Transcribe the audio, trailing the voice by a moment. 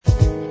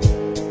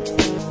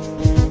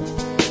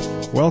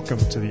Welcome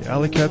to the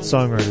Alley Cat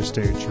Songwriter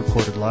Stage,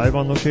 recorded live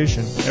on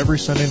location every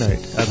Sunday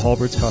night at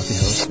Halbert's Coffee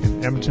House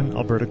in Edmonton,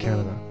 Alberta,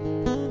 Canada.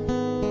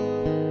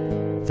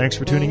 Thanks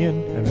for tuning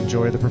in and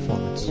enjoy the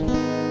performance.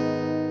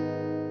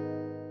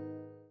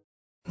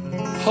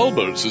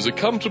 Halbert's is a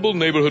comfortable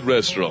neighborhood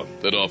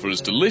restaurant that offers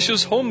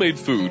delicious homemade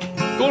food,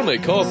 gourmet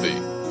coffee,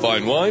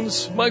 fine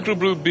wines,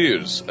 microbrewed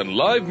beers, and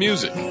live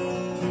music.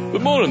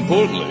 But more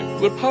importantly,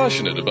 we're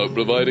passionate about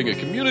providing a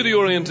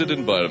community-oriented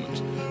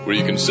environment where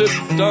you can sit,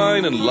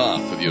 dine, and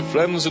laugh with your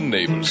friends and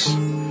neighbors.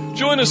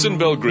 Join us in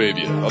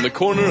Belgravia on the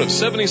corner of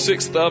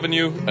 76th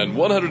Avenue and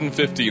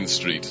 115th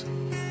Street.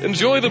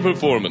 Enjoy the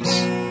performance.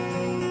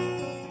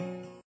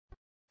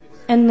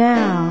 And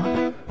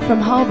now,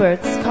 from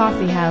Halbert's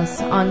Coffee House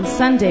on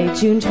Sunday,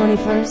 June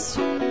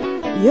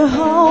 21st, your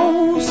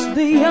host,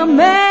 the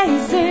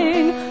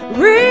amazing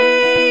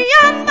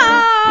Rhea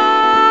March.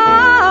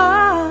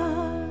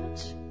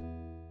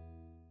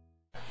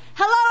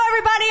 Hello,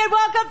 everybody, and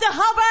welcome to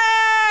Halbert's!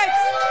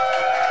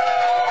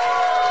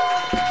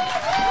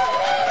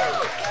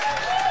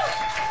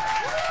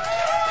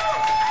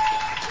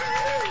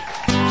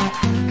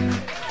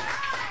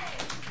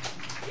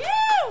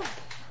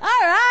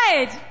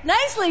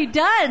 Nicely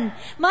done.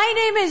 My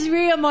name is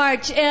Rhea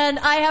March, and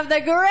I have the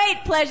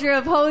great pleasure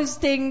of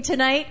hosting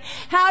tonight.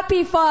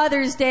 Happy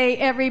Father's Day,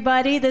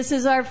 everybody. This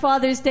is our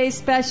Father's Day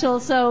special.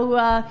 So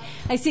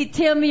I see,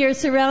 Tim, you're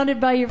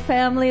surrounded by your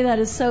family. That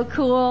is so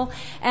cool.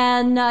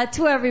 And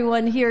to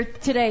everyone here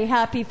today,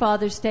 happy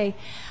Father's Day.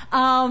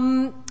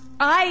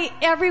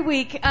 Every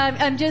week,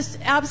 I'm just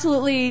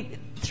absolutely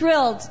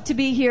thrilled to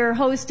be here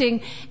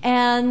hosting,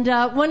 and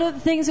one of the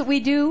things that we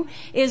do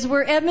is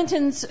we're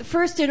Edmonton's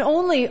first and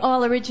only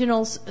all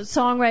original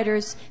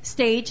songwriters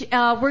stage.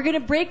 We're going to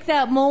break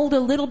that mold a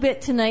little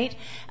bit tonight,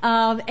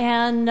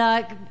 and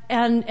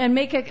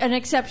make an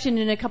exception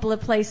in a couple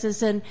of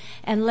places, and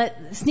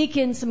sneak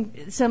in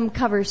some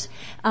covers,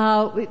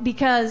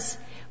 because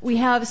we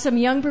have some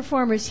young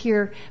performers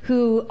here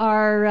who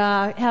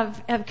are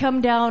have come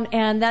down,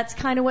 and that's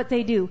kind of what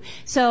they do.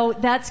 So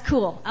that's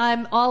cool.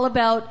 I'm all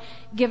about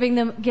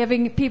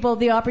giving people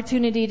the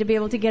opportunity to be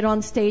able to get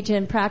on stage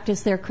and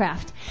practice their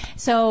craft.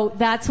 So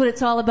that's what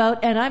it's all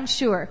about, and I'm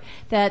sure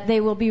that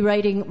they will be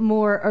writing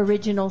more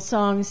original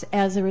songs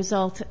as a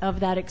result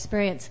of that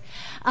experience.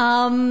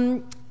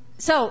 So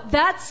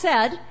that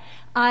said,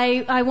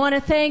 I want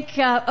to thank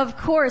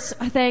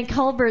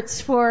Halbert's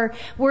for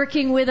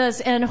working with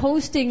us and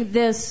hosting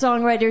this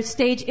songwriter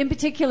stage. In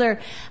particular,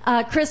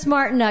 Chris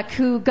Martinuck,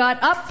 who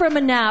got up from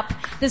a nap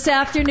this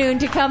afternoon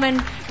to come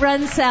and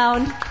run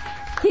sound.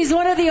 He's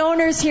one of the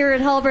owners here at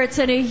Halbert's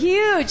and a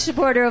huge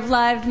supporter of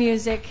live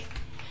music.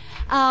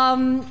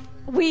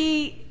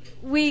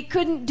 We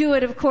couldn't do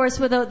it, of course,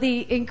 without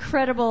the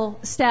incredible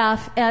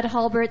staff at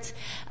Halbert's,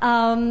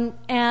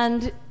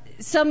 and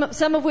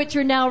some of which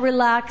are now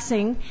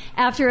relaxing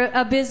after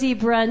a busy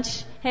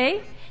brunch.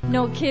 Hey?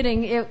 No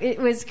kidding. It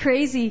was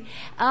crazy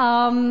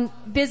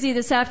busy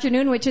this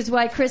afternoon, which is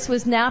why Chris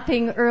was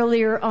napping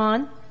earlier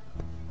on.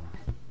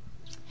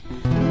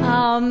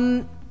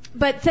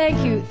 But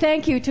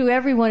thank you to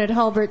everyone at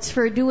Halbert's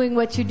for doing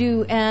what you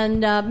do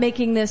and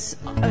making this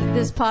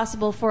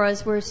possible for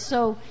us. We're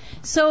so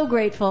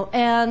grateful,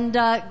 and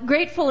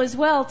grateful as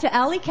well to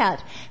Alley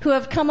Cat, who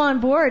have come on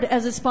board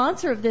as a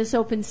sponsor of this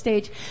open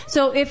stage.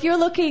 So if you're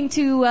looking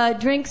to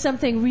drink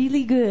something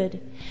really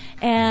good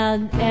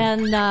and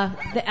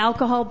the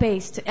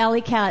alcohol-based,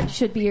 Alley Cat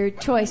should be your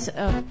choice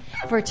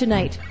for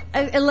tonight,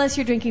 unless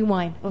you're drinking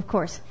wine, of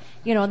course.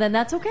 Then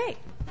that's okay.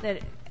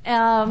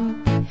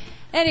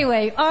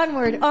 Anyway,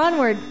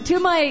 onward. To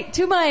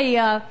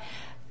my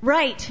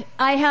right,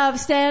 I have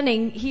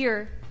standing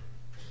here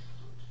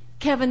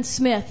Kevin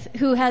Smith,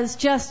 who has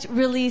just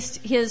released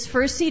his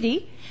first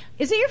CD.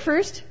 Is it your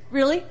first?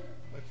 Really?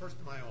 My first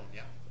of my own,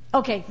 yeah.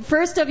 Okay,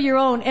 first of your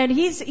own, and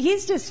he's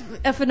just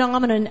a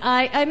phenomenon.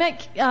 I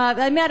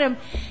met him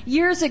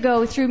years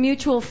ago through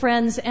mutual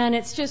friends, and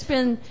it's just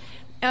been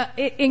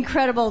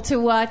incredible to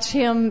watch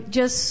him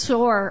just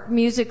soar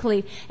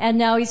musically. And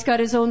now he's got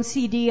his own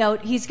CD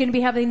out. He's going to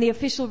be having the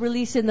official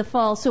release in the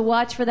fall, so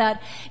watch for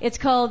that. It's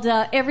called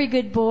Every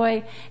Good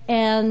Boy,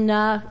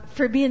 and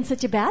for being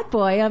such a bad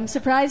boy, I'm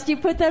surprised you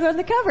put that on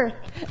the cover.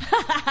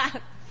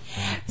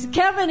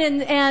 Kevin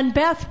and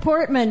Beth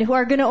Portman, who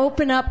are going to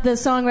open up the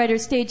songwriter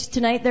stage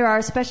tonight. They're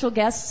our special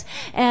guests,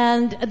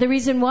 and the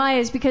reason why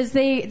is because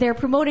they're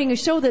promoting a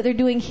show that they're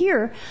doing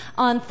here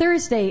on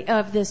Thursday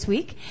of this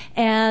week.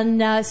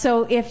 And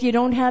so if you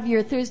don't have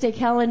your Thursday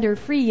calendar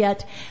free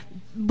yet,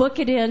 book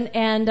it in,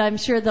 and I'm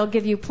sure they'll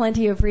give you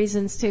plenty of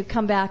reasons to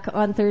come back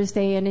on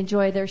Thursday and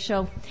enjoy their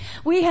show.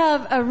 We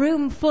have a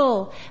room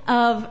full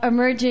of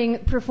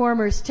emerging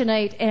performers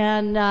tonight,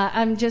 and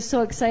I'm just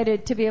so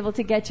excited to be able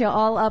to get you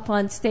all up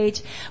on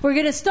stage. We're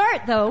going to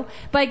start, though,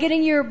 by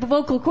getting your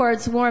vocal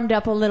cords warmed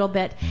up a little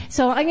bit.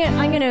 So I'm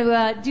going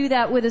to do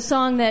that with a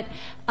song that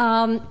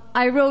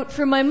I wrote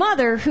for my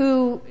mother,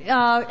 who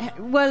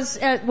was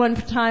at one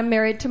time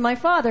married to my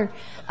father.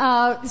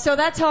 So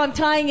that's how I'm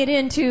tying it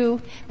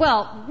into, well,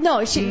 Well,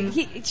 no,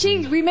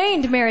 she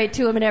remained married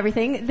to him and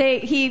everything.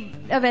 He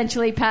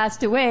eventually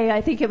passed away.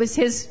 I think it was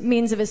his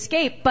means of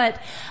escape,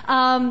 but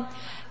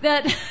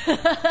that.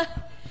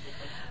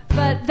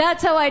 But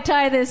that's how I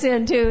tie this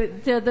into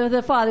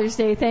the Father's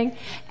Day thing.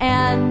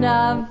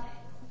 And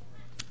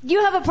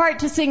you have a part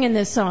to sing in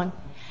this song,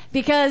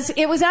 because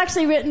it was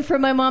actually written for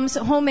my mom's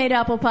homemade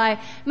apple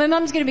pie. My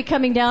mom's going to be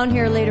coming down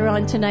here later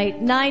on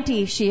tonight.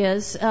 90 she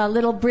is, a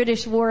little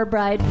British war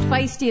bride,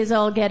 feisty as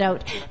all get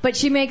out. But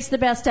she makes the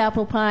best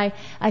apple pie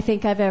I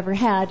think I've ever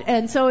had.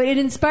 And so it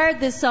inspired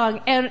this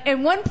song.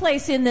 And one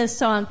place in this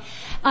song,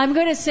 I'm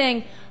going to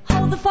sing,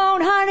 hold the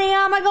phone, honey,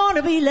 I'm going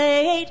to be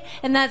late.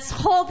 And that's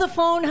hold the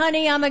phone,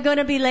 honey, I'm going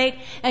to be late.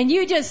 And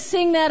you just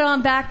sing that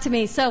on back to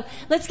me. So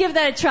let's give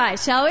that a try,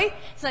 shall we?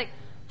 It's like,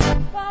 hold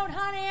the phone,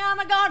 honey, I'm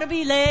going to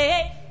be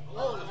late.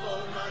 Hold the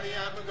phone, honey,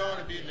 I'm going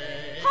to be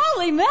late.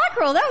 Holy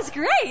mackerel, that was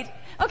great.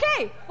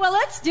 Okay, well,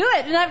 let's do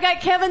it. And I've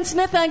got Kevin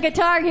Smith on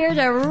guitar here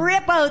to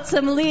rip out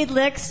some lead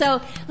licks.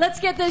 So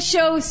let's get this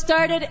show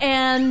started,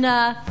 and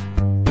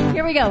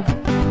here we go.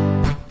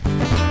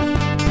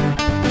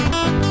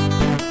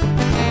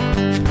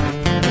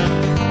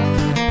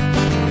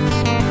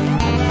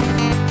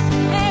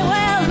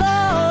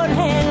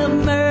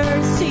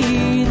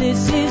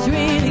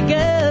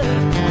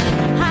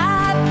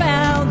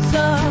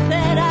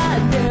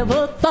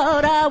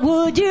 Thought I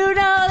would, you know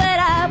that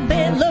I've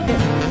been looking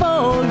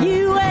for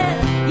you,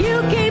 and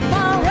you keep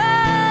on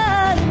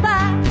running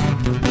by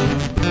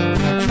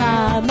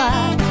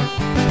my.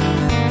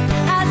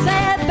 I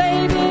said,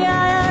 baby,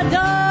 I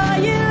adore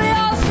you,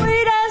 you're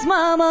sweet as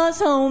mama's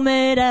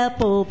homemade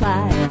apple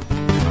pie.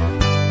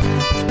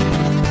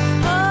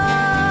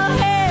 Oh,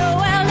 hey,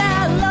 well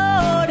now,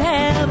 Lord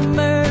have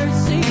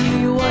mercy,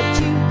 what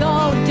you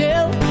gonna do?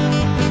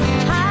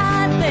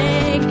 I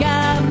think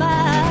I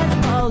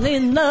might fall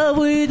in love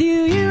with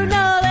you. You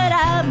know that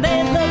I've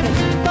been looking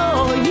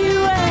for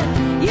you,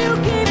 and you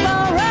keep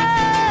on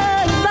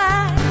running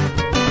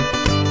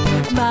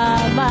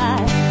by my.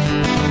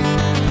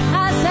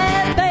 I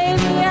said,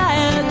 baby, I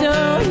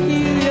adore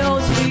you,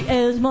 you're sweet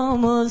as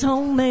mama's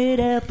homemade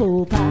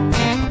apple pie.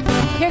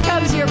 Here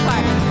comes your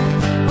part.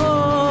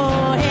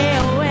 Oh, hey,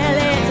 well,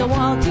 it's a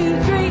 1,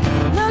 2, 3.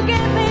 Look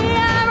at me,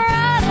 I'm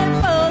running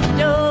for the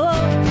door.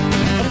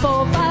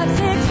 4, 5,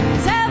 6,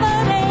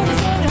 7, 8,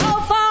 6.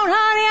 Hold phone,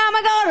 honey, I'm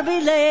gonna be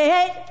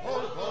late.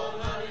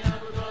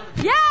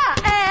 Yeah,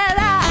 and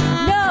I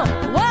know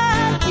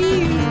what you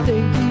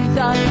think you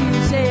thought you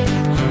said.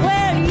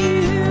 Well, you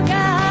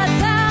got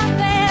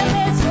something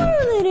that's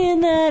swirling in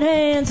that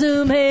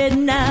handsome head,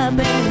 and I've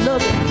been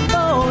looking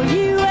for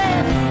you,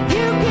 and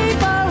you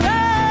keep on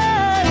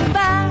running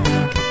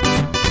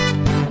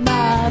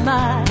by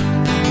my.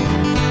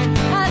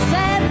 I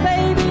said,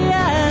 baby, I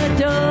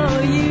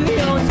adore you,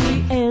 you're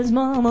sweet as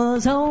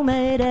mama's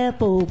homemade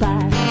apple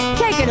pie.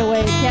 Take it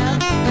away, Cal.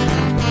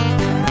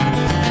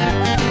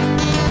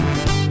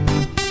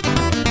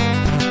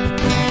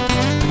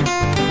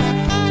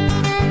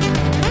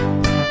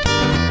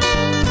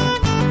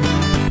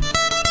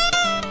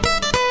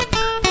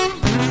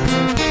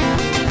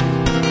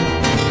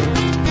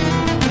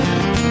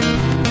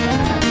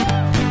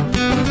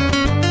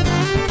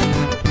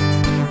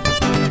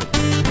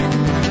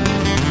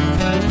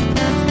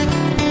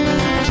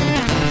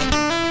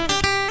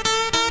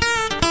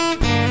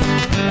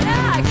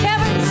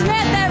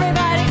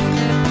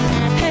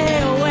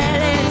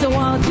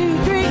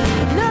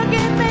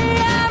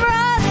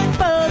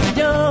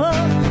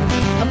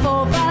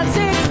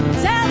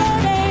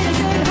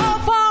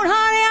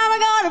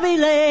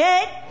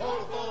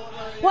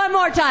 One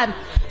more time.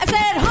 I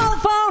said, hold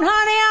the phone,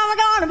 honey, I'm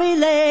gonna be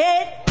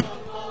late.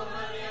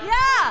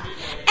 Yeah,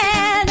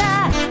 and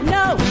I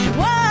know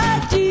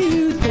what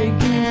you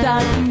think you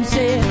thought you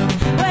said.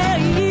 Well,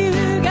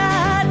 you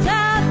got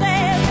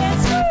something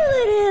that's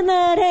swirling in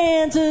that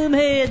handsome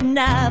head, and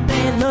I've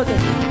been looking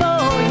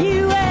for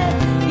you,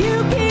 and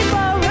you keep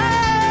on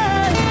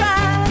running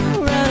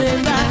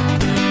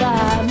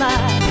by my.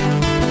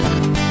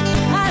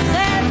 I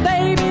said,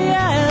 baby, I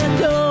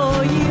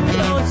adore you,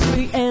 you're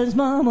sweet as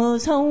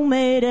mama's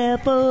homemade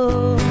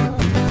apple.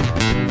 Hey,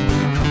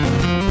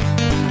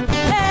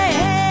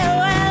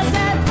 well, I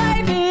said,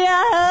 baby,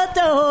 I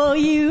adore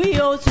you,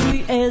 you're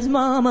sweet as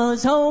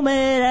mama's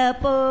homemade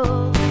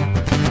apple.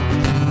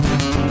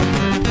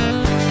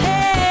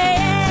 Hey,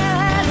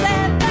 I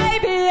said,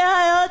 baby,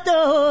 I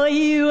adore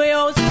you,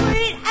 you're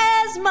sweet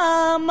as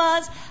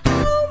mama's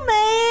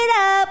homemade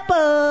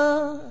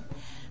apple.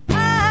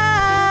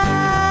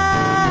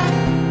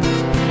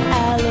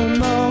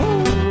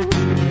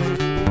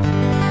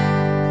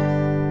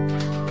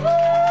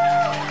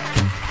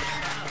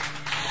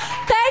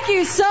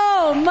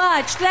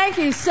 Thank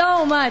you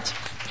so much.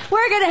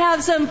 We're going to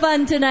have some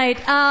fun tonight,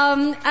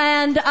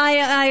 and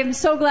I'm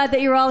so glad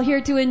that you're all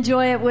here to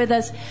enjoy it with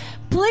us.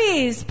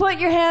 Please put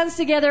your hands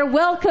together.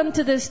 Welcome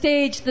to the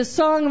stage the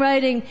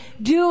songwriting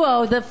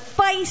duo, the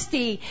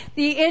feisty,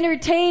 the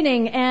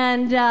entertaining,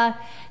 and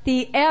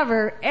the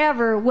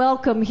ever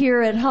welcome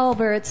here at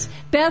Halbert's,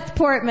 Beth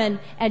Portman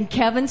and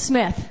Kevin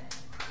Smith.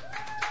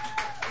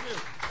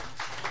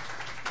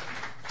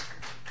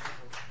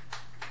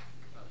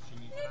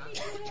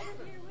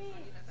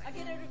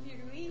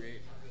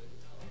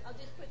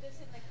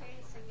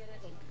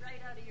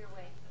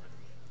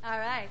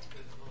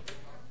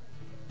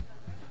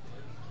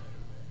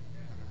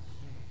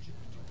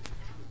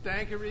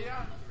 Thank you,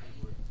 Rhea.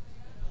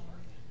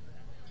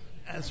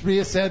 As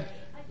Rhea said,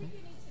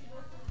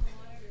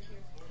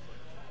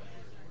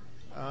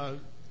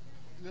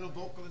 little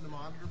vocal in the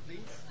monitor, please.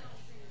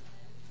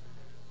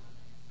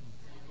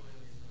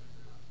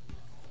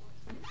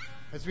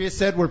 As Rhea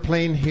said, we're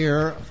playing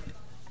here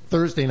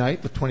Thursday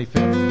night, the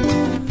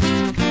 25th.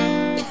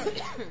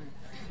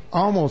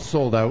 Almost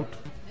sold out.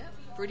 Yep,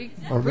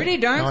 pretty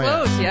darn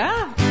close,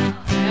 yeah.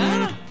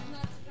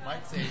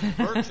 Might say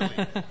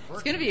virtually.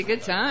 It's going to be a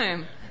good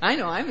time. I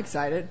know, I'm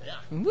excited. Yeah.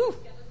 Woo.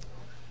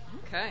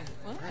 Okay,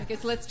 well, I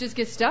guess let's just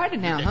get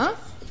started now, huh?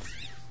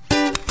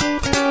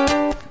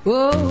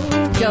 Whoa,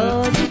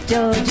 Georgie,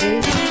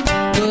 Georgie,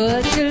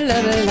 would you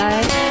love it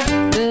like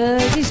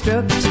does he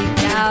stroke the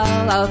cheek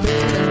out of the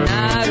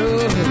night?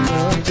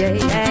 Oh,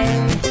 Georgie,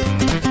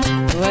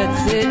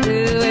 what's it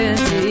doing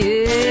to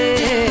you?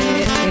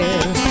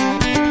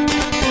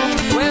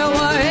 Well,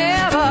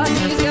 whatever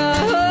he's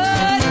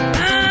got,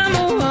 I'm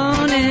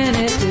wanting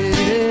it to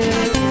do.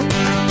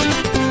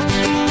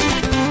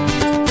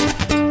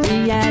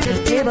 We at the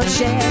table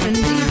sharing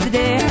these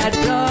today at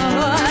dawn.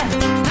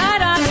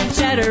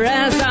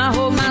 As I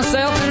hold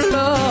myself in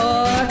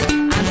Lord,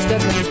 I'm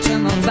stuck into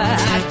my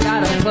back,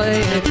 gotta play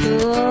it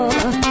cool,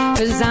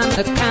 'cause I'm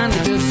the kind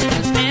that just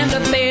can't stand to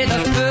be the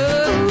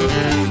fool.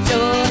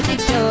 Georgie,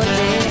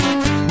 Georgie,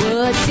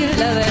 would you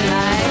love it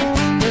like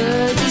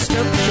would you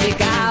stroke the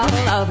shake out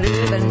all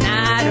through the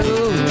night?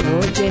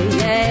 Oh,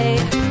 Georgie,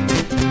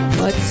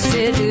 what's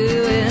it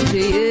doing to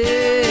you?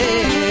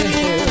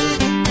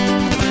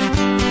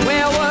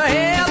 Well,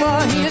 wherever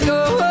he's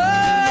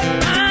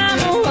going, I'm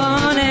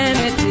wanting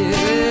it to.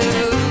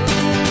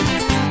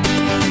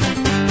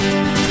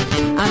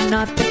 I'm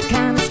not the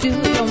kind of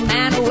steal your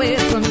man away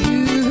from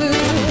you.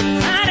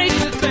 I need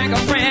to think a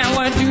friend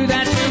would do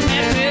that to me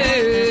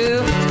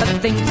too. But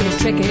things get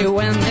tricky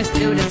when this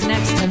dude is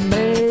next to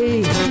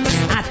me.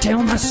 I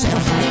tell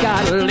myself I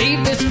gotta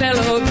leave this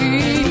fellow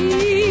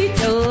be.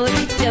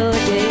 Georgie,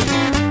 Georgie,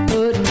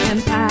 pudding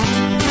and pie.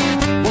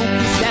 Won't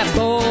kiss that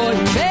boy,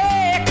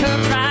 make her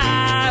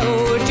cry.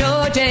 Oh,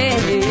 Georgie,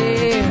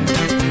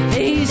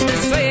 he's the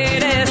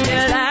sweetest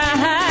delight.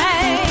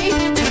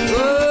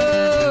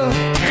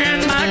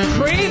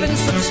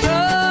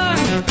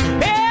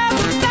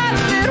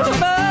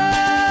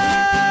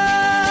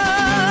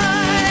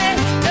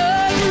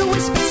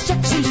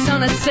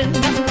 In the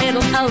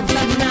middle of the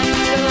night,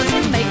 does he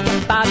make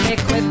your body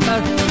quiver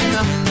in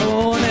the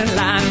morning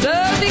light?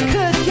 Does he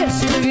could kiss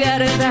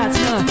together? That's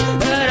not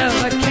but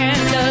of a can.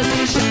 Does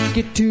he shock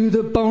you to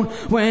the bone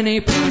when he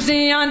proves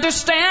he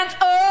understands?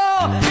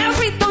 Oh, now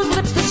read those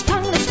lips, this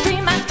tongue, this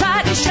dream I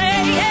try to share.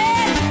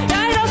 Yeah,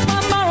 I lost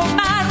my moral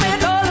mind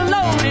when all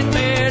alone in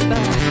bed.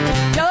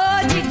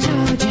 Georgie,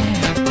 Georgie,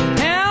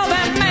 how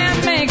that man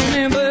makes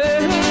me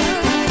burn.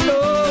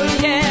 Oh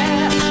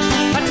yeah,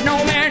 but no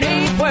man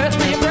ain't worth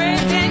me breaking.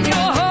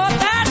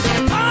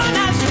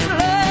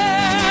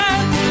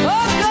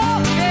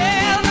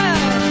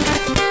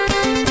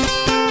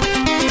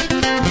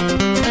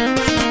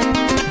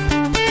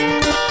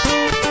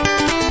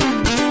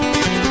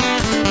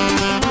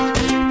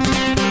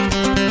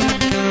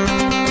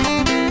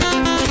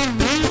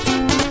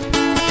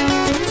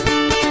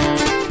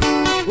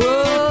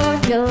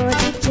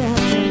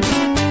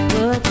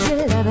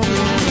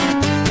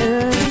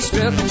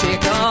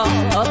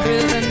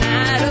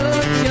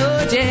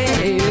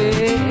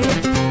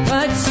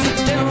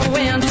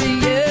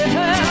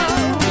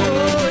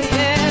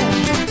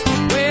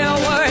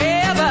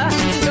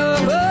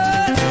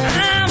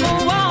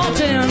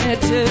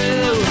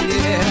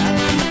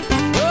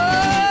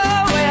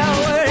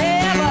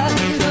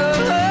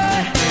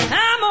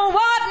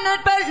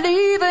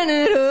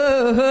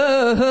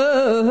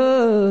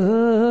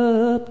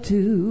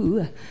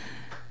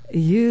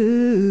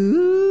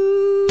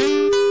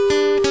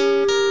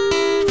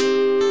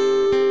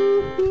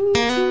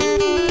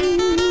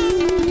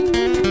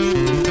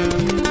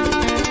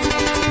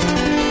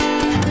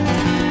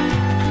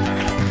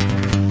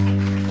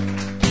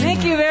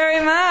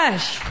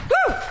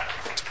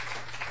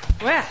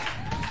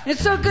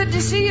 It's so good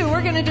to see you.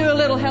 We're going to do a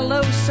little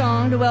hello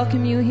song to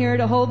welcome you here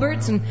to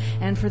Holbert's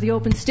and for the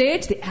open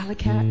stage, the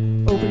Alley-Cat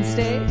open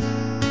stage.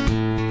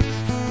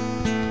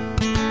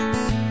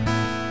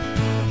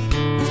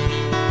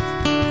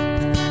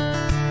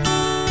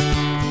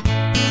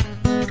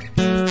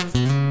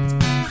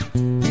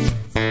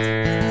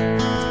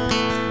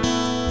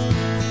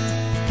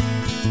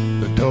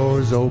 The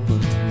door's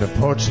open, the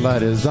porch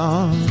light is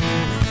on.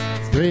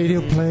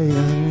 Radio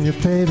playing your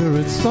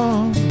favorite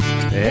song.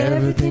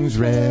 Everything's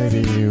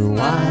ready,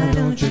 why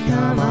don't you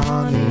come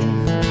on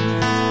in?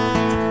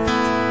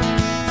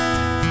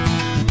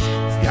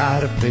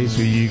 Got a place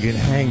where you can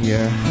hang your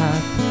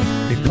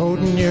hat, your coat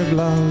and your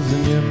gloves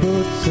and your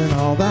boots and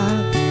all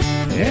that.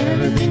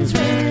 Everything's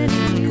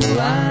ready,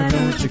 why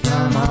don't you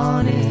come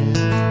on in?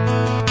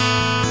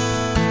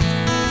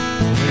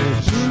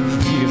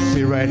 You can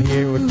sit right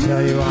here, we'll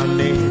tell you our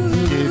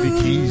names, give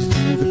you keys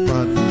to the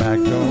front and back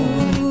door.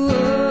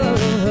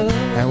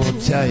 And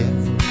we'll tell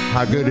you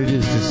how good it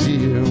is to see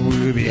you.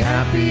 We'll be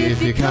happy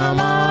if you come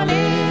on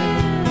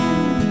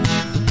in.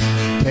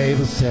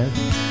 Table set,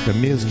 the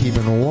meal's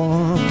keeping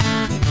warm.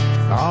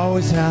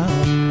 Always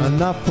have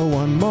enough for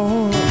one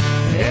more.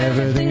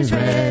 Everything's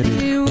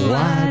ready,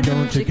 why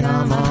don't you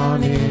come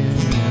on in?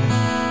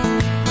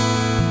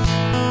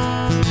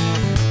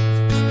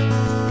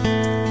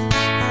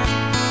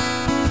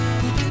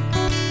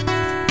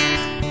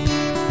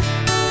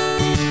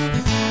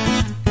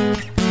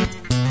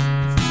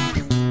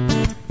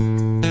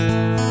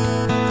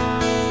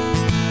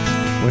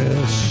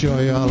 We'll show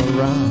you all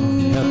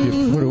around, help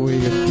you put away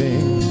your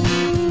things,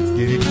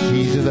 give you the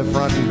keys to the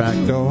front and back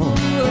door.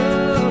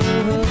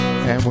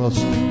 And we'll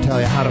tell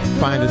you how to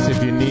find us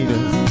if you need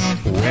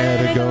us,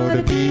 where to go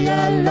to be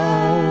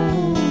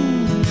alone.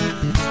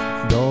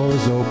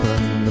 Doors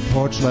open, the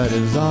porch light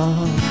is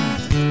on,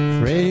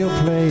 radio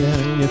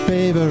playing your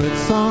favorite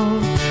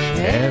song.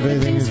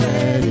 Everything's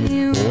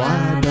ready,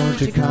 why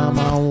don't you come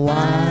on,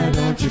 why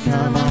don't you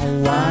come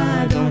on,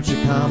 why don't you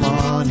come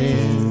on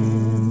in?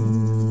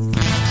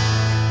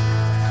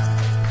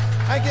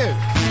 Thank you.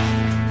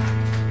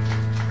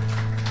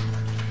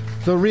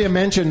 So Rhea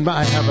mentioned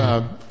I have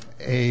a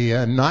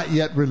not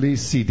yet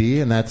released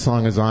CD, and that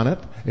song is on it.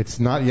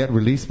 It's not yet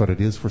released, but it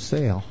is for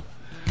sale.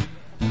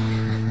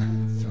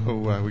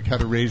 So we got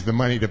to raise the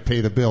money to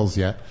pay the bills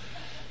yet.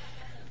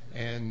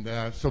 And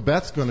so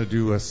Beth's going to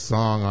do a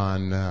song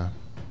on.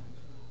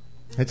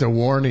 It's a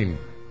warning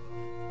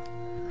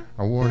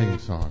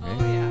song.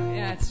 Oh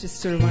yeah, it's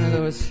just sort of one of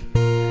those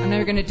I'm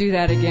never going to do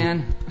that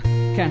again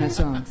kind of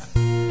songs.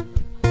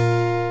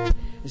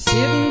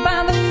 Sitting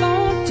by the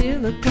phone till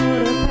the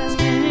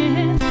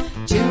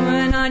 10:15,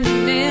 chewing on your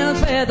nails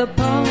where the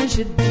polish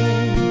should be,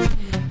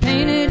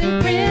 painted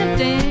and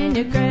printing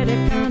your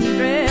credit card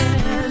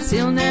address.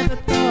 He'll never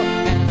talk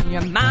and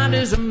your mind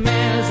is a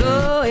mess.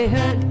 Oh, he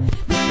hurt me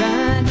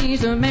right.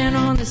 He's a man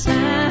on the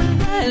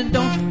side.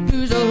 Don't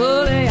lose a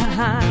hold of your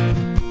heart.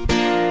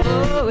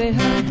 Oh, he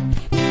hurt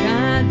me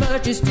right,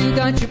 but you still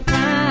got your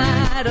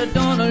pride.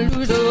 Don't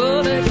lose a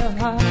hold of your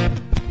heart.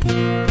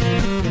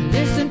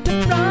 Listen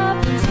to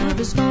problems of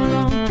the small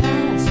long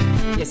past.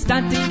 You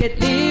start to get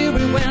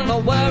leery when the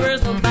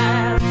worries are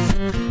vast.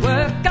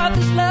 Work out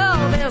this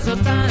love, there's a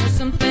time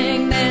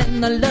something,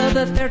 then the love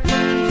affair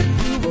turns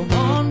into a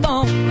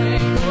one-bone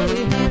thing. Oh,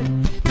 he hurt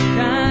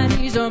God,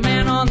 he's a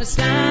man on the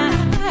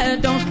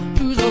side. Don't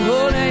lose a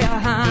hold of your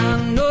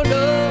hand. No,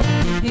 no,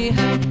 he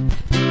hurt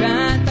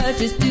God, but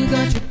you still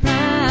got your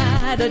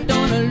pride.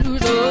 Don't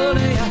lose a hold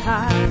of your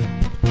heart.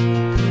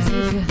 'Cause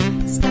if you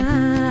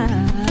stop,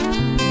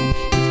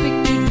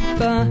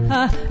 so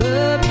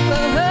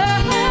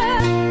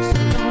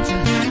don't you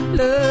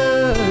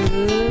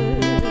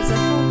lose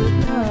all of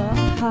your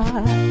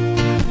heart.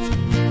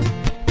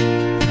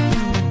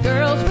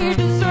 Girls, we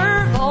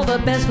deserve all the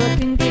best we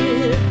can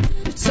give.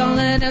 It's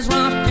solid as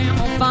rock and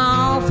will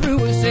fall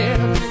through a zip.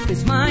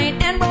 His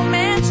mind and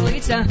romance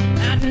leads to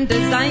not in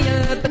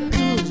desire, but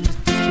cool's just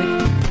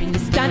when you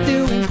start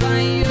to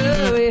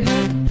inquire.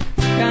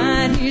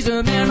 God, he's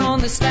a man on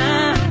the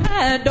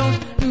side. Don't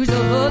lose a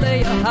hold of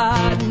your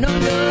heart. No,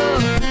 no,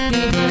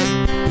 he hurt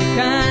your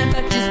kind,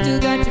 but you still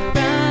got your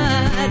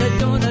pride.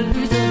 Don't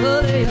lose a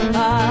hold of your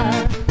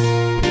heart.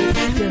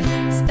 If you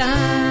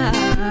stop,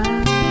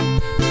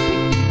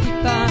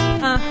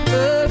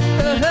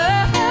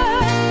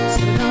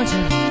 so don't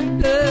you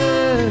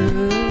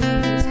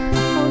lose a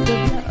hold of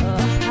your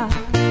heart.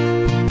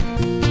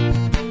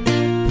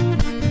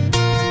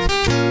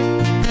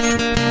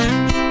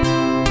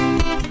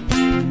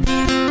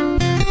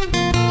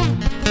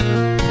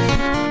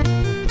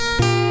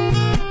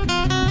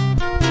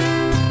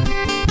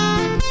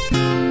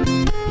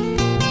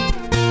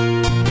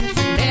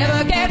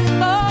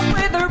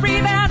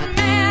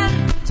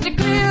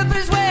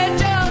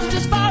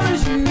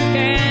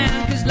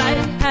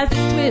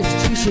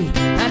 You should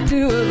have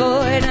to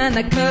avoid, and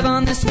the curve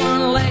on this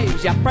one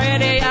lays you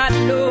pretty out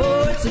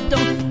low. So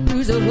don't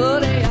lose a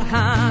hold of your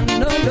hand.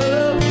 No,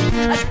 no,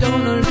 I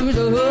don't lose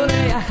a hold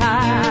of your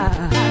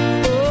hand.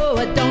 Oh,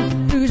 I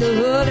don't lose a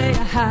hold of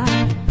your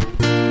hand.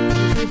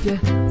 If you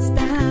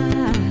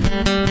stop,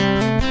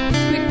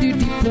 quick to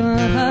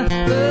depart. So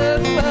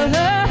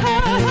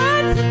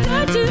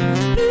don't you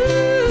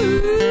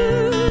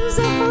lose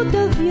a hold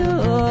of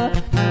your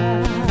hand.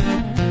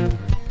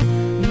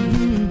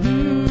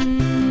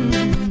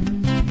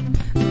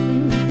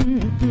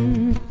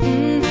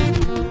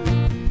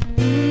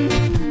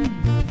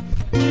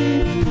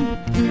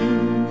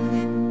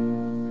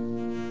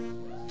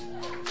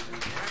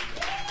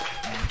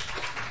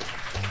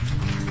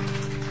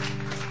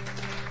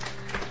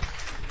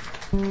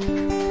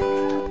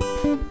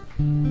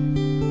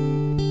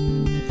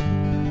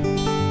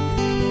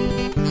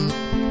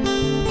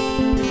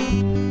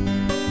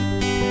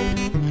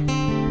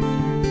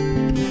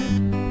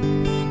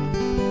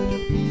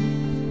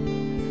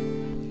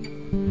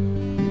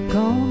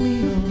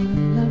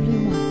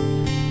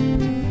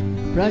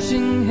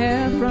 Brushing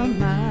hair from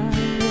my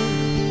head.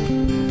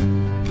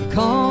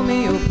 Call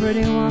me your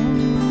pretty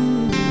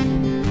one,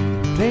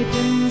 draped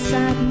in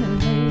satin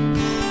and lace.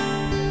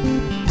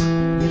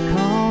 You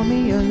call me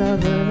your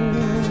lover,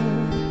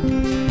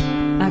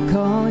 I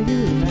call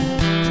you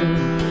that too.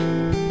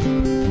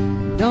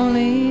 Don't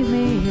leave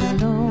me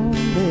alone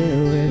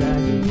there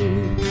without you.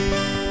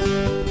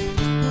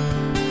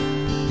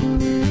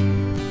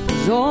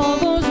 'Cause all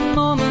those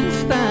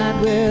moments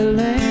that will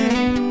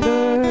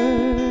linger,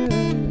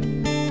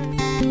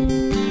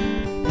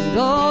 and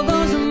all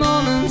those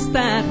moments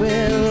that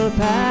will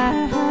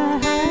pass,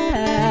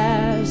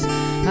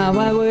 how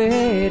I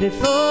waited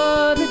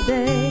for the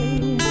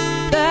day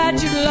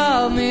that you'd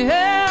love me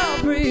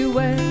every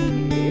way,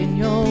 in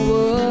your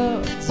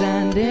words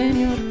and in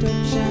your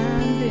touch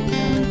and in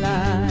your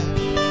life.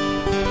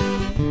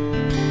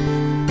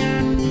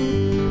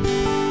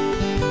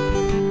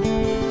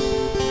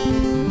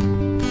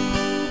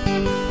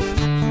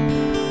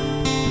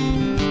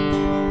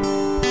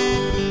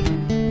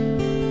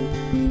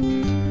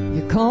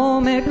 You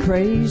call me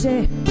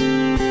crazy,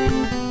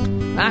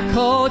 I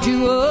called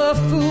you a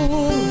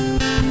fool.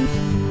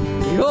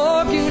 We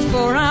argued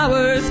for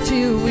hours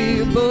till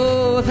we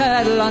both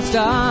had lost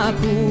our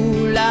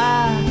cool.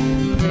 I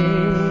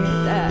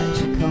prayed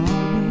that you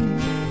call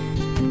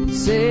me,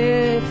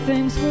 said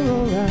things were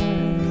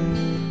alright.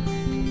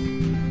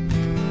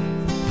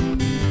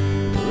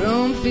 The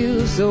room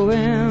feels so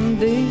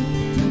empty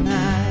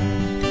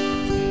tonight.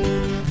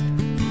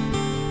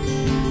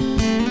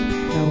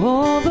 Now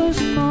all those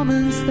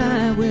moments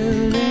that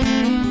will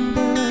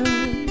linger,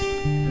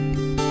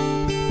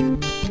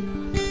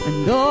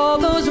 and all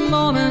those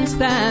moments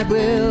that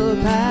will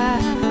pass,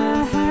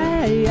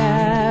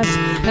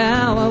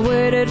 how I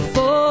waited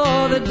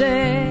for the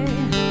day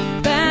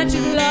that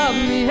you love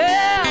me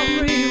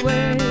every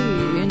way,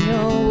 in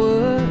your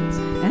words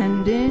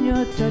and in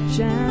your touch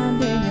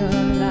and in your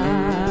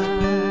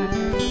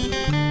life.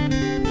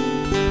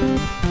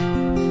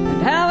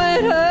 And how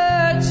it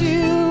hurts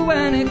you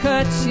when it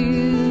cuts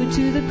you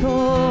to the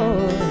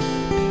core.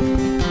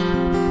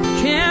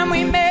 Can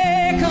we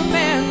make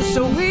amends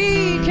so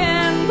we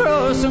can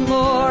grow some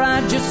more?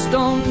 I just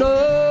don't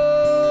know.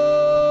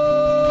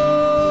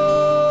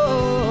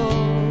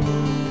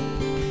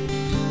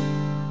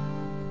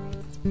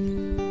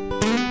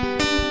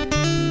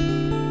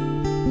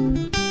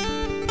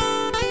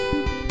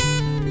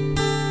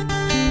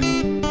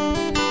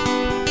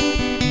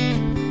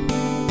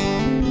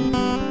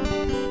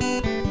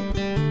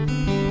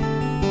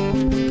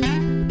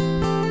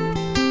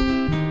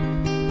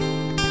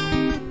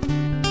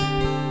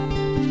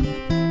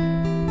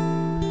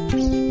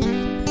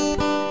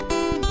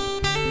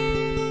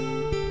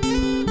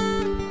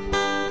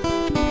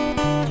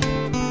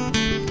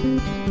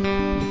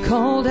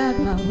 Called at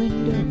my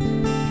window,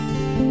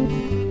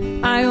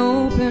 I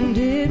opened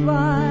it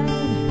wide.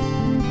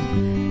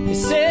 You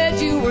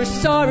said you were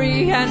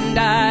sorry and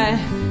I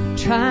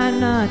tried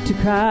not to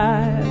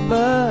cry,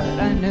 but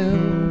I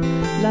knew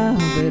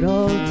love had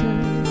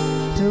altered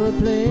to a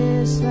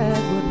place that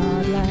would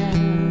not last.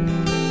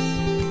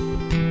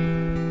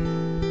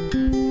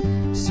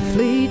 So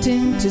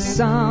fleeting to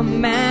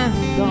some man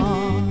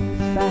gone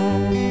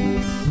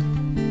fast.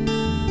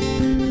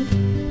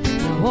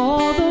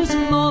 All those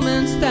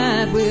moments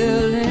that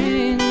will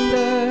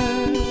linger,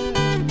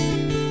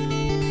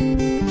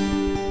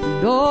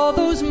 and all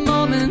those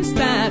moments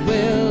that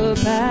will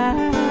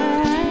pass,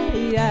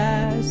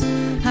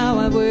 how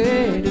I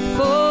waited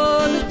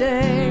for the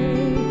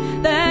day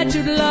that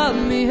you'd love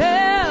me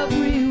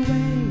every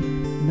way.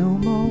 No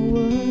more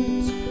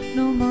words,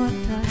 no more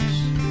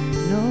touch,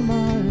 no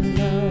more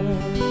love.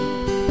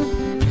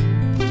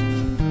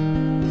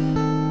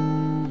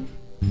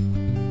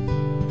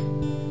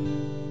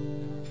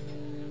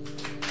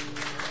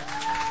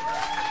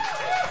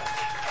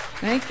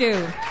 Thank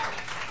you.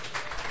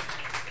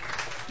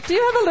 Do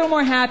you have a little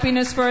more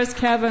happiness for us,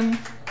 Kevin?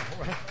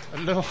 A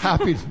little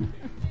happy.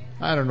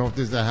 I don't know if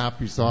this is a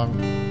happy song.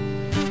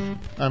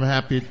 I'm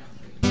happy.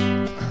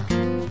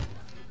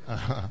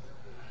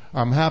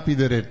 I'm happy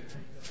that it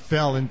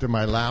fell into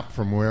my lap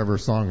from wherever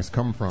song has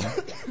come from.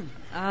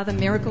 The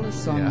miracle of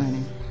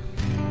songwriting. Yeah.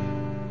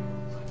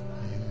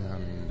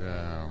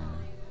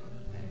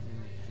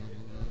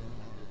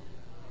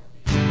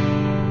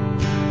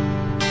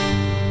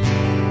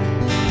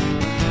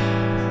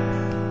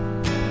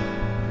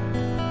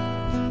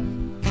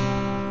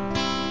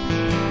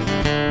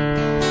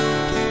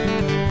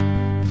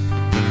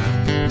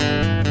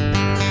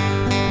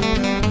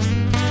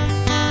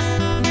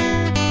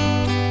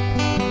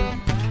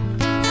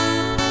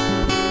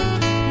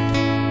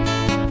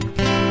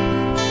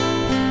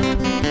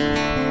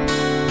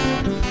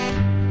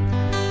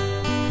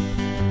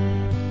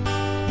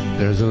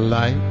 There's a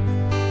light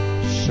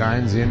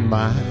shines in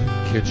my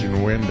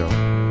kitchen window.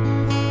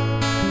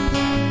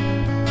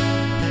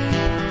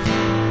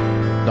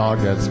 Dog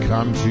that's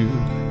come to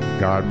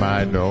guard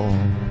my door.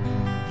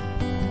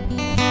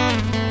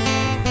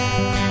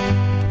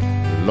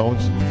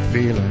 Lonesome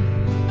feeling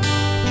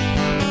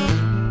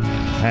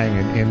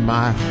hanging in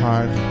my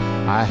heart.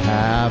 I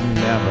have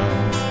never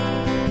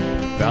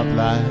felt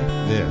like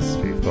this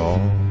before.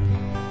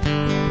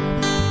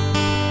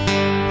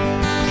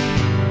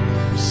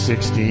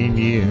 16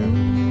 years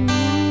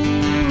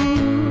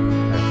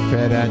I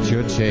fed at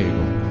your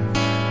table,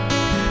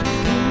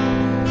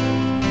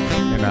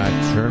 and I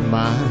turned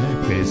my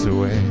face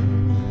away.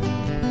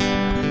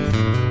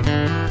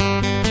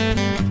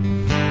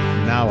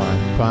 Now I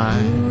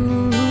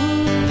find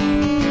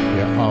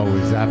you're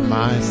always at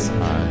my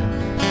side.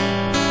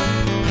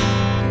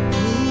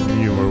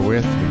 You were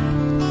with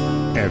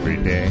me every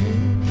day.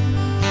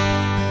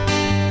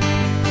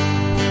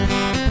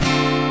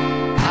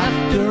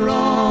 After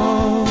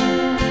all,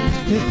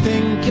 you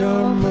think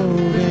you're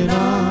moving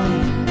on,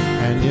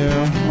 and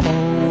your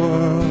whole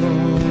world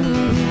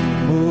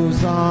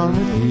moves on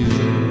with you.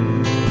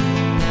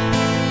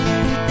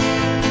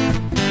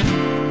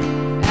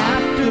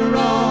 After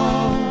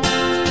all,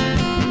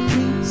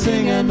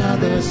 sing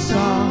another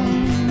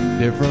song,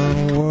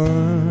 different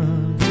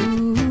words,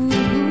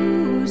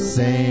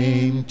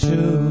 same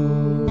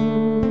tune.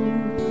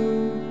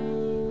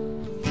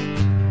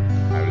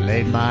 I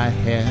laid my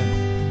head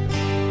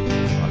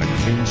on a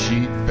clean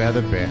sheet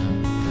feather bed,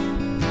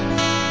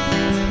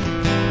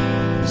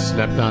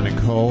 slept on a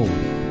cold,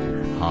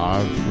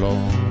 hard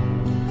floor.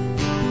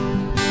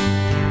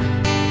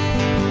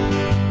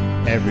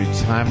 Every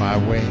time I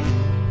wake,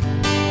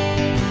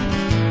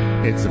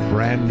 it's a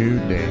brand new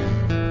day.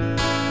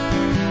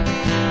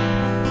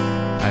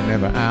 I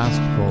never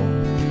asked for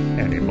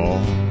any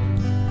more.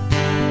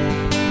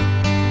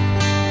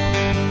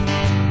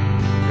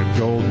 The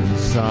golden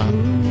sun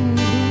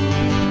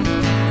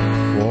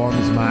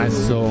warms my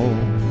soul.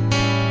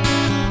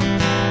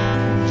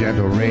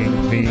 Gentle rain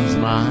cleans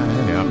my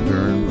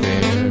upturned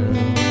bed.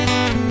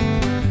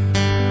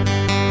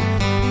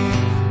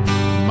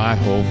 My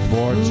whole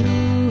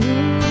fortune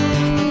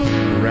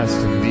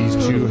rests in these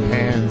two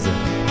hands, and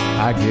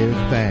I give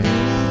thanks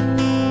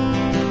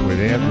with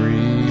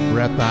every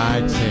breath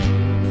I take.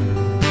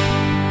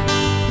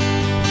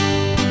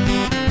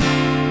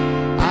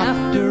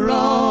 After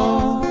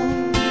all,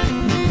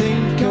 you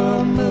think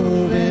you're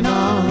moving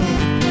on,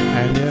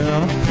 and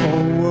your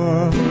whole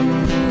world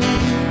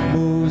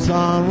moves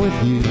on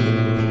with you.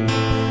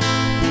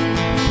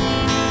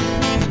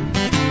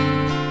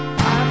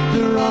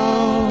 After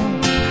all,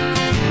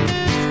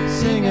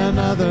 sing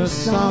another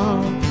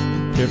song,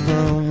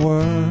 different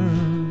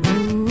words,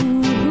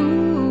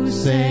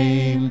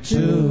 same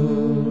tune.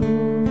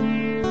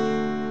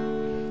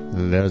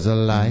 There's a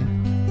light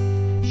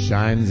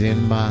shines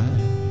in my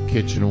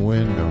kitchen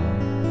window,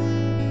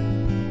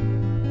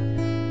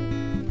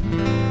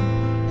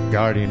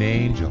 guardian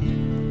angel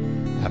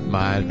at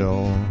my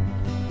door.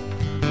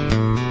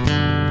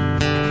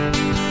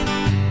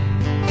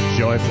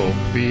 Joyful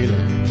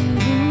feeling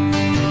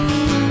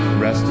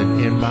resting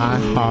in my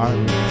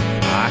heart.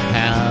 I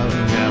have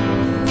never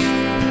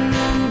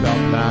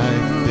felt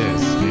like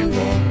this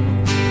before.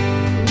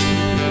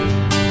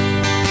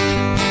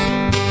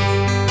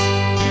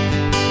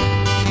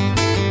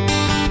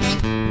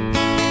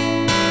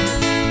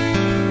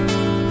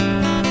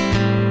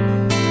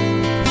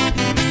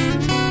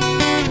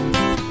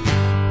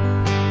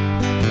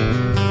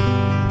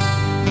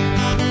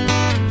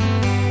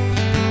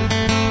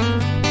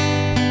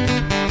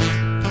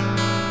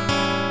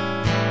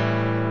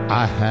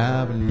 I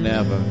have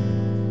never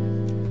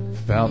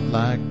felt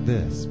like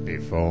this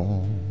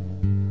before.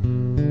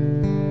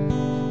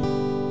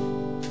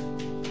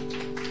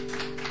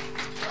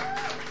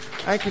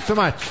 Thank you so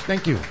much.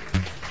 Thank you.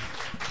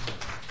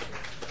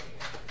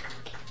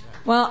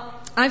 Well,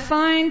 I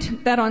find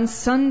that on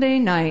Sunday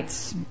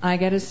nights, I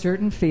get a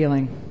certain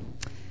feeling.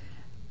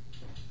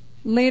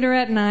 Later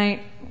at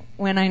night,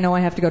 when I know I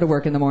have to go to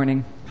work in the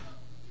morning.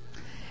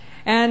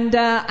 And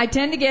I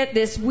tend to get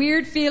this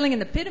weird feeling in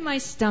the pit of my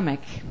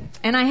stomach.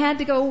 And I had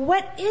to go,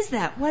 what is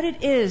that? What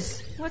it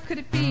is? What could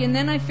it be? And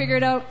then I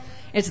figured out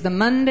it's the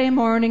Monday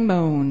morning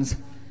moans.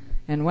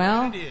 And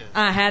well,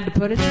 I had to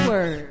put it to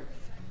words.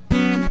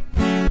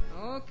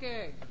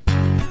 Okay.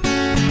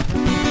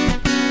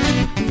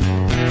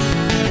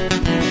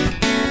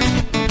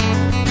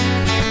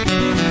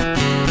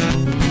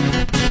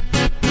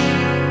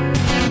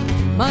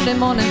 Monday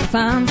morning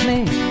finds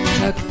me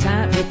tucked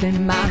tight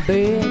within my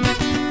bed.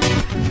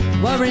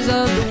 Worries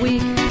of the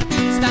week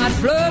start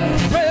floating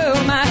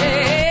through my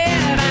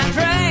head. I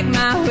drag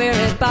my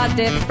weary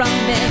body from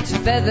its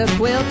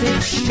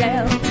feather-quilted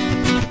shell.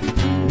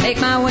 Make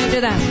my way to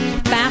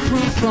that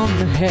bathroom from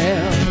the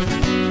hell.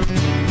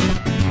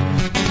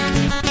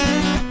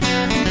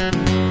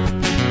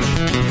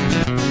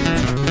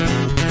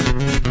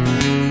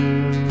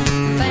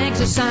 The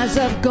exercise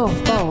of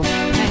golf balls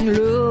hang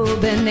low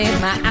beneath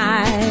my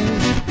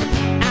eyes.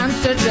 I'm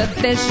such a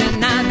fish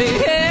and I'd be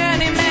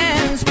any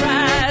man's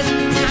prize.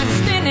 My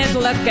skin is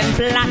looking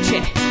blotchy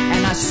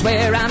and I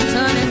swear I'm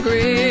turning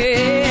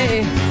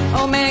gray.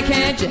 Oh man,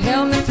 can't you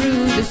help me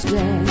through this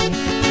day?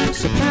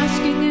 So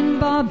basking in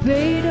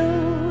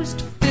Barbados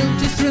to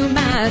filter through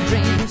my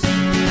dreams.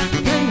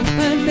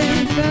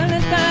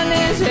 Valentine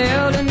is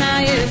held in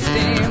high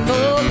esteem.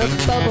 Oh, the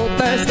bubble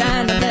burst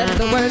and I left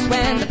the worst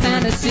when the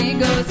fantasy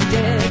goes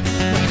dead.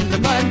 When the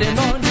Monday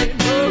morning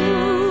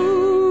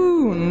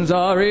moons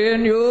Words are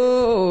in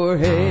your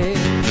head.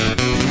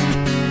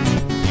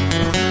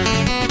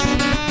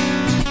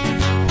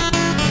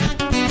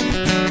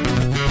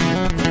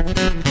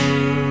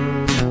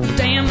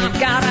 Damn, I've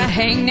got a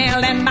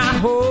hangnail and my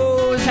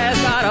hose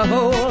has got a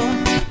hole.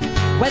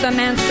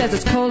 Weatherman says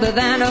it's colder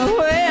than a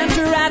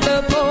winter at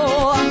the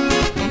pole.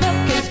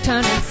 Milk is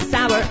turning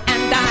sour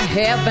and I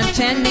haven't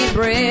any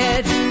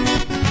bread.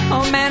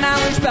 Oh man, I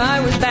wish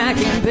I was back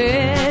in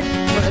bed.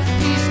 For a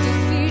feast of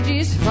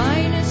Fiji's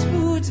finest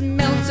foods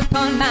melts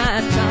upon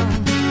my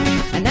tongue.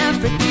 An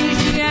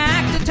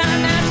aphrodisiac, the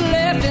time that's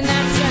left in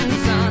that setting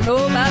sun.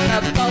 Oh,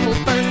 but the bubble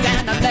burst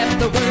and I left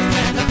the word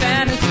and the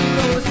fantasy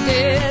goes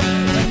dead.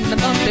 When the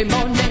Monday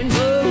morning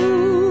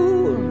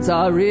moons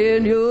are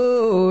in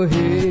your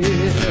head.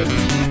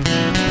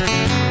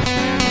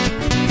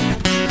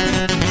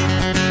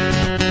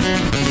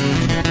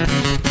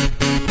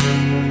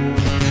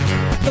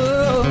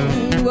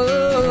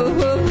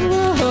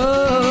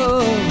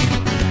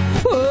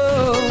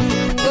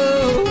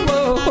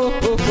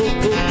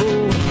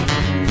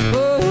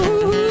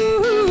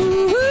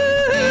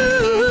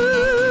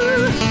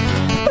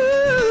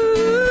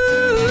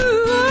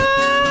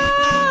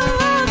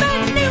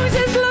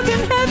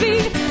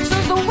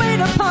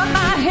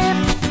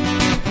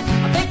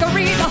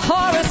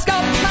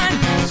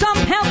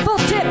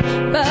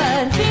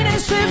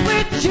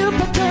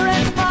 Jupiter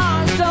and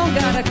Mars don't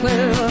got a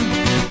clue.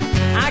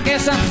 I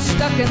guess I'm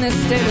stuck in this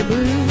state of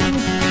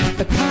blues.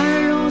 The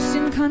Carlos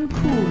in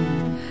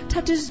Cancun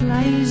touches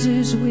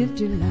lasers with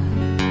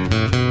delight,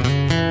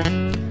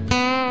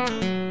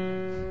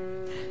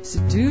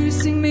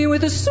 seducing me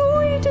with the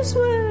sweetest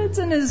words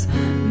and his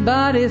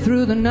body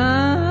through the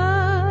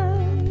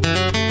night.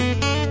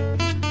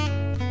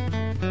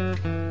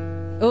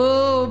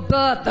 Oh,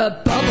 but the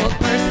bubble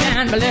burst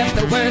and left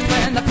the worst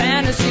when the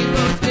fantasy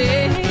goes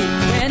big.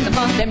 When the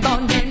Monday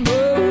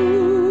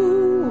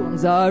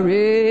moons are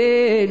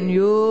in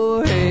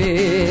your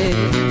head.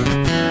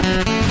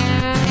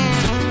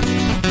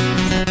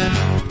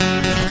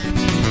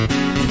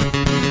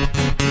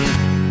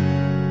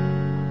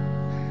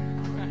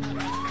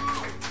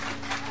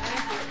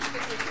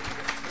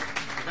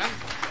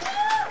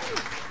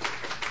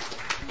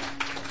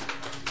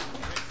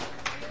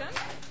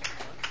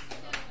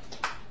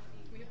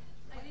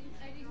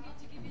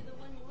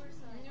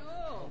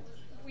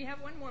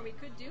 We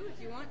could do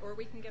if you want, or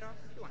we can get off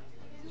if you want.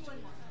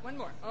 One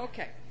more.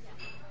 Okay.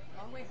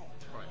 Long way home.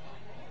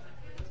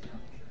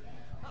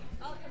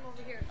 I'll come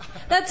over here.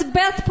 That's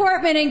Beth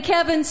Portman and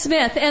Kevin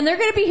Smith, and they're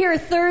going to be here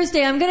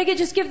Thursday. I'm going to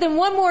just give them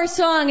one more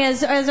song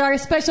as our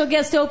special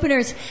guest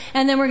openers,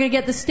 and then we're going to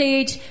get the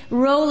stage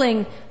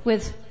rolling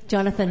with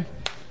Jonathan.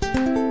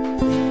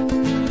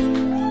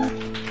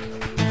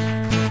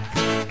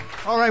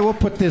 All right,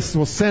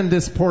 we'll send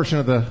this portion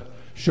of the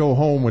show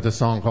home with a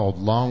song called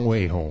Long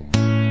Way Home.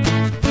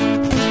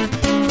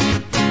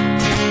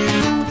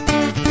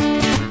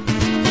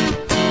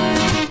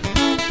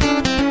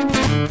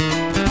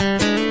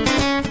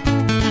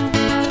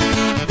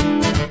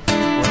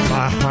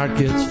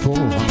 Gets full,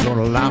 I'm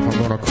gonna laugh, I'm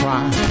gonna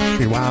cry,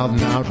 be wild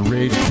and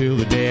outraged till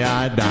the day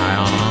I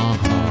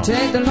die.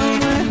 Take the long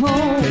way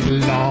home. Take the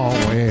long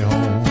way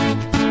home.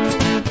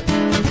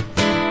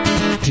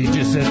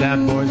 Teacher said that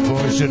boy's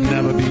voice should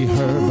never be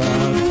heard.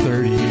 About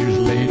 30 years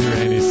later,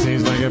 and he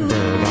sings like a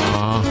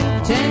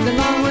bird. Take the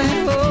long way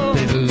home.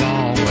 Take the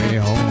long way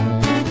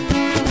home.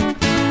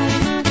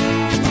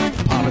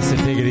 Papa said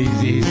take it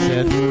easy, he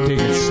said take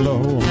it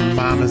slow.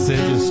 Mama said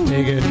just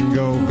take it and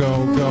go,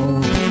 go,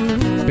 go.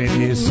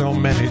 Been here so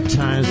many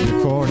times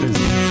before this.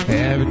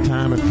 Every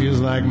time it feels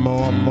like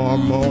more, more,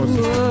 more.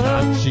 So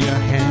touch your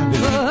hand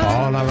is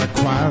all I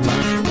require.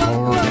 Like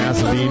more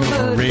gasoline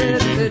on a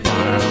raging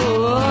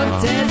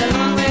fire. Take the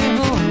long way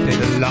home. Take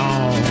the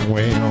long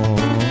way home.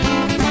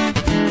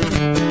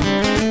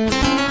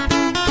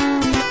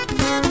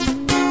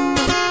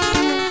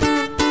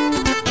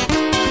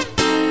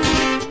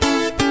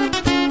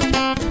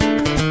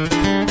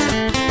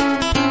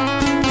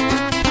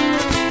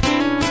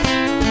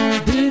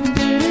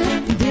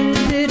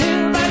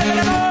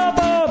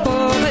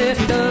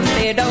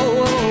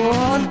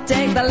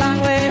 Take the long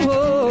way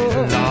home.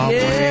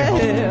 Yeah.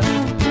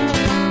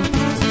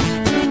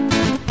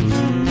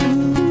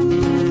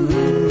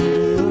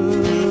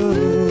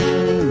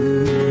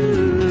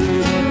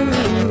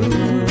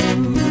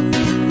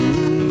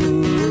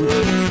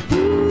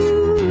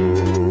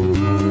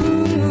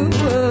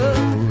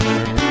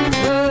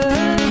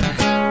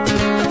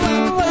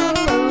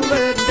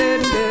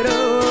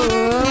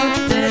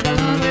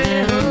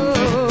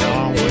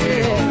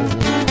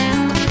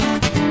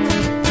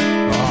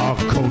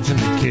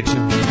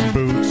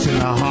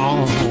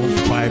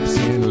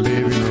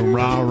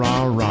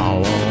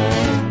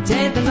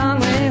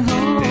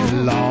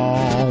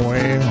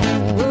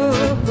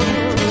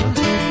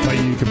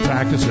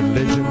 Practice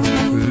religion,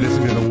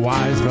 listen to the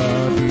wise,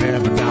 but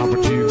never doubt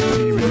what you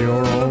believe in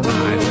your own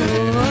eyes.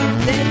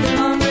 Take the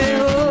long way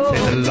home.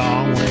 Take the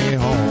long way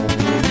home.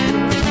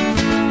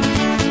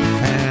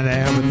 And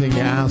everything you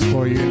ask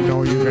for, you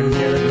know you can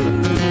get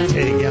it.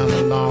 Take out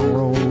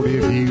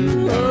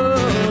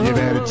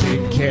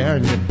there,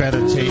 and you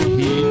better take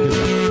heed, 'cause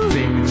the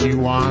thing that you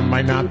want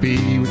might not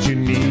be what you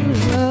need.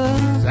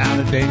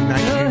 Saturday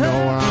night, you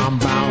know where I'm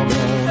bound, on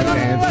the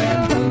dance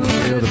and blues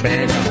till the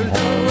band come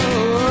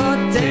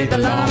home. Take the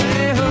long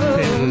way home.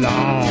 Take the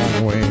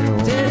long way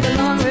home. Take the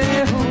long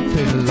way home.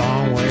 Take the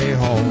long way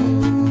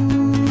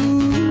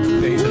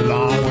home. Take the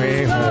long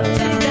way home.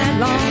 Take that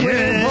long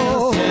way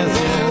home.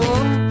 Yes,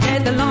 yes.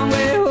 Take the long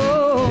way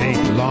home.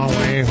 Take the long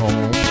way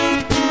home.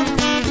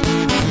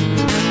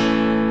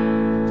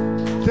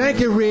 Thank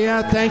you,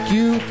 Rhea. Thank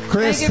you,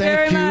 Chris. Thank you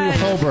very much.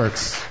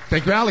 Holberts.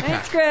 Thank you, Alika.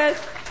 Thanks, Chris.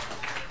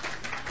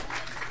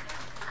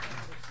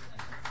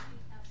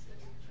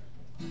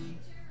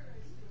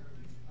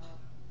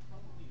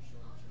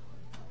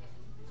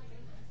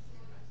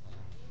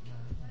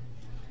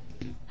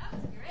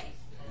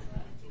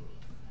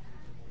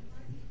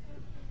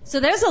 So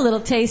there's a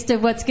little taste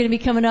of what's going to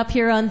be coming up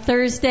here on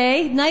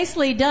Thursday.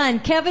 Nicely done.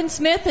 Kevin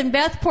Smith and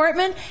Beth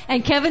Portman.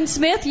 And Kevin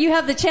Smith, you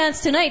have the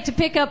chance tonight to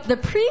pick up the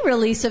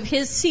pre-release of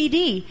his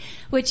CD,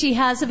 which he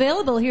has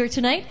available here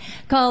tonight,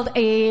 called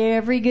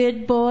Every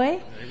Good Boy.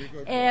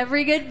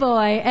 Every Good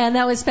Boy. And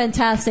that was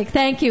fantastic.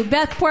 Thank you.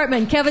 Beth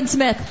Portman, Kevin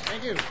Smith.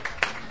 Thank you.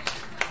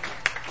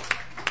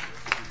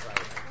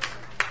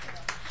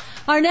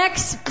 Our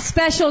next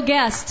special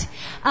guest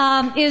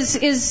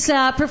is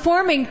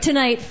performing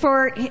tonight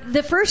for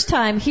the first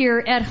time here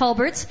at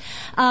Hulbert's.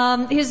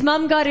 His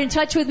mom got in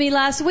touch with me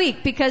last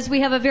week because we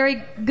have a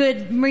very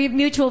good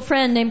mutual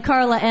friend named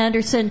Carla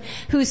Anderson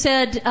who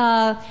said,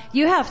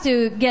 you have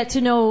to get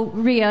to know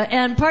Rhea.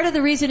 And part of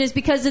the reason is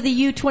because of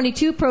the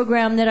U22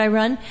 program that I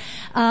run.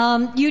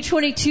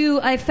 U22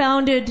 I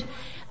founded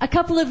a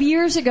couple of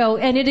years ago,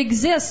 and it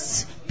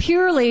exists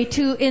purely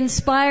to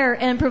inspire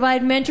and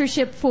provide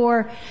mentorship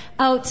for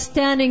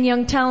outstanding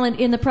young talent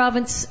in the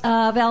province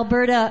of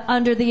Alberta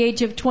under the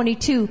age of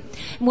 22.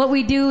 And what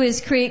we do is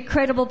create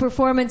credible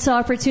performance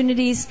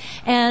opportunities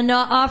and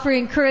offer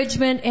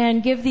encouragement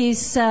and give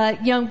these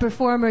young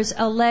performers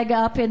a leg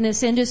up in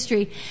this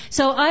industry.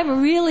 So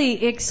I'm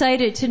really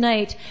excited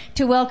tonight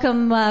to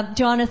welcome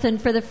Jonathan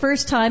for the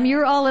first time.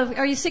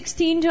 Are you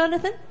 16,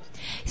 Jonathan?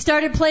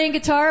 Started playing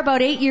guitar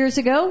about 8 years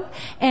ago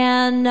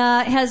and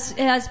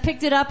has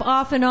picked it up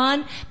off and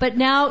on, but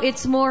now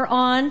it's more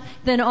on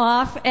than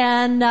off,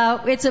 and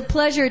it's a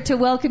pleasure to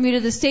welcome you to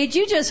the stage.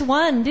 You just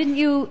won, didn't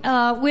you?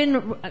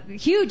 Win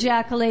huge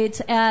accolades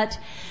at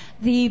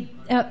the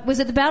was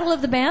it the Battle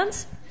of the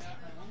Bands?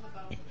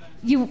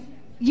 You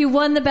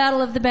won the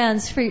Battle of the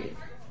Bands for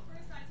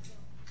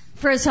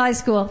his high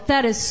school.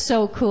 That is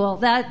so cool.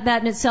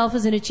 That in itself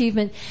is an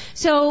achievement.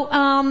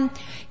 So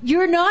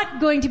you're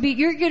going to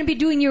be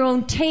doing your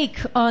own take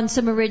on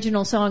some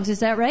original songs.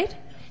 Is that right?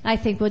 I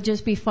think we'll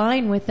just be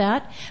fine with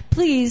that.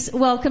 Please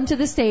welcome to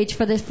the stage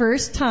for the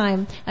first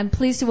time. I'm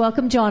pleased to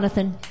welcome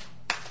Jonathan.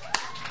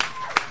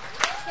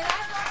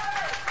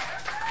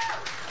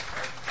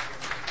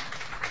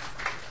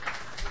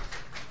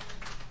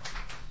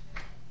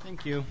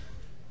 Thank you.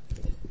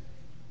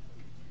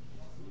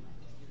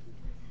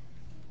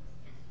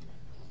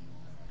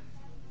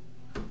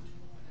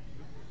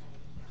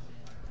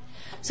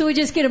 So we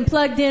just get him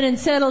plugged in and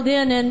settled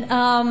in, and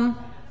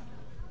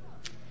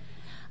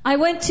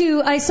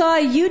I saw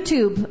a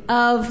YouTube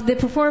of the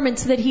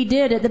performance that he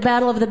did at the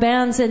Battle of the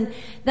Bands, and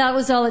that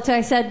was all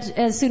I said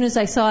as soon as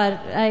I saw it.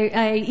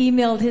 I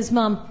emailed his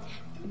mom,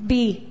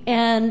 B,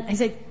 and I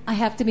said, I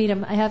have to meet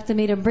him,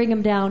 bring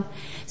him down.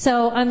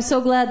 So I'm so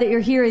glad that you're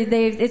here.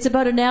 It's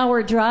about an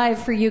hour drive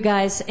for you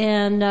guys,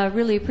 and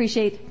really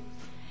appreciate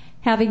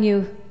having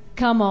you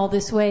come all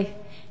this way.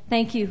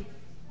 Thank you.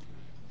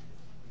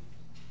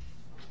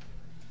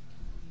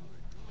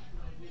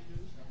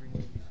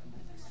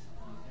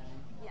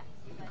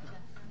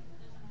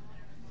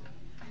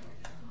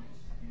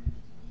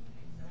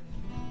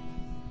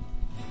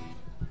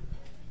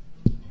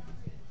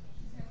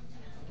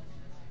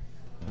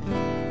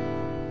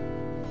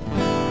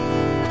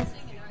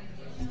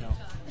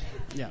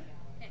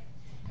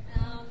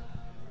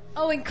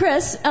 Oh, and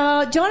Chris,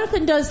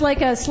 Jonathan does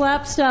like a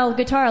slap style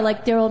guitar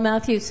like Daryl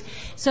Matthews.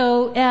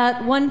 So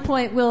at one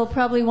point we'll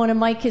probably want to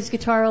mic his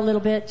guitar a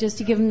little bit just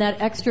to give him that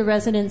extra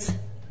resonance.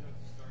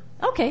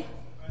 Okay.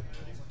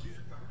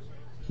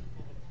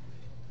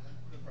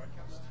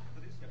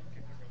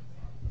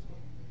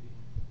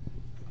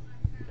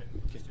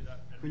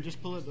 Can we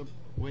just pull it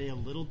away a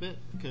little bit?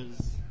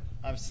 Because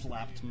I've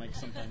slapped Mike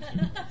sometimes.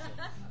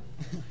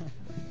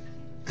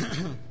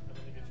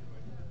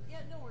 Yeah,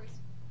 no worries.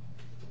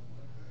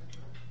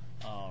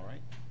 All right.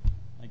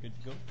 Am I good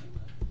to go?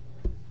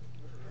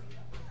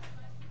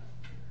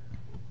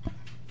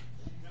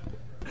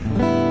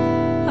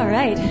 All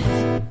right.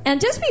 And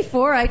just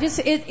before,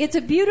 it's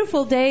a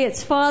beautiful day.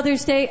 It's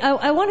Father's Day.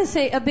 I want to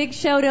say a big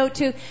shout out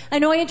to, I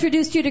know I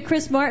introduced you to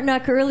Chris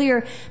Martinuck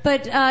earlier,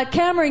 but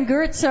Cameron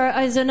Gertz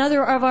is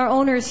another of our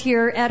owners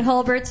here at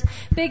Hulbert's.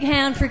 Big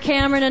hand for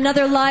Cameron,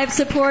 another live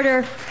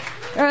supporter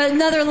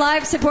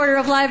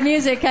of live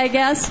music, I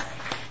guess.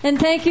 And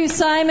thank you,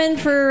 Simon,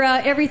 for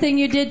everything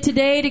you did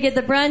today to get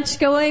the brunch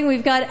going.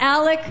 We've got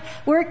Alec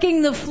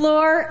working the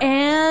floor,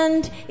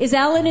 and is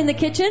Alan in the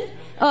kitchen?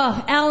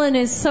 Oh, Alan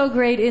is so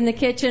great in the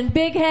kitchen.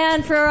 Big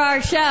hand for our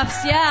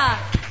chefs, yeah.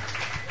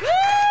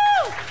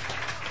 Woo!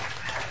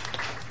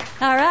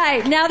 All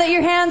right, now that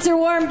your hands are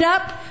warmed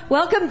up,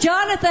 welcome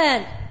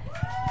Jonathan.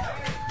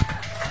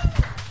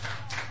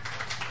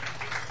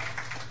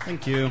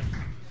 Thank you.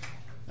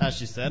 As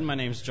she said, my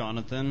name's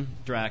Jonathan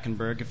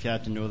Drakenberg, if you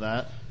had to know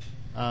that.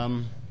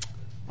 I'm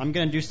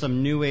going to do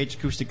some new age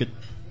acoustic...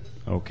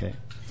 Okay.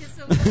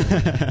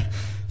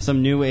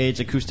 Some new age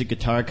acoustic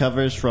guitar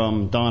covers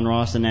from Don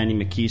Ross and Annie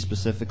McKee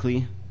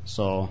specifically.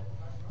 So,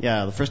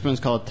 yeah, the first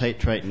one's called Tight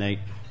Trite Night.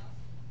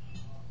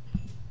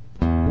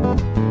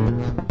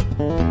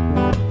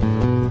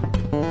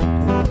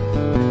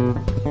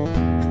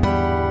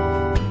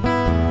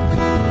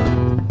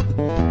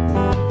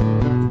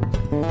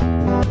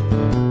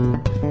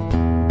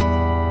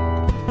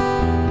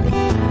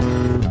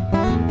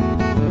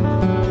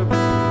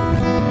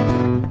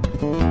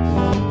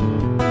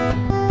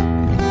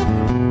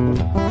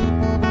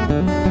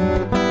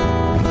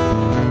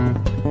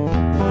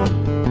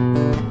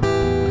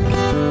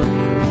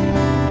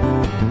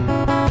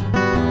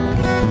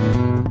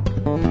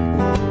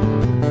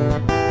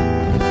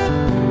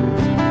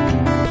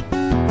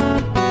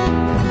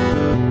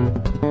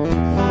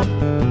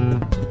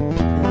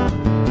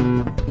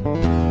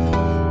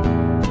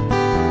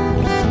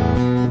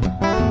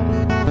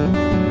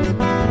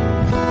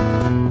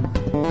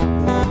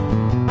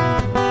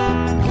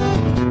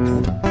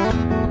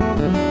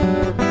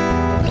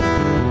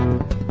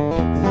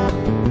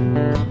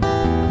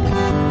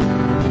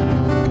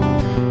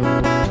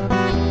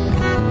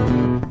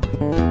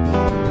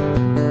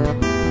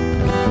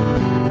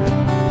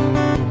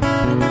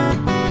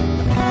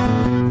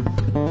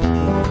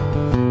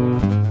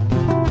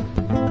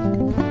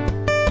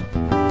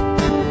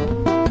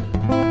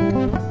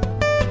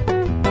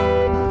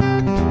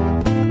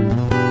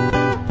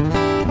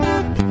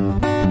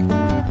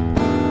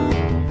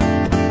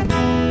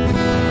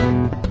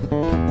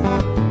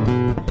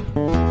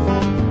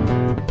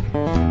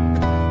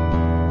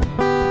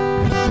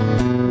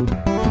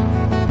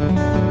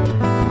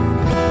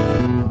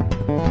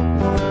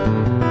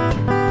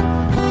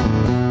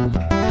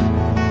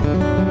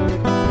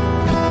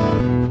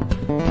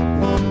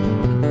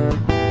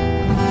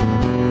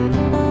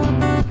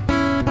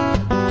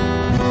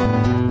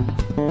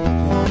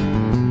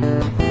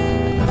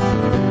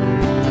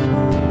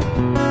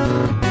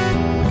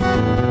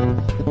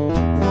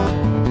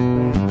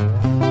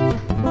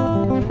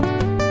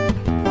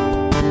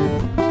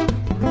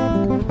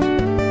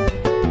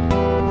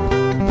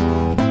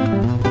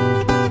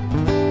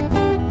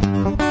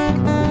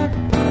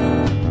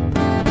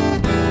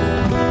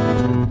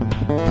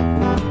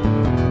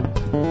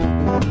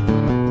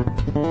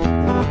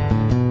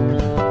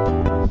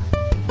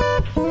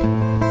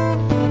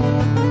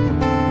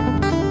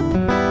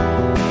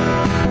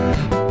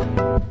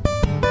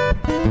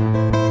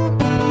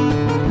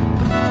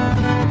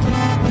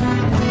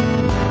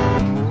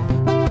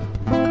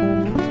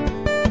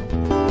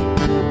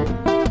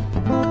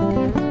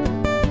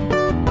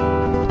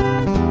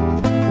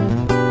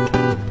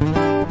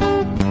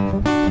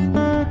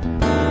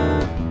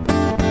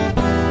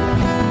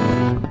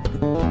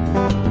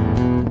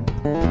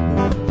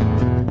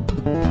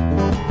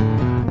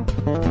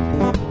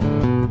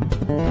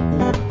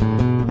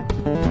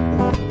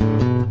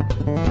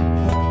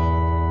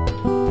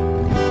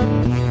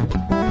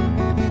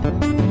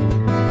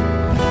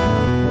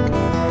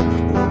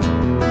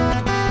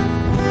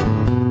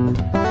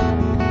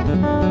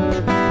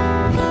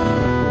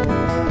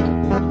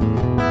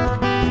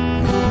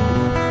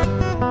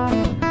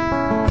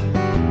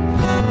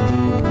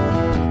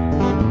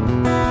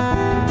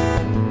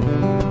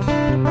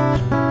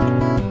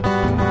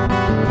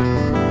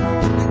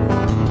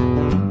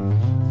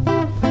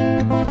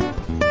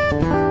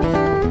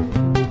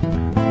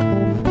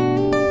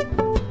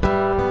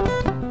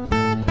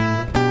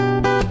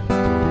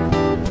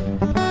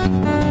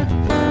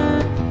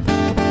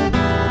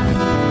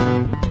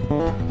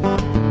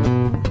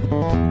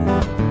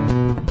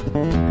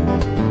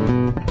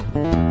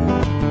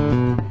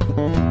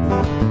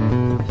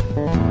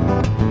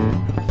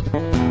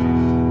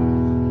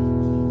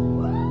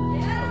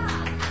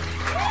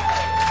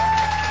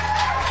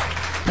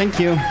 Thank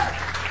you.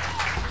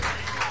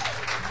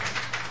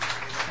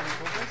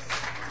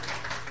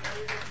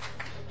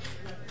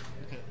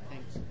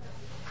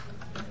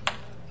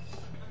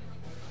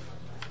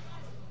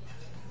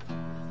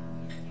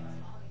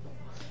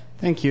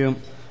 Thank you.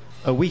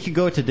 A week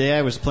ago today,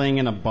 I was playing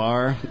in a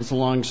bar. It's a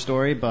long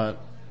story, but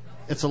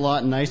it's a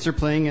lot nicer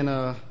playing in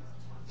a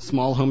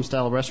small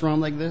home-style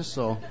restaurant like this,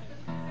 so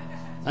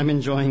I'm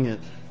enjoying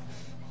it.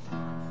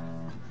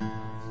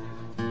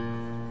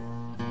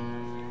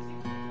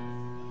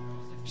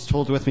 Just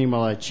hold with me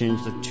while I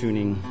change the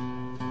tuning.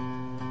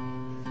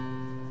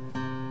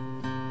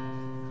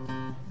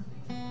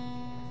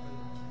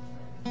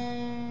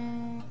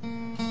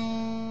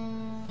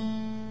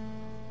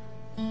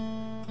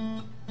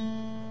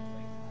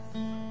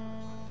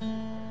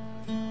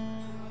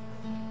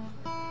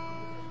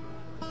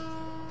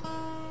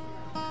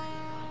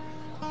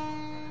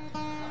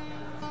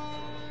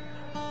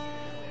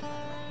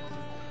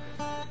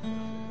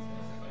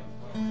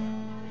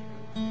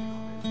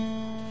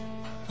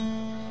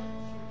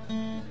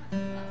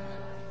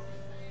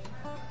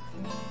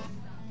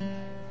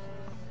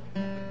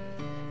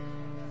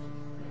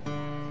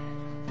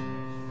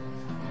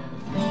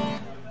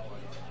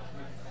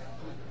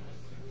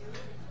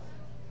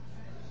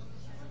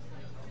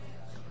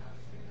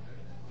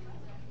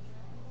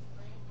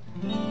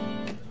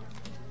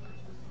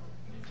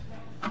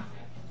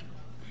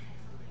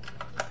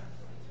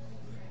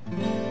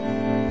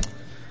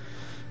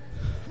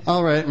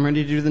 All right, I'm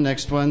ready to do the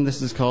next one.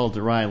 This is called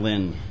Rye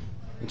Lynn,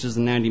 which is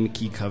the Nandy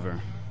McKee cover.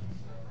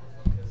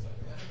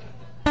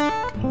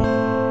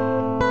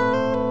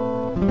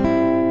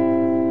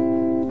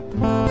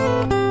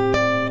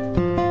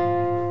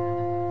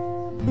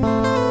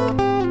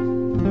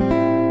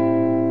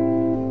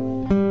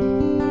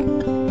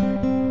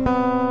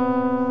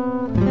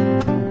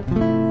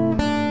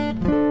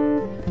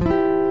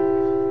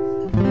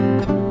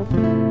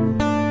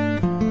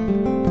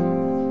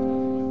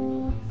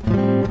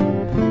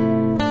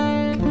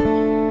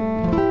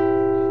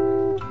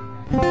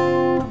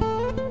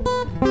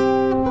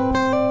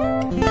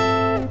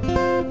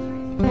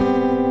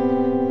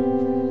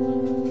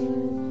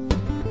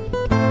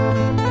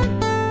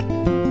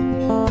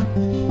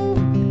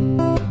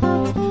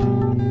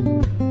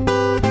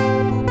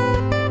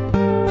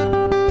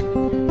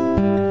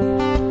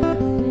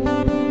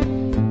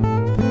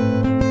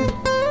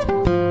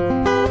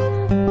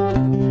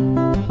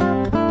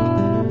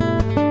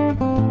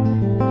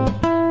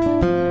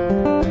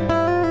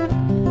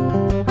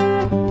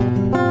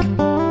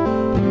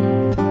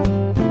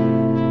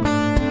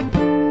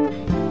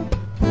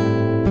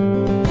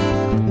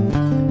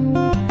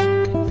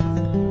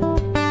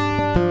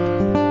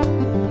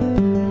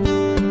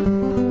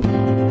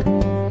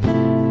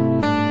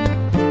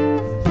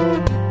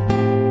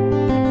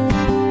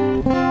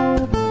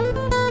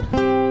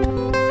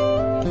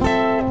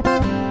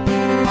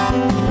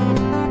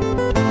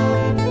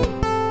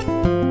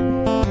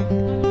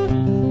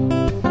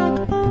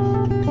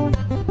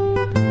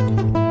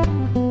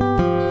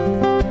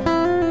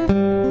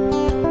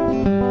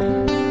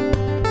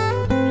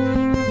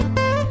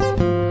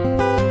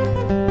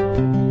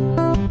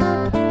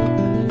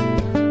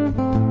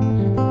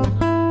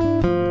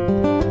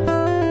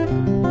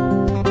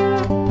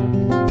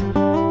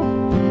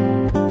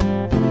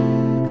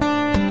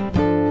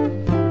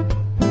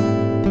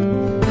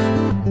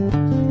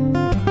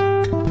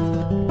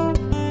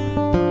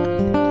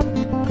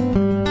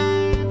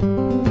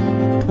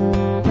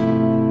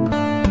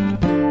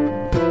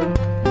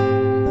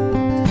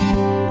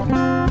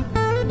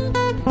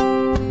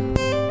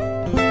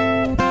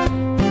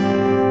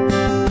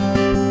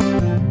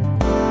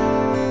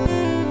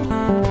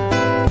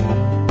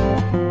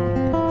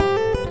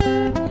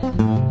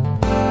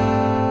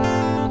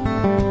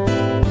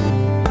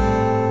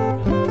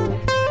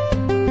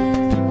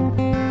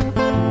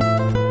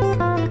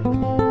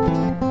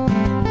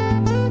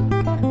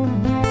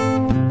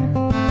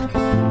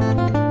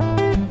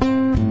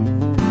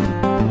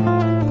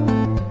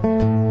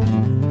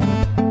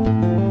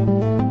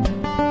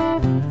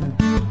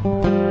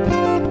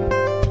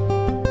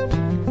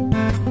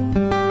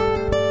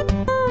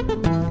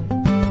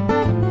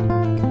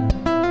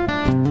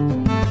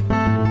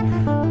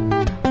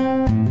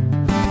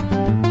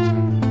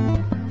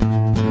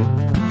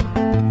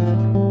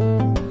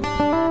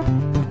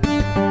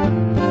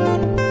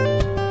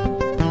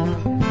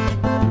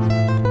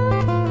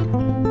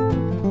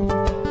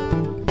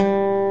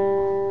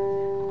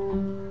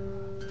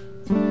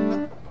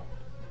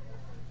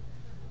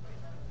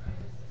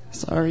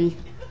 Sorry.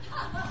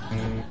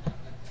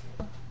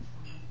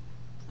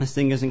 This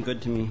thing isn't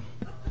good to me.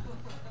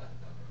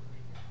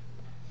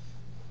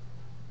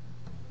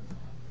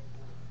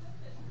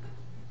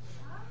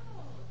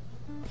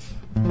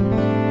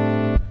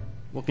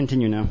 We'll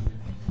continue now.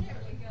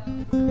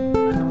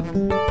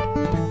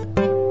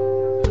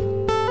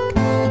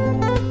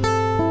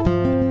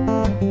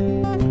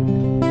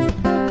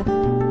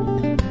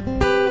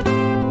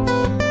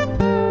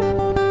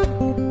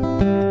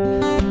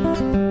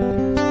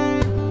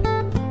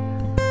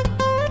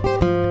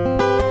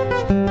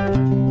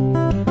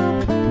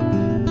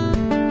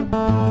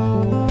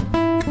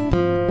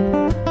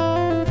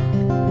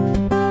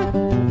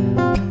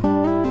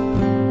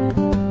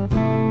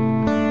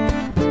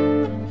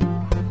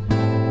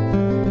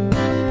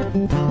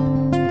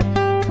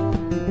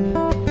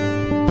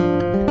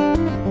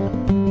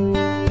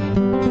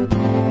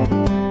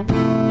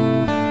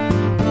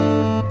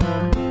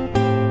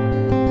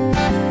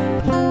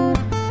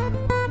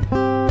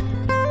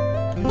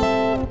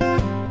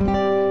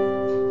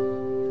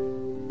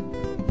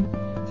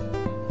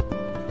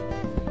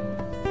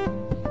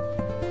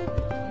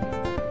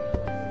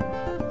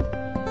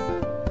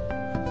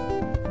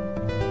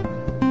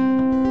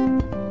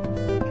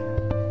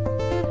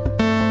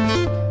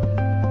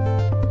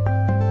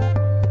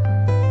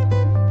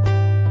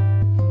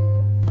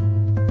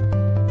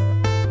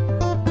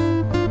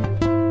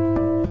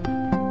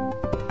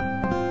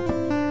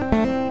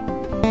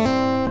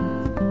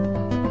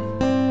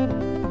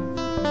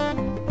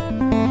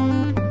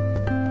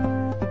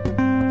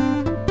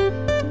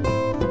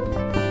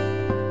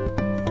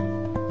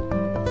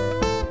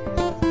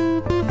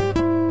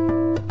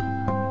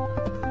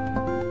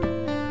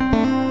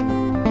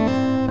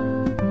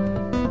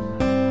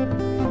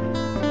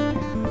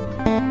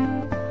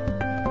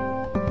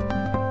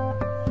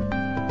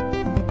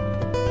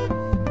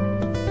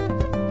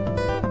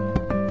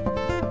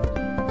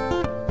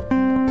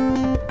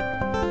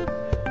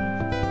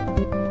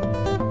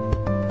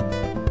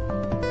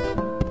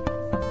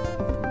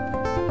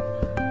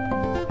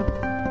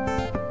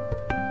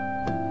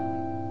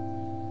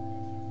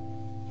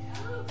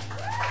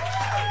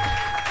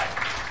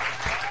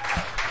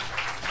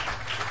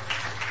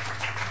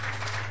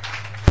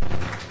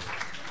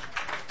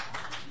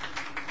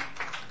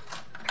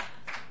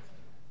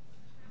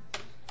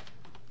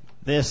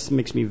 This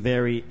makes me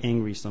very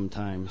angry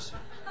sometimes.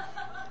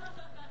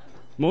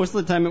 Most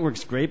of the time it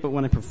works great, but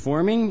when I'm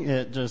performing,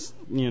 it just,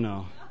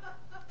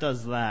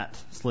 does that,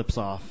 slips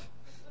off.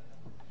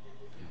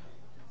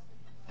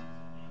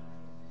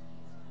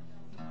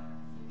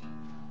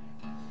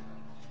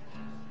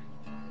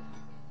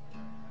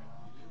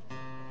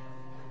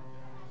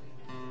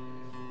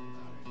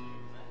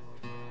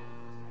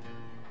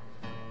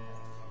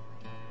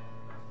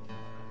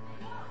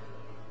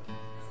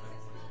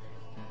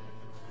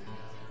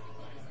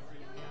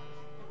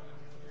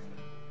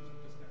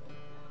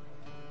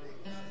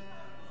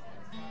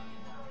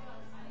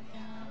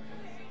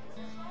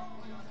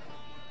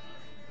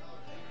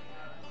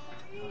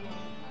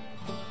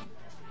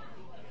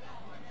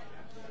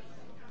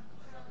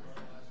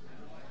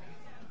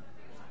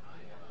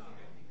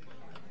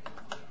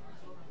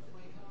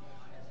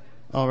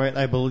 All right,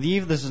 I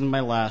believe this is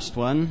my last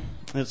one.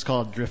 It's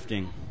called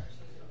Drifting.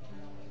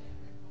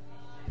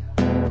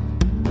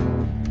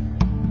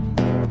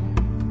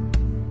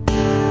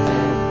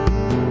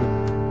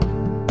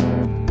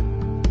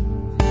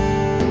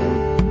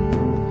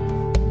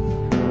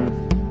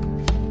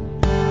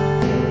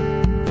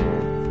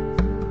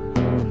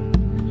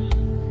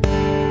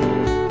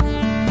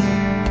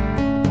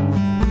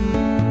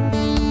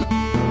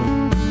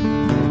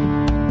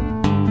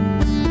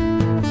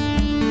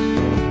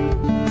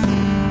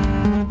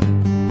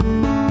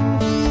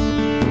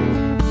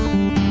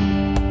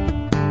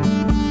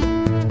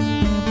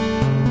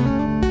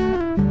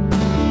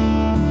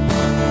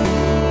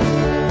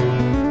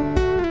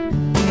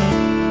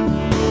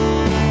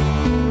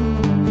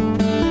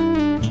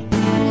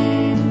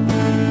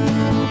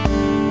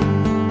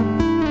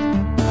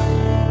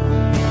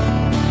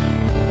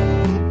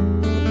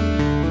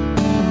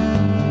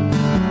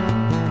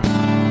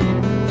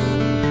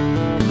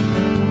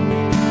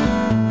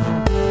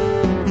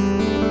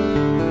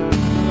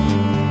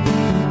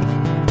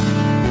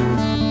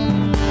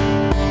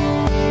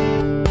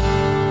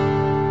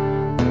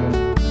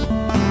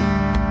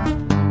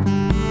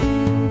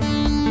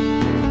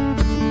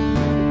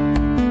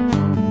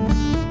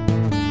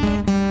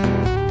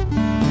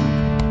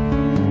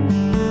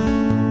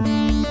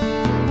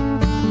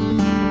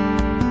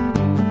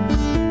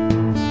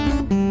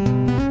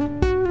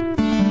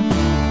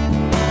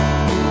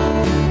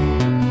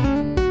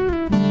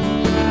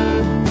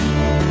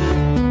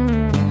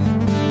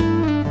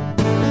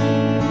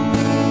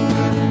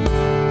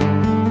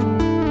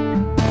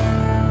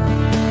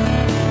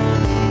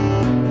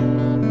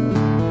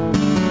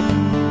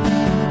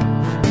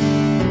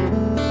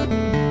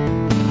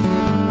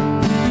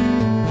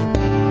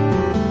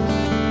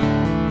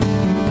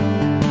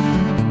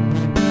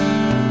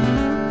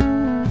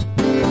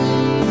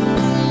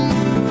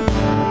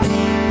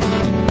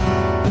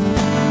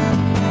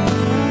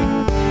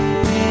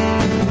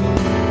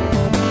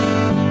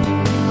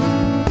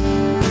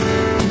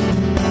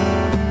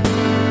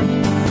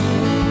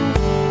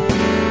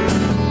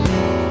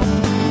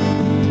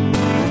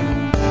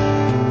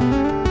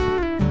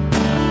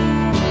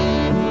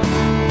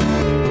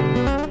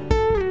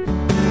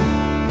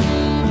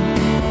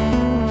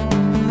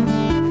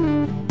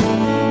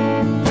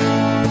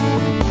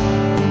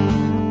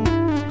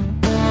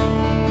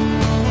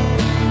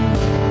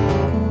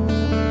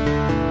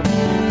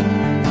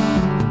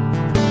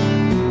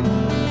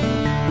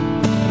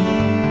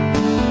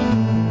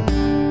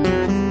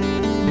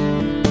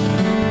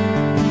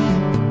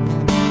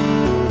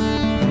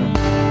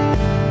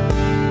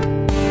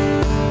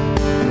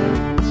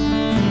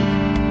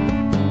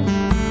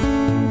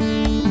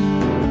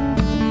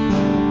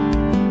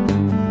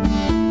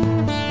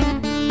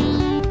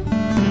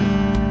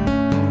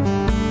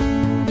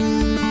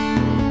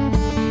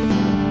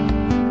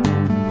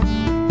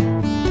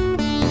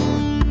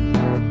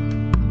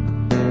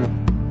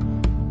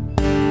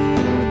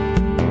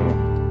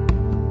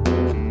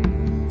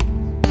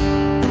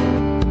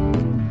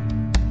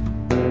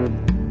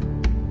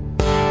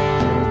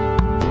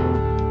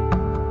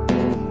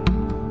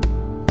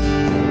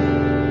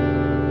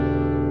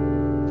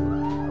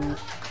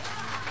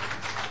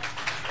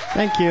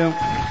 Thank you.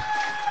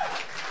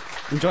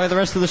 Enjoy the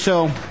rest of the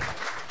show.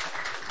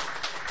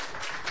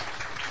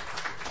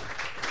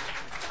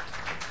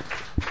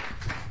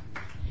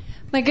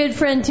 My good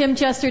friend Tim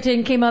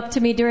Chesterton came up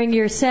to me during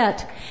your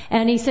set,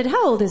 and he said,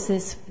 "How old is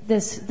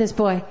this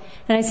boy?"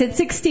 And I said,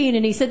 16,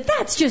 and he said,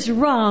 "That's just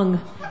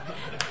wrong."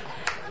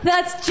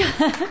 That's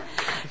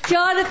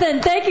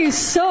Jonathan. Thank you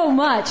so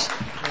much.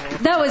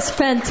 That was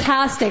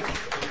fantastic.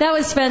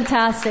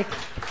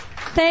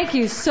 Thank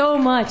you so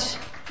much.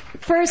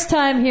 First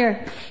time here.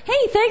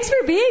 Hey, thanks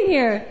for being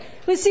here.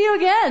 We'll see you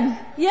again.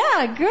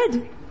 Yeah,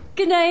 good.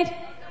 Good night.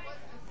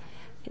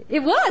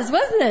 It was,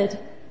 wasn't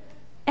it?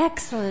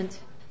 Excellent.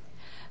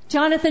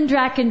 Jonathan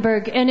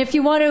Drachenberg. And if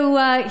you want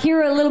to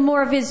hear a little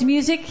more of his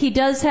music, he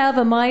does have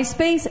a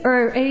MySpace,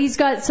 or he's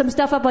got some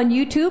stuff up on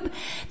YouTube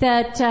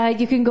that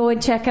you can go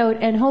and check out,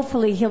 and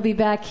hopefully he'll be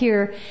back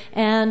here,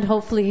 and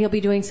hopefully he'll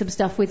be doing some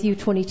stuff with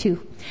U22.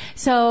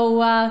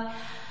 So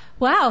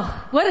Wow,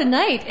 what a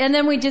night. And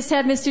then we just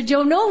had Mr.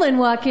 Joe Nolan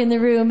walk in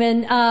the room.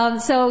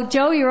 And so,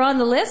 Joe, you're on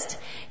the list.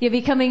 You'll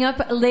be coming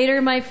up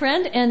later, my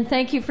friend, and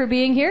thank you for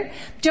being here.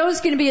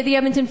 Joe's going to be at the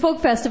Edmonton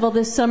Folk Festival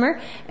this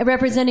summer,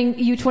 representing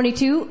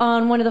U22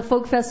 on one of the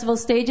folk festival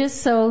stages,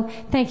 so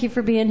thank you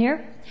for being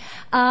here.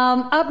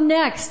 Up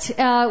next,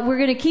 we're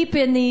going to keep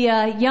in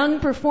the young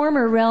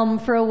performer realm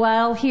for a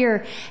while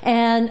here,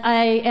 and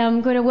I am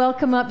going to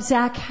welcome up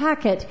Zach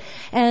Hackett.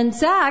 And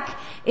Zach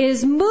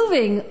is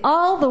moving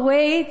all the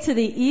way to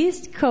the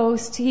East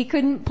Coast. He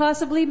couldn't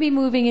possibly be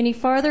moving any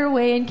farther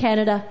away in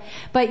Canada.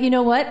 But you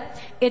know what?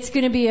 It's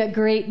going to be a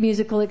great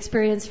musical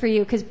experience for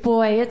you, because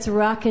boy, it's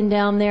rocking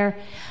down there.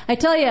 I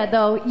tell you,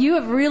 though, you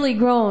have really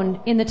grown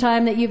in the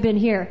time that you've been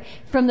here.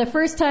 From the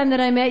first time that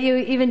I met you,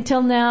 even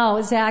till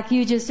now, Zach,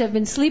 you just have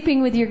been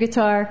sleeping with your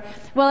guitar.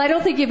 Well, I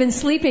don't think you've been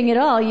sleeping at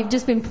all. You've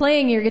just been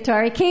playing your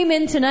guitar. He came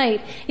in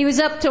tonight. He was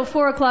up till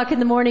 4 o'clock in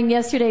the morning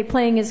yesterday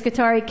playing his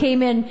guitar. He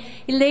came in,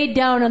 he laid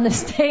down on the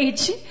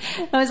stage.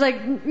 I was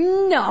like,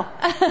 no.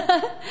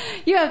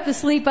 You have to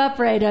sleep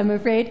upright, I'm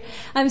afraid.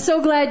 I'm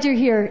so glad you're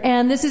here.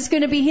 And this is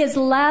going to be his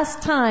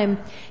last time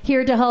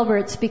here to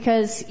Halbert's,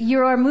 because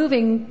you are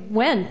moving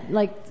when?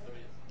 Like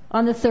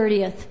on the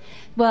 30th.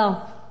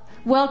 Well,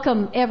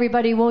 welcome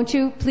everybody, won't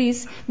you?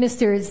 Please,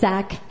 Mr.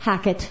 Zach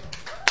Hackett.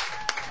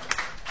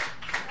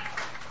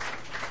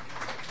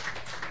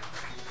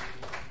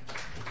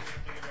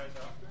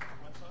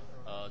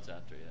 Oh, it's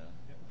after, yeah.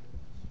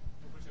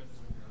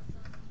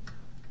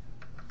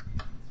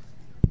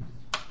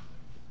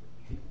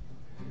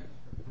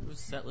 Whose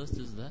set list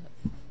is that?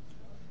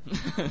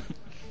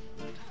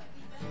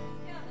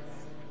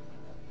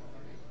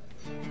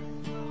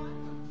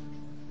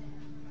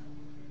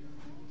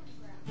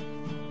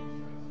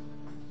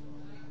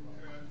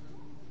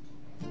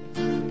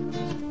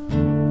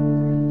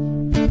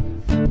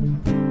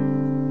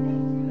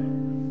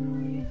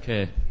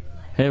 Okay.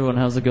 Hey everyone,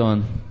 how's it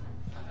going?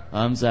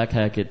 I'm Zach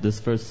Hackett. This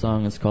first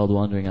song is called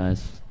Wandering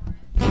Eyes.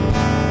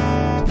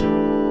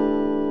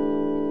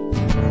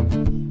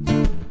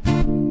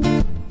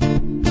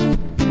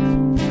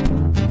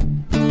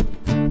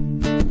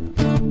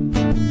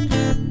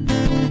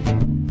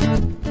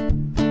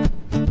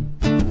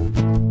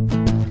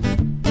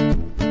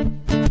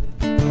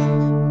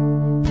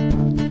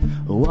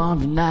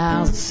 Wandering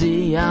eyes,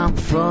 see I'm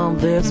from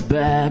this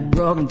bag,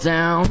 broken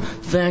down,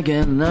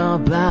 thinking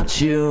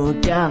about you.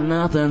 Got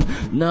nothing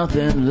left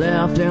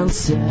in the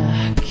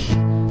sack.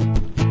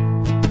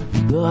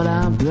 But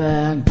I'm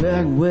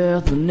back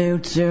with a new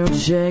tune,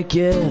 shake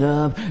it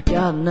up.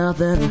 Got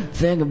nothing,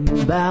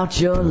 thinking about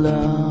your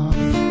love.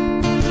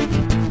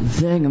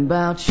 Thinking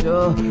about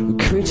your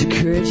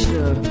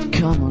creature,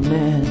 come on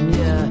in,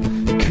 yeah.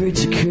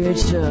 Creature,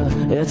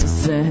 it's a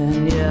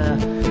sin, yeah.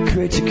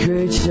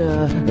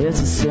 Creature,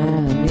 it's a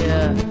sin,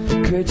 yeah.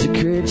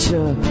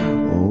 Creature,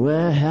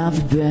 where have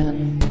you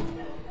been?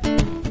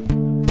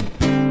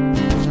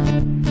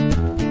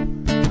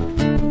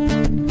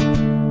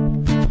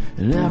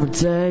 And every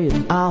day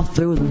and all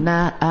through the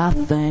night I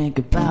think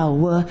about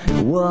what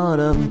would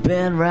have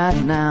been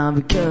right now,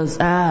 because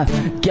I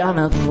got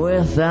nothing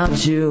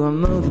without you.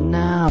 I'm moving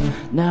now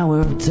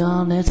we're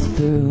done, it's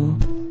through.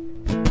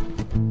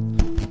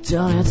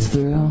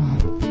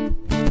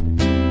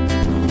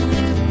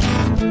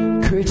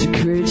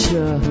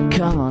 Creature,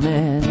 come on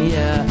in,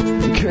 yeah.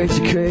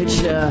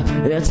 Creature,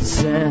 it's a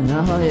sin,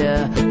 oh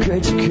yeah.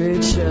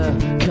 Creature,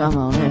 come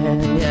on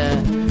in,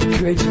 yeah.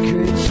 Creature.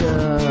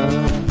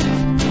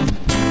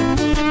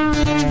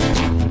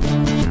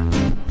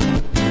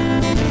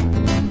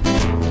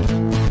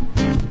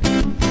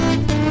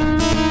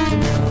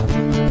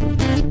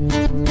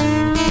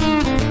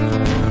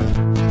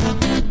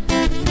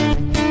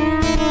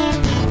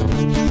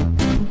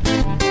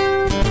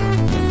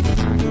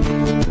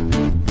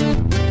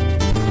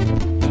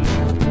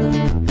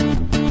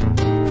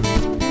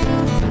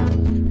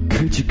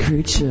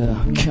 Creature,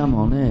 come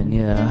on in,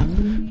 yeah.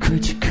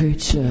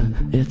 Creature,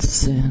 it's a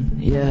sin,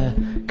 yeah.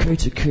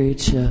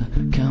 Creature,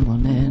 come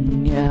on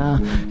in, yeah.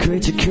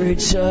 Creature,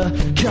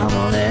 come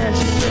on in,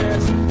 she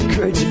says.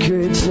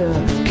 Creature,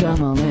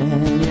 come on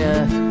in,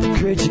 yeah.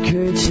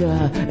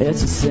 Creature,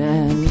 it's a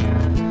sin,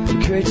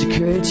 yeah.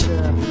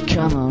 Creature,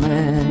 come on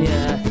in,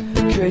 yeah.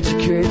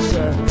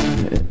 Creature,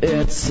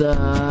 it's a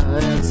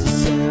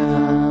sin.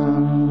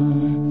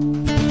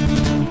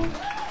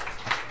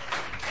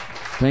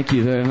 Thank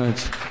you very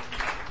much.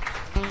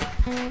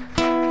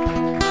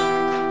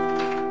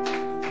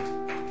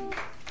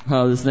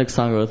 Oh, this next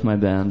song I wrote with my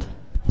band.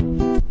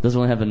 Doesn't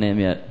really have a name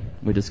yet.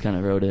 We just kind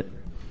of wrote it.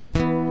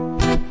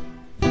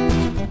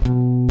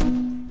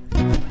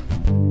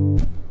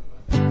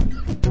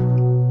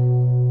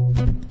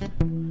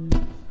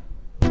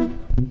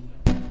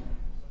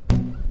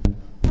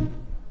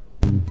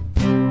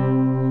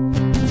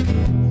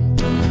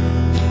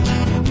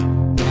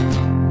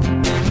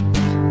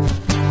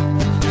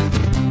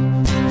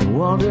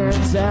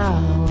 Wandering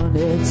down,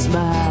 it's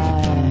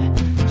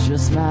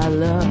just my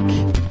luck.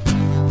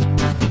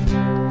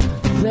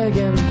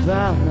 Thinking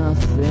about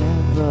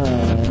nothing but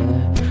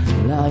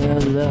without your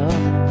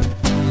love.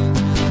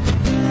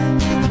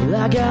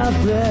 I got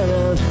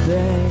better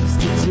things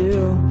to do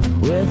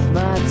with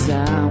my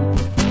time.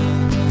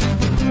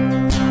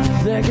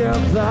 Think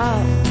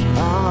about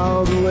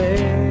all the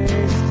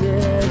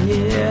wasted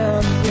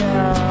years,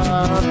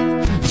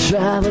 yeah.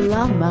 Travel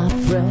on, my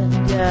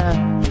friend,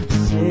 yeah.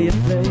 See your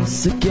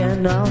face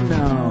again, oh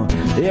no.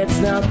 It's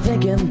not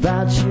thinking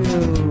about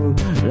you,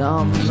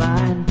 on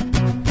mine,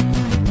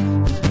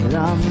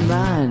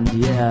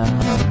 yeah.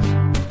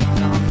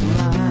 On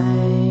mine.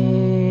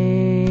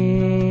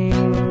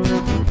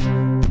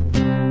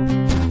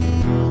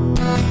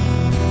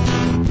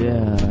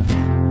 Yeah.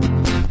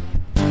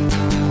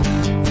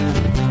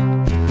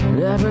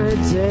 Every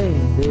day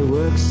they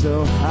work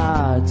so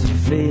hard to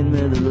feed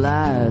me the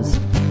lies.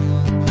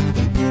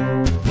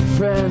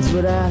 Friends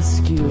would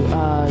ask you,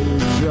 are you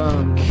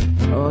drunk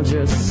or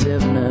just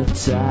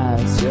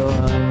hypnotized? You're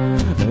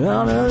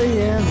under the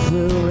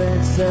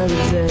influence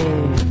every day.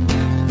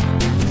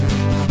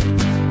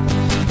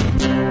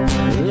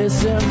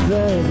 Listen,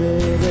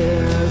 baby,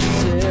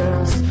 this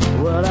is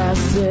what I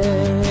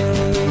say.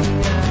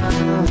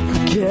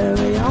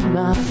 Carry on,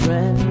 my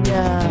friend,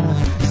 yeah.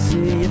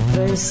 See your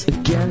face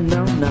again,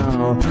 no,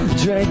 no.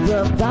 Drink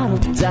the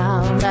bottle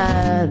down,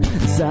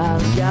 that's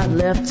all I got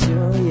left to,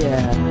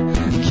 yeah.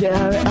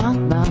 Carry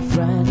on, my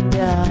friend,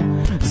 yeah.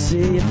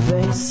 See your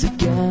face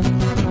again.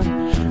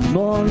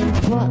 More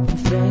important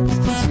things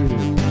to do.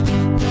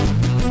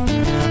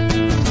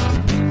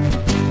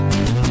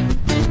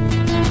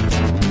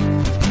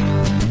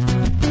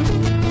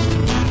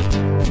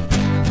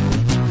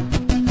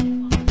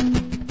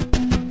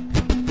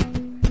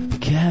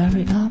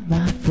 Carry on,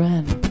 my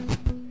friend.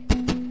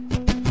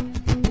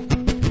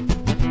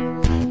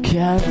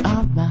 Carry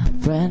on, my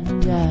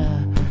friend,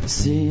 yeah.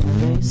 See your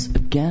face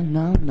again,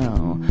 no,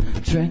 no.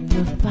 Drink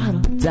the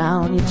bottle,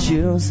 down you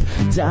choose,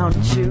 down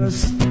you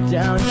choose,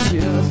 down you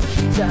choose,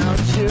 down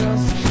you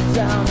choose,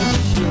 down you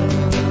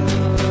choose.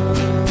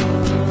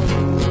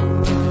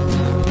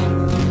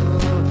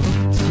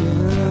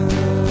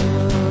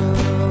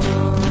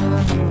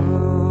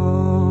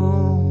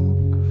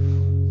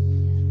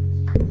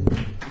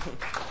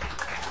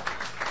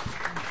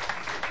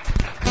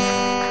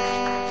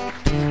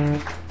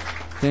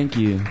 Thank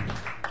you.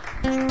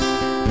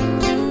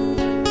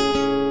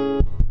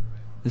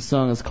 This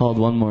song is called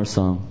One More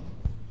Song.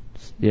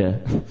 Yeah.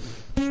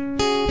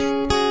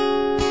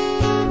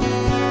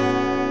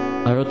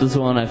 I wrote this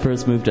one when I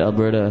first moved to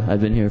Alberta. I've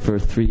been here for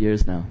 3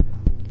 years now.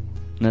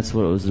 And that's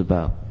what it was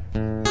about.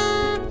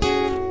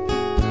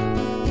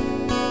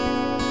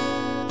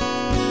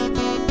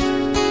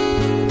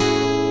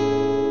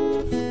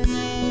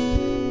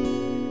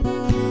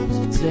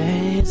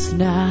 Today is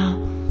now.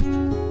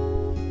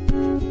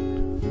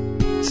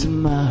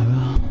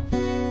 Tomorrow,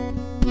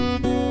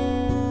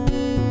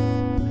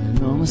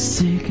 no more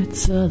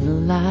secrets of the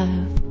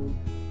life,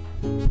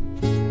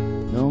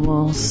 no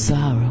more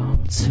sorrow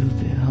to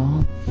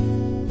behold.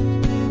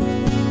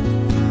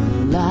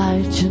 The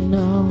light, you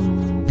know,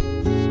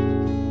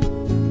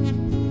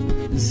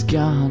 is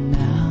gone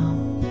now.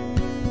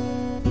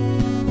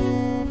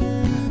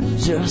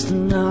 Just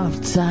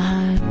enough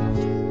time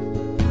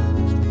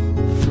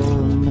for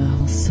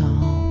another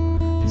song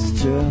that's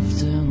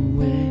drifting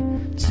away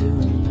to a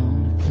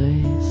lonely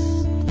place.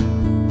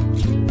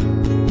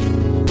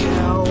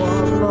 Yeah,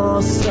 one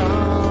more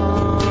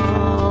song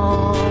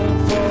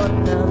for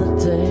another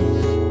day.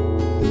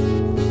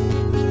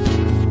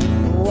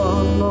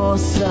 One more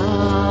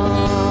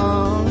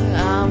song,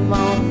 I'm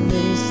on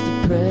knees to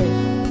pray.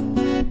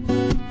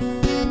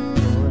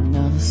 For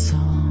another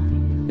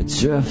song, it's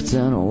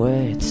drifting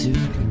away to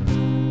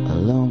a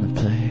lonely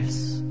place.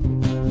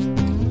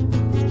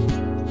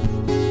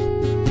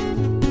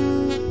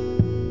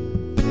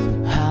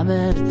 How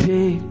many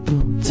people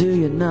do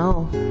you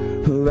know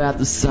who write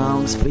the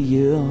songs for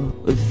you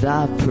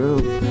without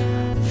proof?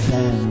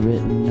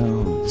 Handwritten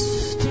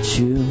notes to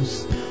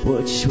choose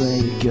which way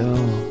you go.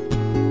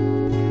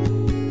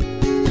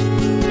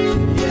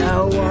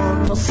 Yeah,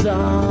 one more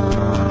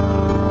song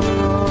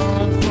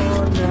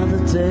for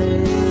another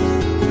day.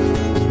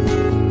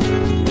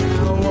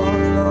 Yeah,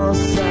 one more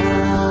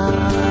song,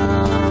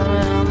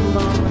 I'm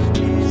on my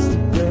knees to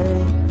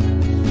beg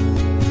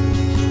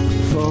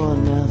for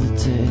another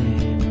day.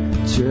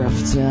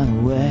 Drifting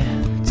away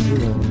to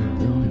a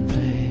lonely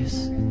place.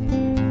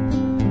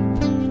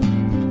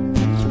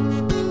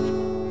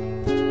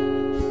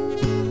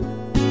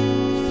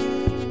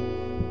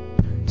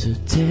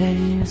 Today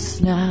is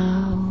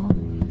now.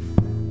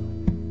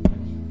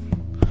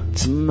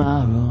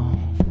 Tomorrow,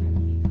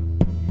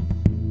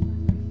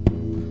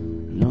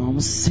 no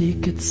more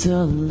secrets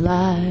of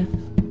life,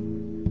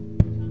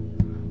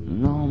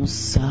 no more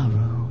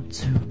sorrow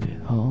to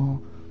behold.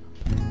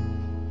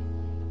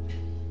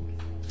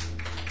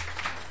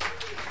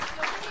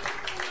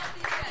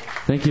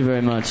 Thank you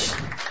very much.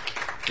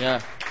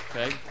 Yeah,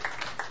 Craig?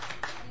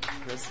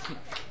 This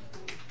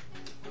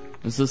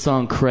is a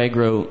song Craig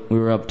wrote. We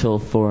were up till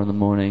 4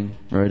 a.m.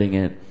 writing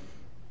it.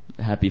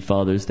 Happy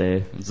Father's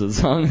Day. So the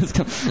song is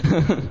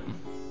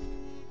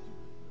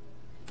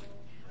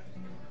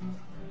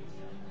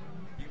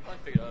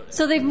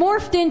So they've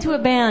morphed into a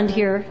band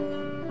here.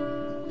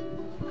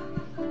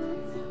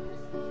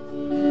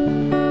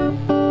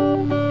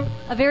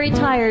 A very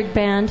tired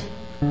band.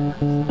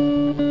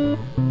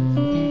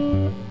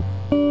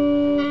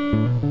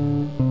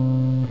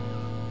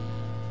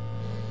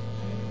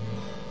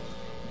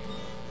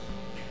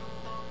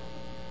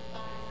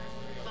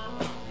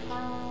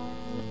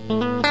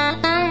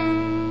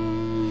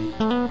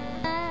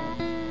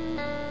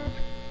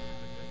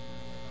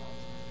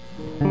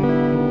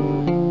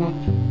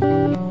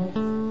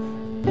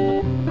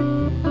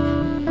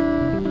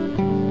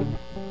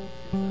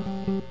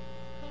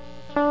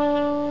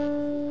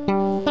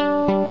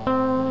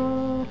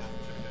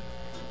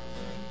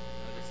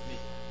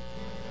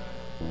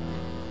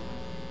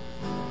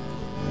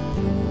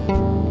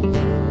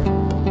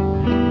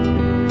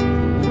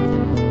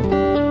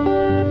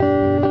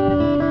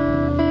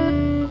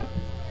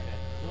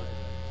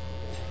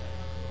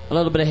 A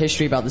little bit of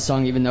history about the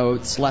song, even though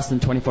it's less than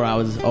 24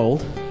 hours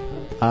old.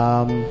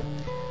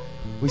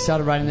 We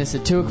started writing this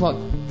at 2 o'clock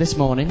this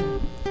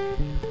morning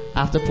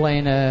after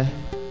playing a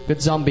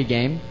good zombie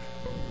game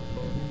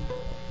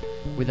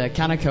with a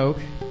can of Coke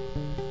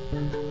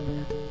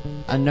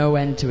and no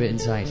end to it in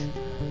sight.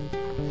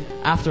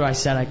 After I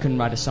said I couldn't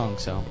write a song,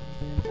 so...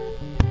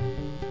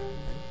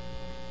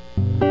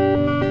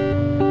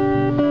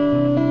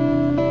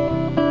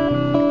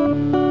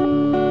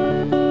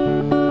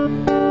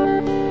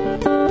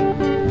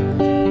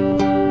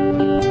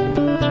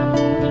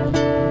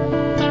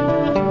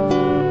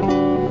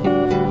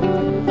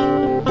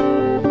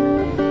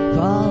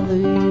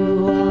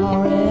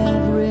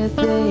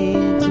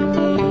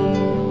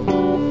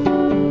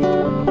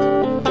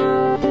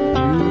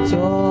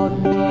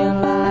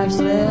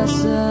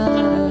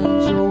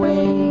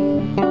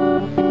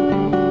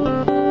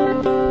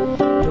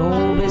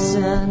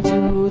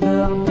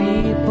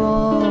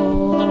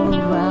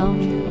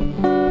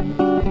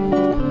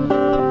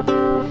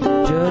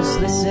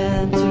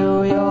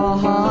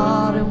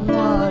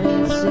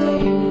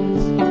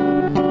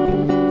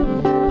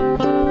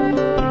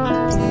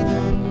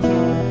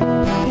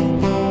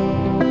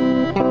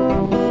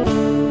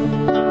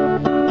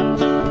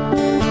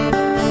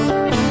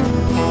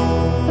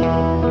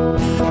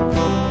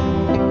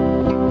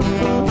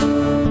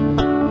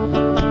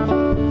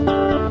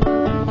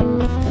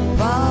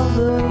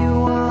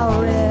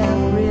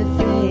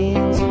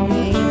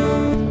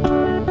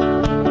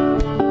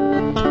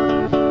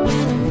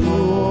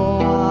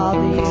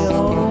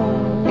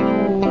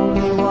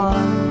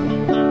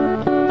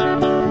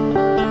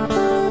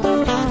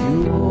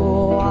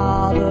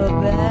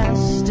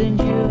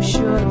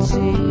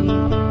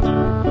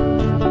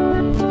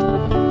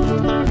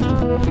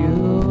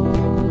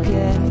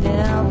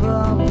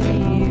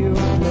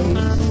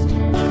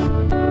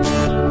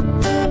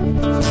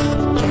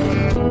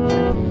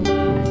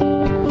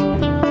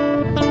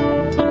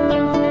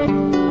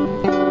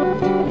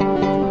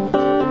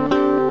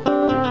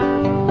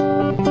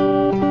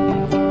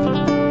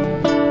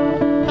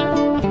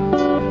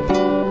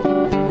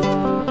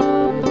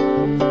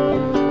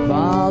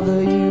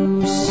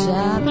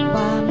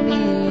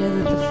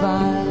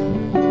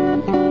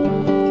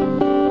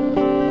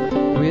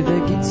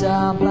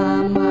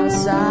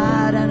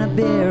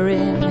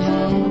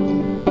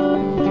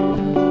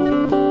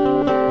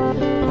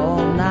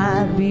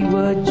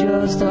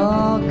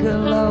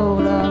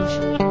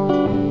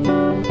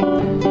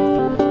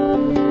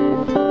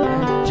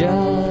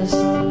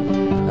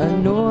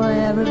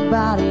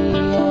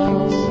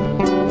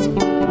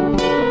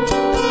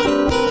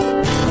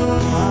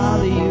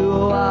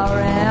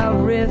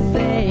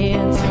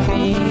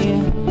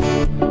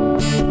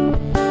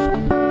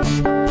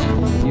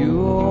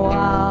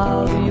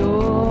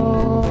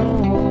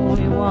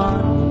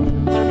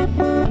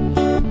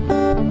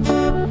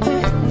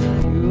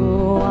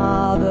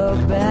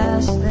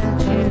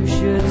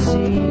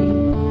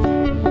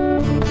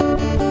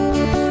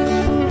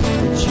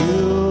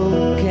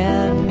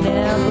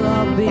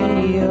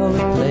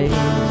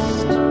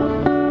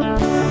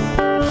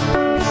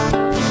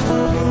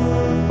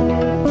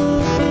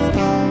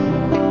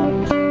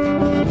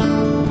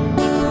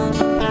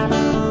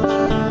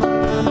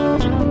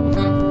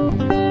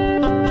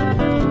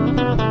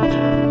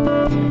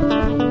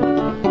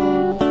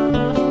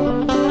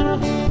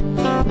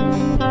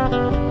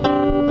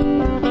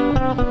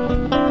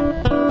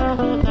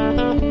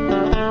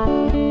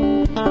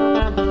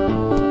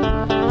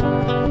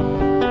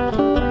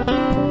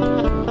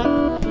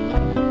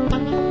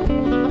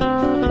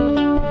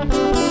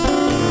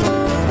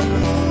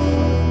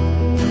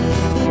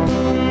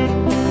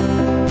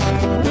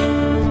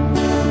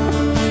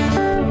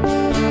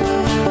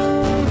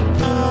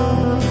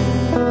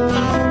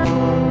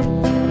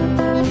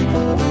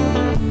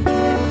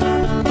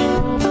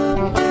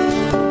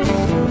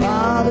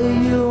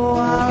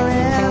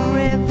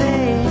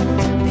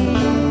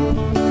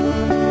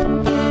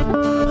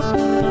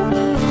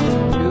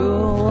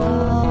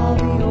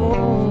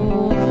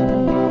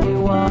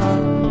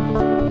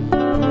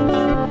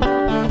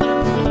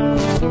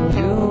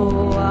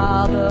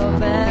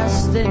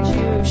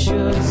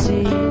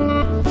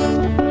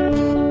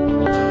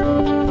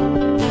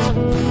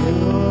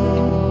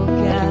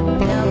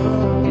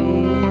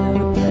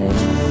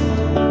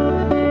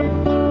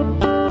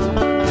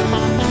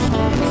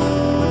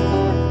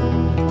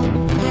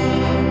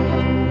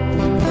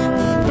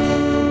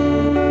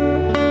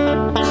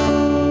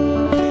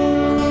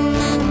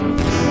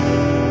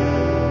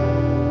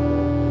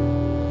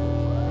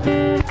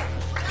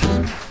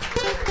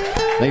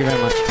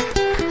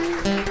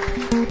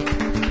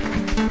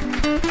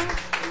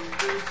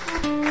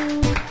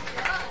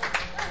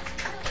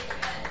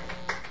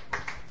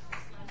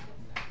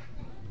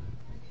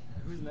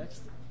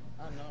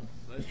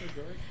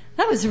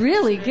 That was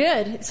really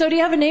good. So do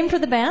you have a name for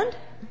the band?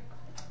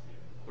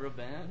 We're a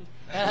band?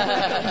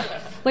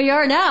 Well, you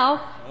are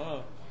now.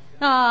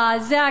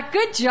 Zach,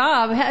 good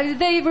job.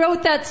 They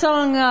wrote that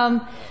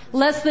song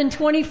less than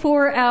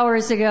 24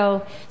 hours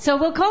ago. So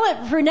we'll call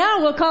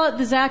it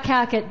the Zach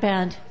Hackett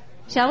Band.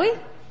 Shall we?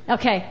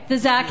 Okay, the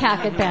Zach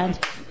Hackett Band.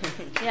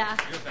 Yeah.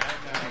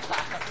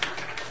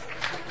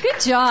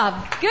 Good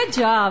job. Good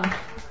job.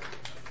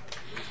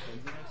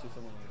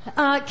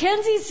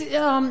 Kenzie's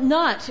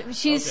not.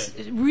 She's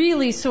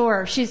really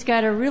sore. She's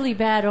got a really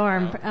bad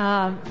arm,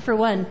 for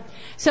one.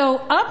 So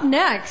up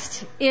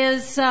next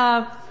is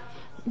the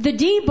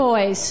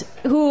D-Boys,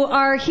 who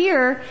are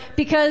here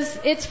because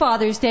it's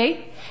Father's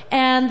Day,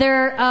 and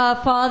they're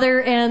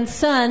father and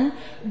son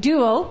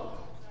duo.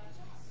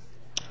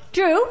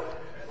 Drew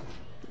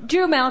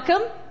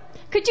Malcolm,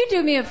 could you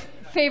do me a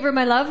favor,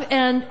 my love?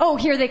 And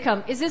here they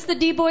come. Is this the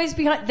D-Boys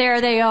behind? There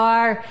they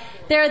are.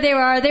 There they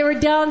are. They were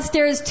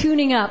downstairs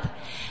tuning up.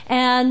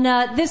 And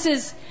this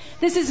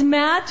is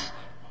Matt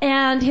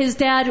and his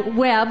dad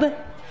Webb.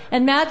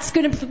 And Matt's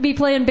going to be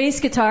playing bass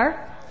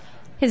guitar.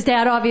 His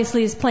dad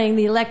obviously is playing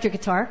the electric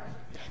guitar.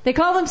 They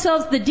call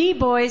themselves the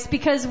D-Boys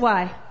because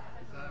why?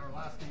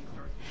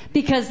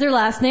 Because their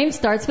last name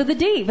starts with a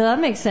D. Well,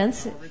 that makes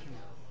sense.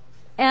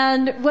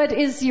 And what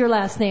is your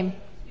last name?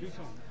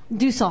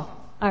 Dusson.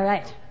 All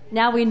right.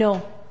 Now we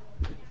know.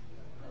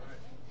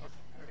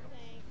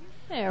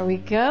 There we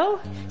go.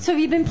 So have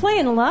you been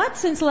playing a lot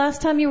since the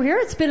last time you were here?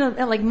 It's been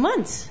like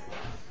months.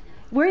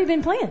 Where have you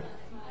been playing?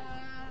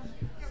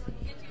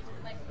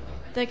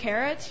 The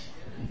Carrot.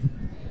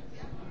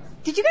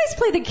 Did you guys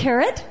play the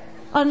Carrot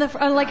on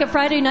like a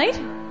Friday night?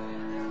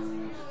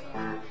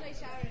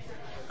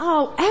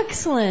 Oh,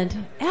 excellent.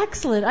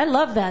 Excellent. I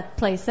love that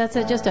place. That's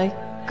just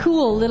a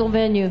cool little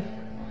venue.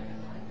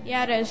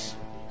 Yeah, it is.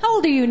 How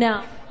old are you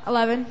now?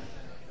 11.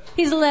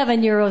 He's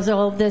 11 years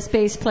old, this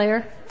bass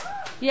player.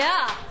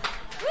 Yeah.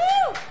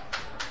 Woo!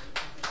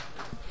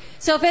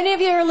 So if any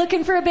of you are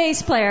looking for a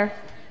bass player.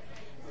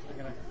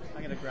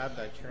 I'm gonna grab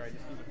that chair. I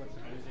just need to put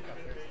some music up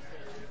there.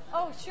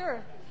 Oh,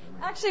 sure.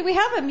 Actually, we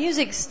have a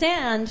music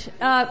stand.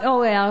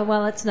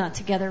 Well, it's not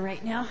together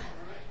right now.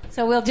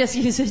 So we'll just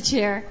use a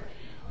chair.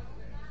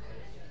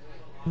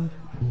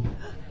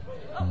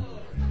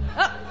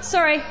 Oh,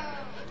 sorry.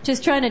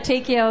 Just trying to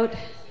take you out.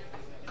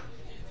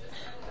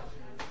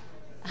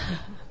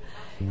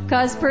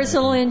 Cause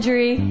personal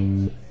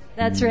injury.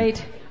 That's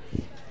right.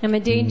 I'm a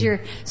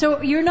danger.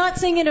 So you're not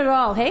singing at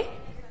all, hey?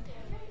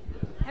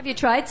 Have you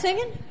tried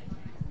singing?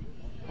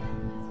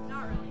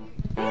 Not really.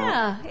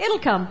 Yeah, it'll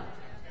come.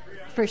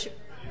 For sure.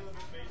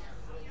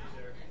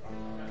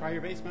 Try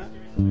your bass, Matt.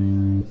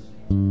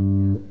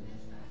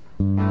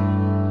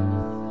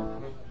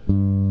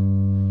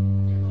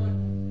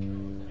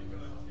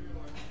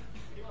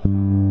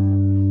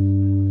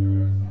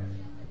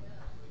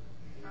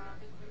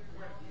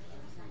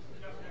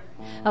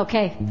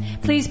 Okay.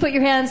 Please put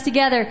your hands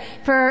together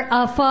for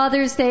a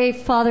Father's Day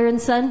father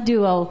and son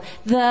duo,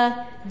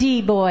 the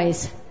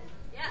D-Boys.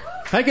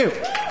 Thank you.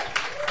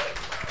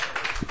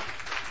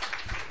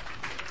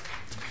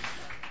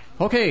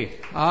 Okay,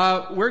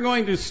 we're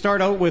going to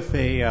start out with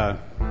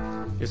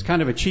it's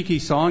kind of a cheeky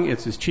song.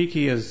 It's as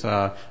cheeky as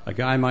a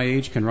guy my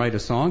age can write a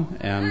song,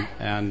 and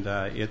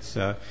it's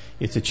a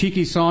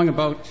cheeky song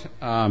about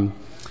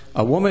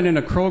a woman in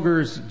a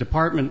Kroger's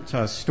department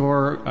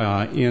store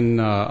in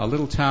a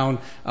little town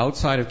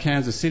outside of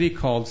Kansas City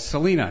called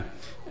Selena.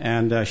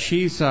 And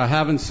she's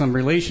having some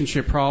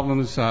relationship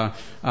problems,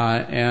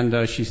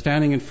 and she's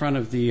standing in front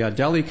of the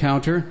deli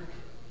counter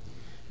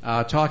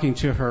talking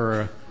to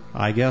her,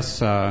 I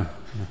guess,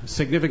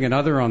 significant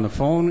other on the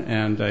phone,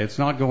 and it's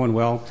not going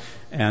well.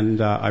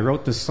 And I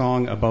wrote this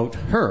song about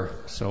her.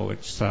 So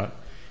it's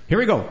here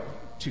we go.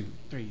 2,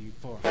 3,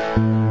 4.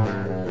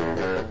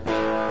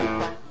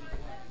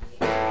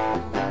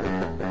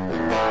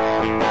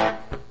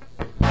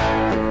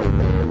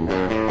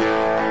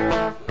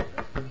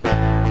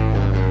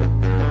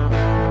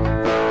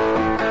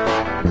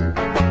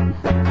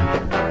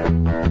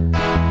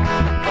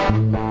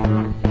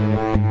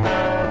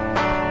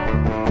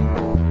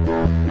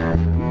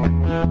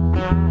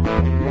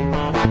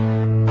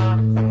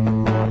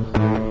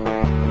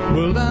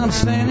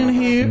 Standing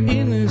here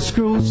in this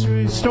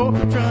grocery store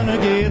trying to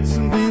get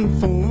something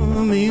for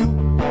a meal.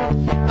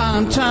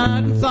 I'm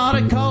tired and thought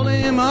I'd call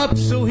him up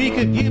so he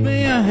could give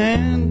me a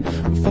hand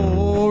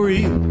for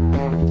real.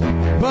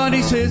 But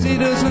he says he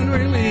doesn't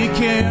really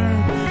care,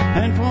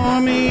 and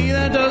for me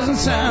that doesn't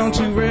sound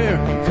too rare,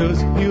 'cause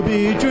he'll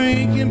be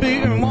drinking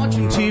beer and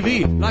watching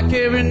TV like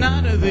every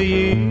night of the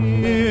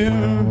year.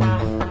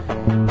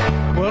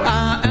 Well,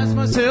 I asked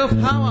myself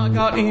how I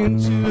got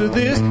into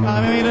this.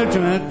 I made a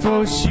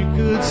dreadful, you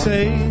could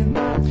say.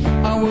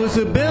 I was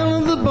the belle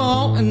of the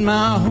ball, and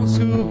my whole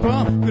school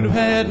prom could have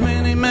had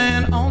many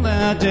men on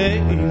that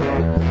day.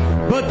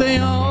 But they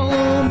all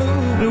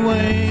moved moved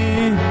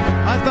away.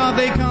 I thought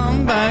they'd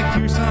come back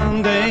here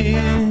someday,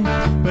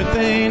 but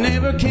they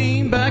never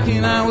came back,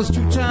 and I was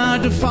too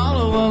tired to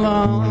follow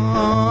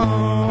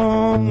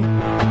along.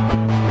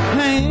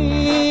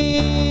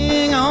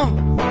 Hang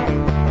on,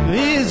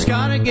 it's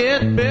gotta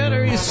get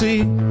better, you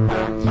see.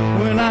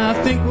 When I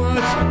think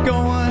what's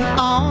going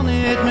on,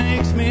 it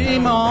makes me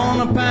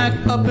wanna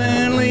pack up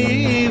and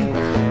leave.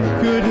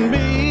 Couldn't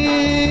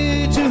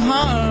be too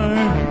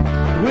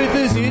hard with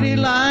this idiot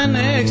lying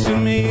next to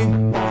me.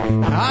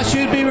 I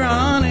should be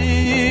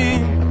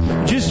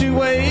running just to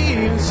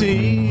wait and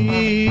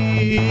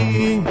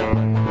see.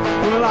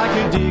 Well, I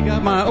could dig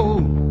up my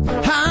old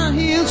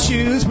high-heeled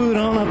shoes, put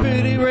on a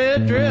pretty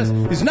red dress.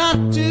 It's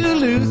not too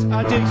loose.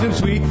 I take some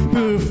sweet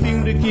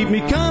perfume to keep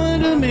me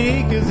coming to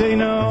me, 'cause they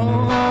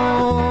know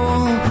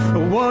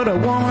what a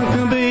woman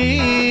can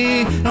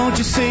be. Don't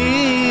you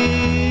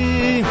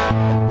see?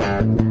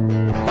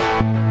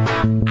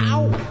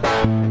 Ow!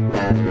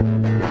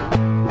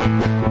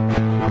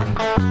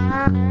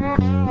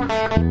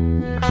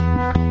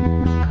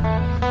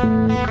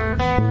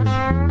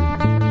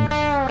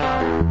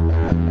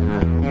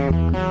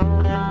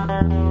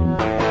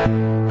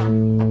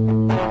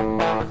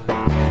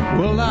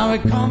 Well, I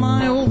would call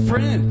my old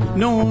friend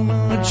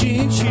Norma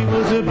Jean. She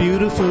was a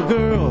beautiful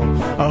girl,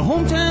 a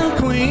hometown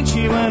queen.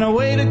 She went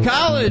away to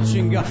college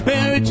and got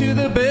married to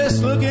the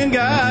best looking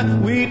guy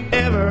we'd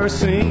ever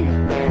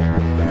seen.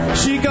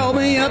 She called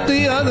me up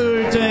the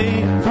other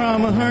day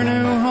from her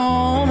new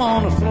home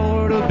on a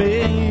Florida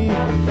bay.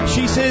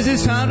 She says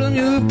it's time to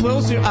move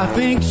closer. I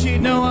think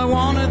she'd know I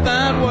want it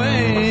that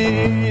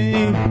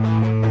way.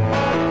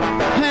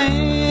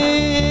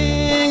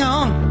 Hang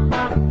on,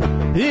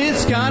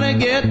 it's gotta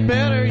get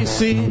better, you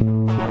see.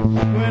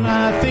 When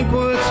I think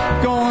what's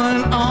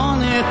going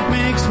on, it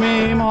makes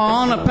me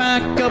wanna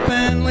pack up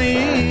and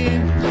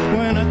leave.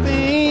 When I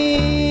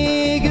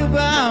think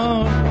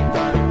about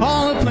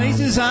all the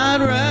places I'd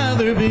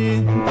rather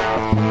be,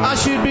 I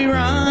should be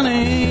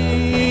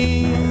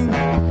running.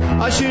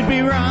 I should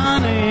be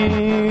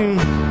running.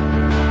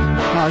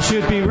 I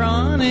should be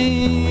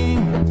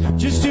running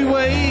just to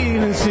wait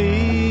and see.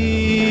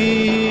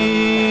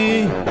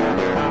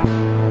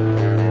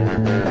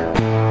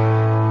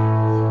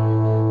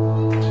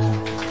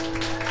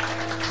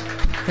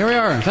 Here we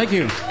are. Thank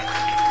you.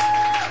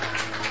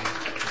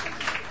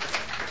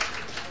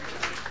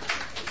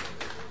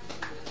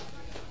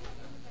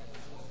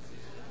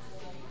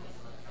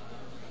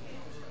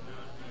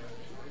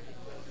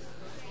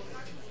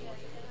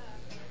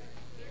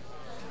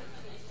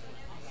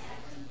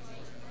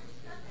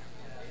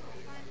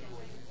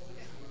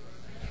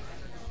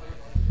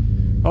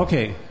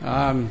 Okay,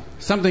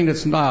 something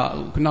that's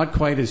not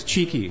quite as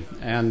cheeky,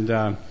 and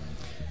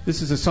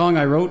this is a song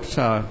I wrote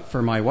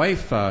for my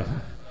wife.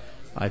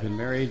 I've been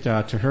married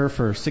to her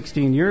for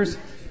 16 years,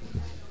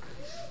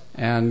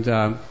 and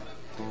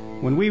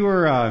when we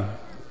were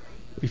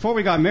before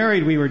we got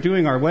married, we were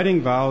doing our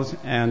wedding vows,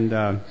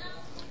 and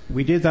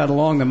we did that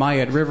along the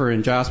Mayette River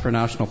in Jasper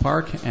National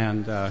Park,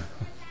 and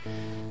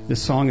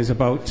this song is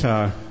about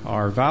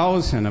our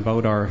vows and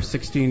about our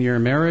 16-year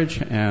marriage,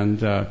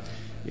 and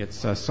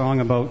it's a song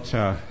about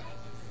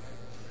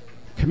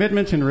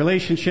commitment and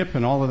relationship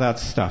and all of that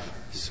stuff.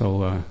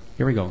 So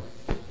here we go.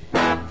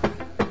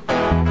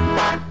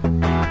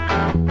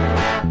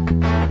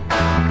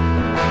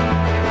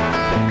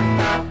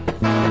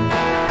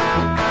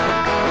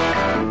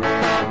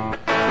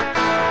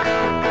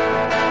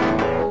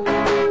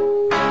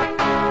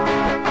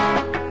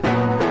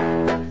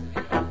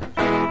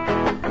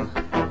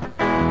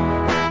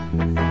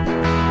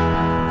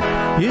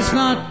 It's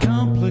not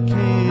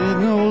complicated,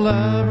 no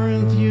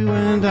labyrinth, you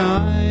and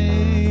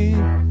I.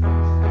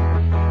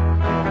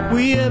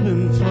 We ebb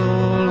and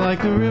flow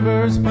like the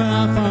river's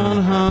path on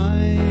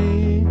high.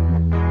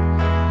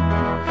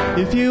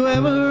 If you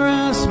ever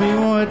ask me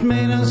what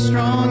made us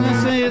strong, I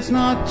say it's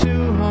not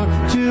too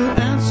hard to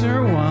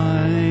answer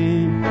why.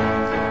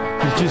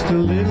 It's just a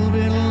little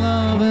bit of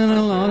love and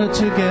a lot of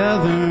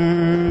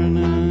togetherness.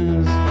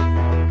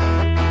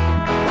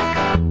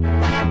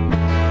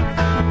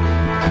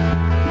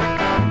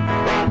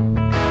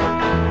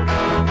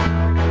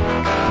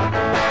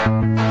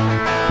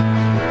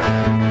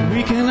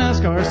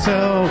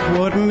 Ourselves,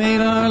 what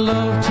made our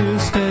love to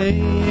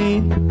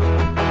stay?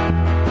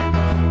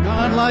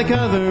 Not like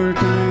other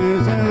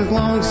things that has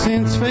long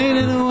since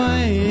faded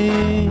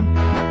away.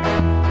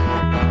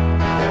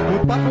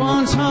 But what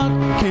once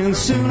hot can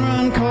soon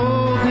run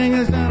cold.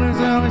 Things that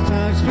are always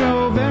touched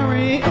grow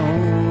very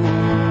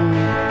old.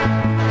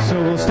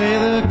 So we'll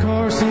stay the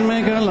course and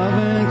make our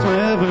loving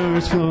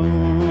rivers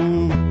flow.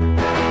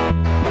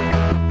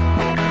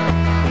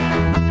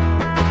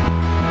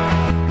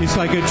 It's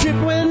like a trip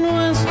when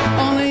west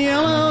on the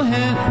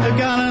Yellowhead. I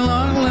got a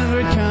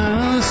long-lived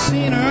kind of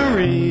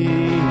scenery.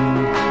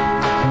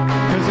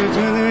 'Cause it's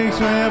really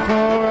extra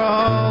for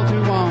all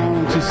to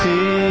want to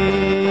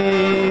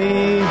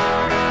see.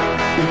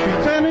 If you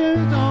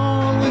finished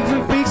all with the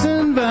peaks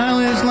and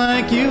valleys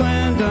like you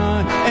and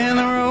I, and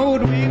the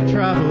road we've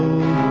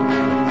traveled.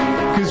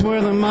 'Cause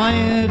where the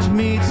Mayette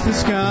meet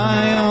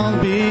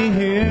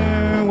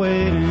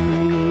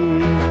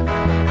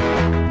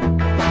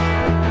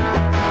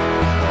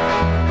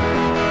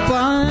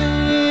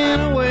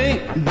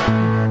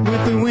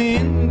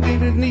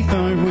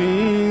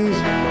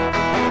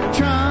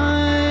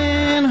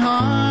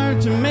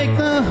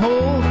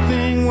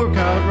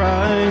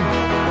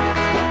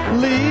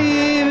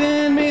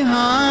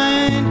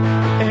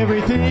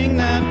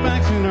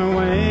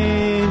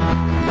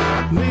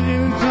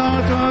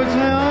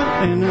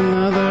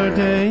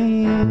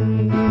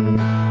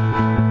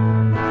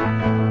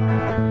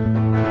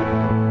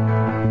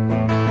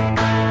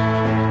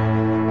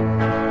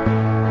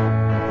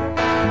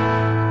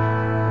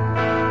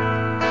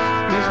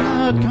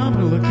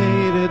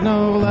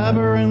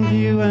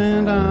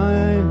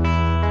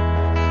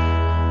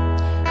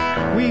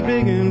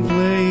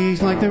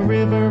like the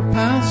river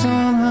pass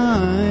on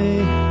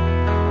high.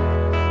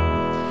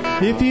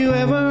 If you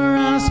ever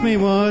ask me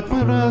what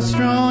made us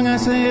strong, I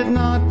say it's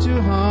not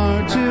too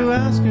hard to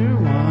ask her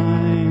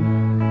why.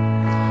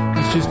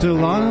 It's just a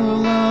lot of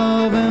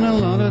love and a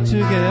lot of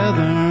togetherness.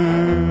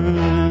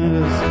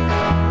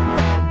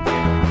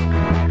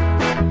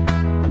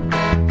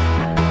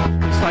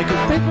 It's like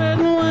a big red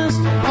west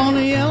on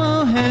a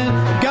yellow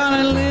head, got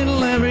a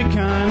little every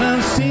kind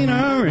of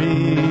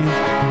scenery.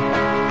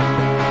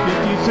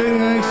 If you sing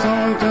a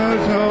song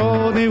to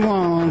all they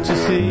want to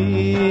see.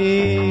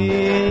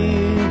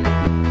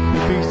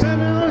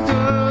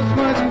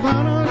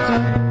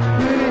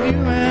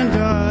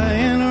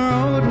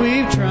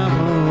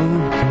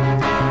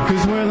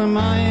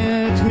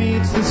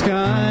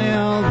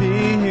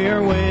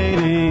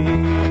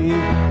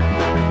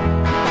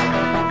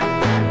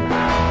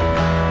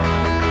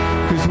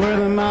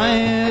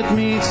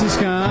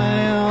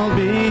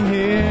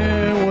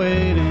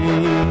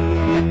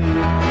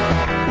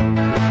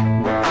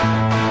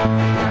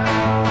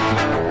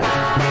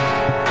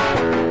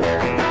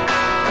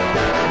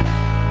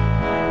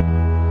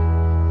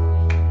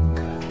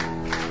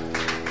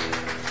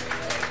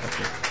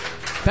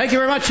 Thank you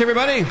very much,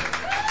 everybody.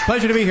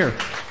 Pleasure to be here.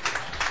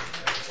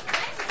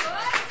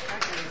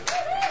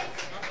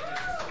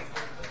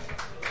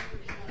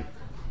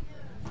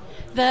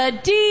 The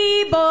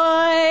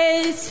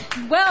D-Boys.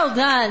 Well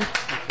done.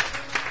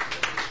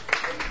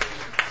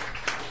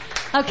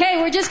 Okay,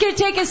 we're just going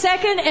to take a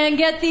second and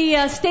get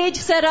the stage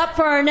set up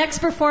for our next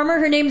performer.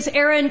 Her name's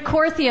Erin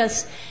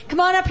Corthius. Come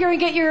on up here and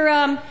get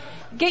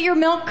your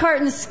milk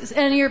cartons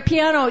and your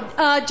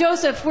piano.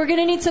 Joseph, we're going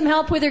to need some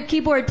help with your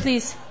keyboard,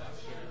 please.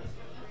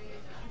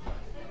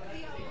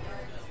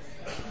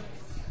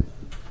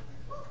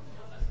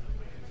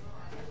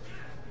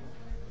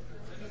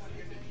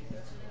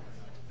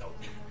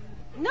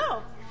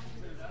 No.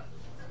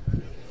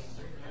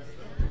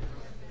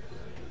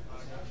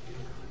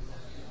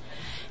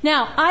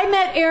 Now, I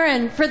met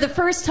Erin for the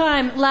first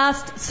time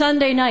last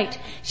Sunday night.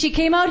 She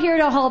came out here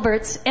to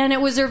Halbert's, and it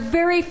was her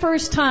very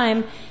first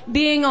time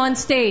being on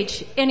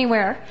stage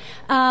anywhere.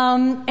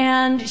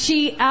 And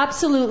she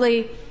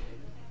absolutely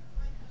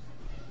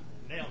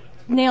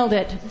nailed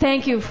it.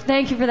 Thank you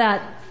for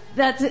that.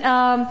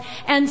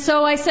 And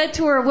so I said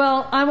to her,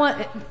 well, I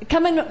want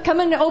come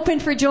and open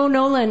for Joe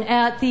Nolan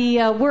at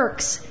the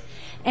Works,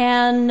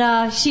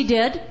 and she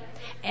did,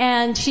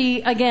 and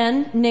she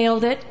again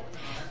nailed it.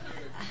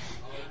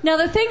 Now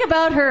the thing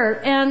about her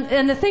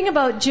and the thing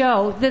about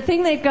Joe, the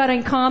thing they've got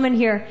in common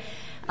here,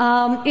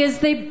 is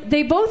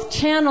they both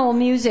channel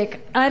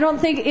music. I don't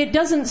think it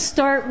doesn't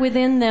start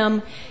within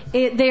them.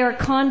 They are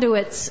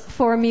conduits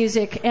for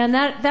music, and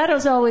that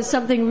is always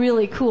something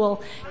really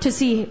cool to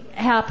see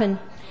happen.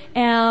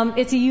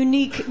 It's a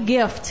unique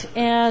gift,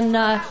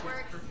 and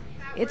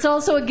it's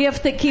also a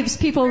gift that keeps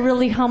people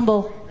really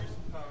humble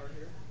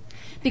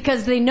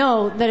because they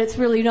know that it's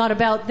really not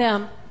about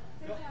them.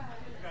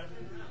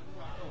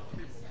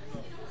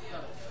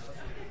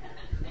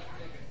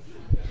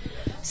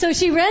 So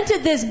she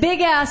rented this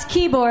big-ass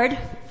keyboard,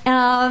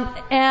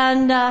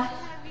 and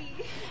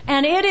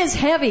it is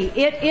heavy.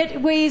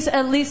 It weighs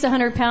at least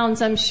 100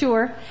 pounds, I'm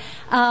sure.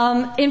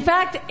 In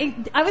fact,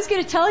 I was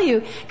going to tell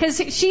you, because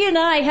she and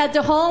I had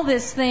to haul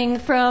this thing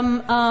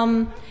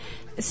from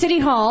City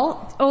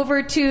Hall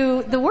over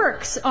to the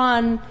Works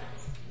on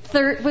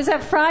was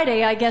that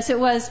Friday, I guess it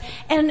was.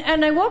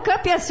 And I woke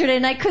up yesterday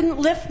and I couldn't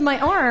lift my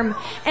arm.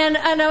 And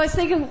I was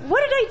thinking,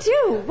 what did I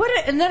do?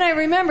 And then I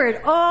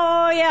remembered,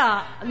 oh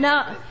yeah,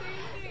 now,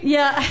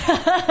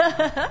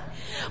 yeah.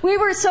 We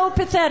were so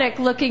pathetic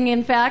looking,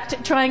 in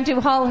fact, trying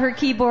to haul her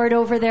keyboard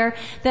over there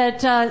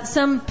that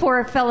some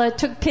poor fella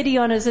took pity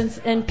on us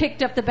and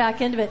picked up the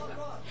back end of it.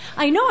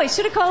 I know, I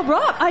should have called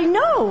Rob. I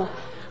know.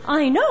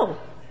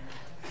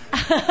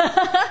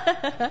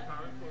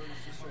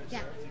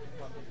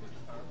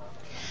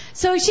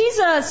 So she's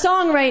a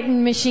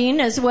songwriting machine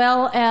as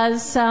well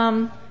as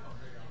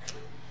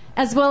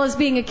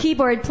being a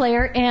keyboard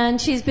player, and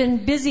she's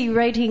been busy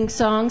writing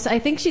songs. I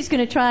think she's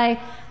going to try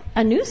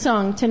a new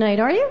song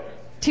tonight. Are you?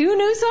 2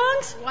 new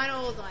songs? One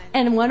old one.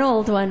 And one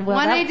old one. Well,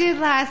 one I did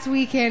last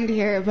weekend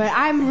here, but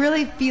I'm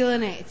really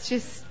feeling it. It's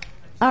just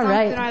all something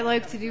right. I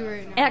like to do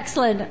right now.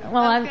 Excellent.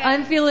 Well, okay.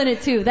 I'm feeling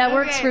it too. That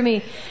works for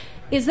me.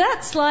 Is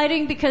that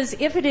sliding? Because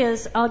if it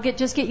is, I'll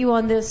just get you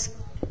on this.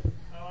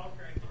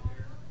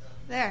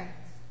 There.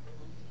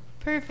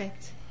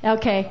 Perfect.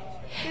 Okay.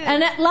 Good.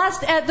 And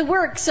at the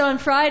Works on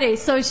Friday,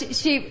 so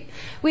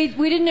we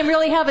didn't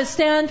really have a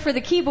stand for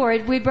the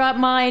keyboard. We brought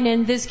mine,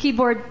 and this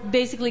keyboard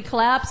basically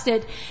collapsed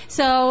it.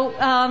 So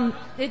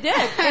it did.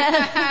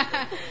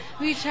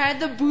 We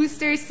tried the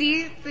booster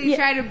seat. They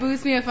tried to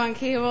boost me up on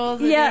cables.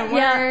 It didn't work.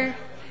 Yeah.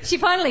 She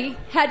finally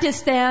had to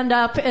stand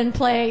up and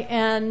play,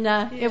 and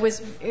it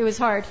was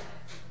hard.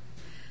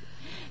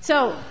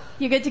 So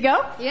you good to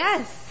go?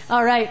 Yes.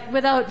 All right.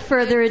 Without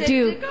further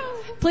ado,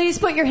 please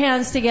put your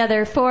hands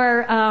together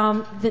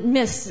for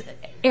Miss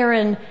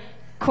Erin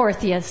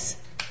Corthius.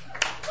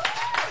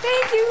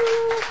 Thank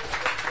you.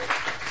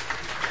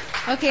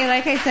 Okay,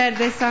 like I said,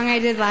 this song I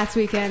did last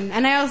weekend,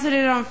 and I also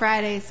did it on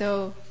Friday,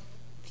 so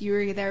if you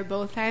were there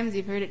both times,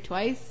 you've heard it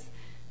twice.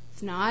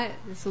 If not,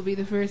 this will be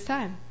the first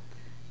time.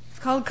 It's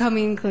called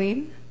Coming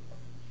Clean.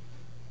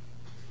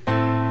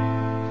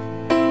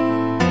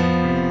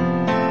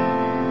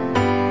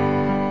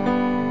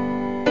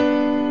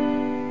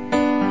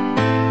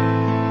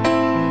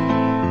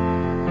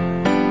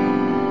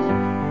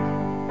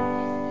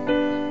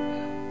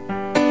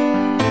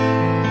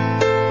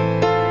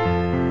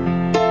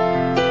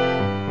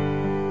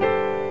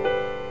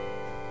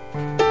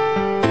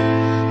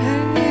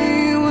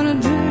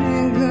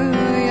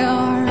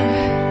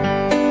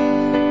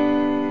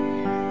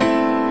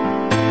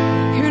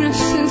 You're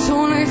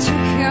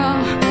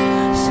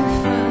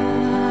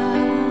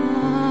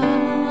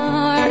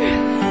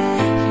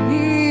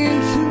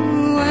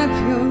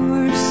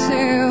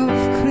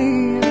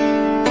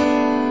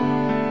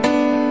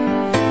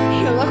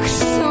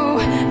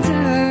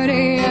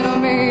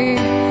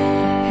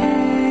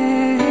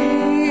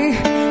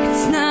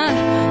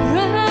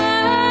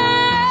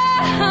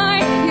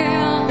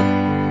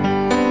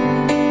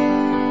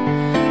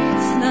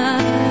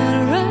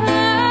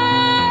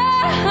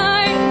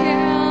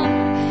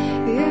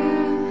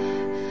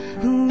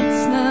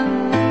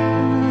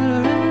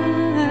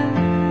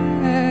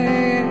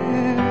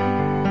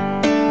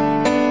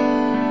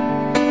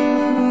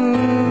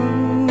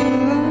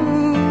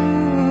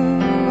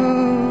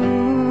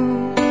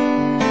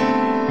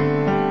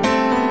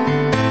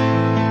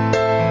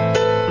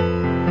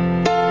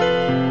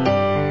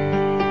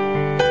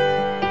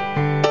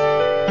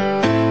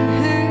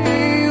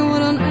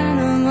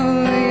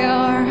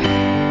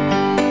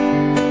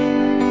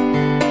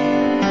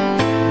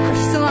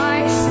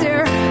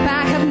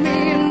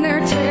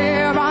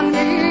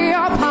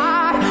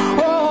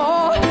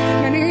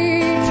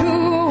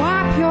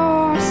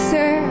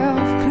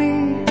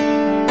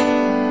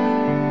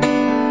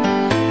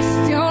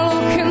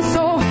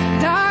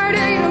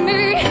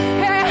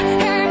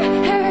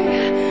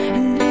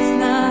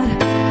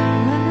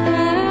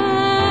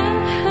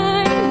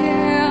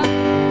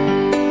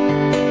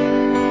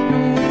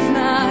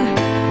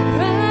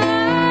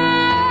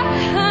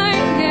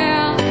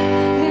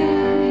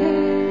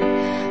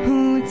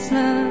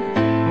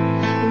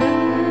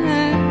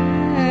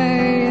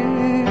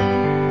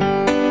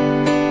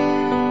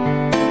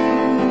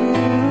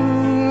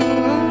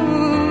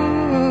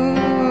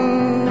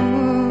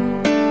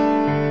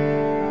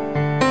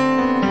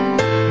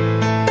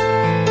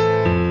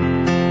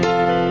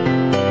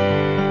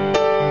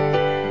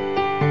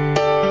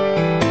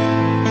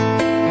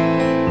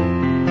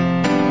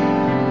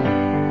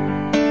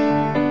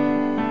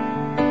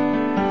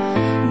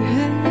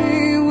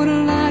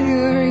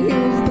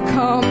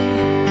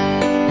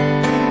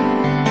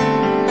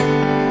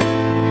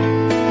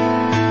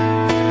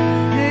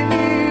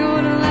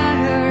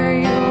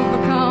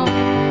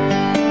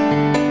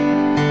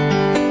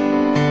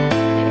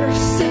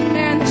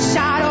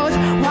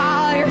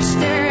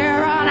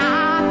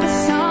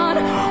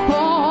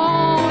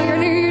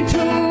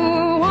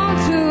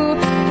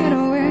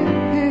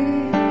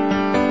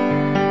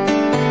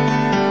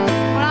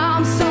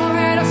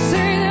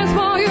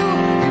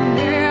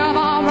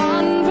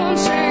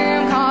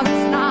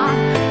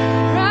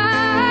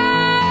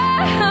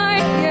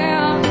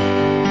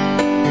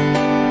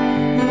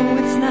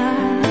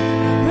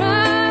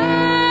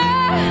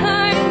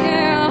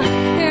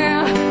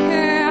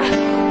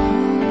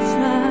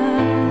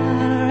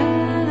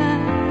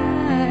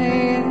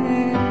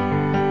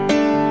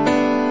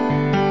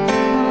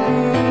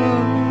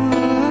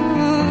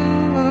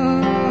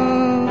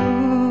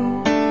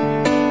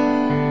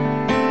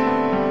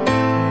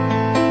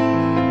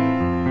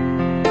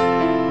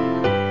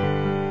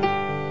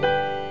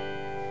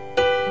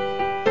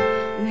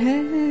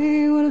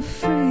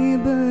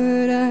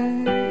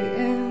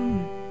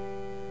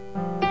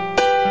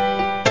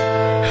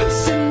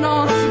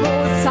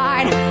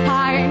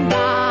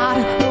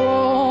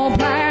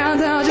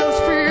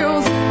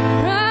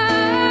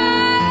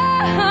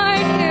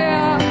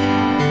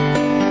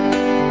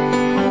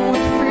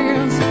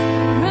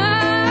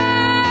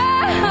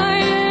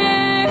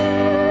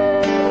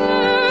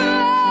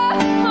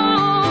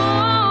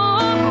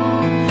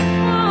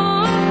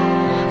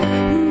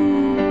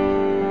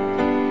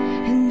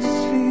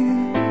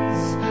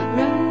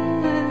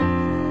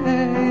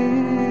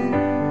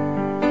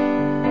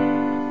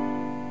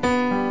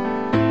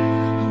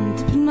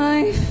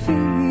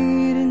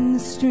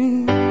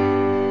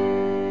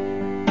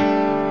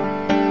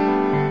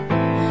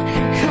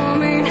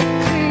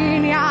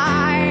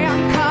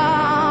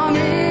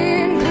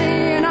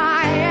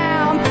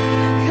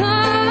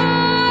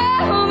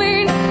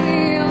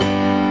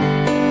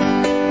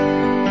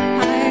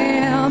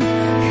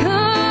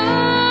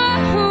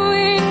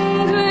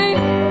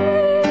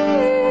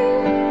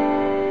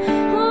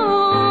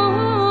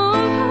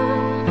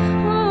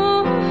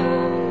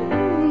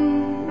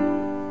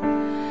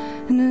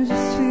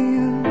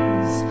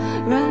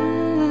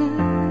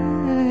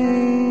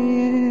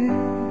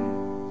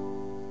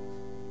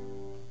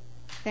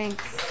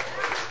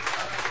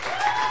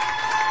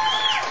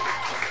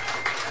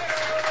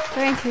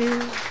Thank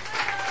you.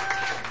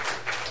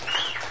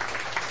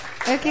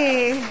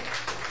 Okay.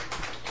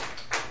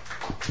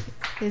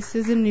 This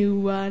is a new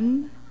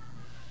one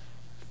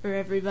for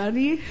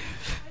everybody.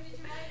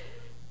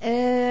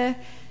 The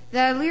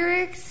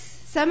lyrics,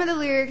 some of the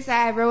lyrics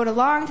I wrote a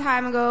long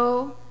time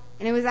ago,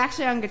 and it was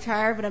actually on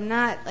guitar, but I'm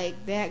not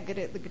like that good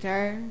at the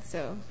guitar,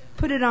 so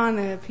put it on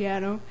the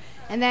piano.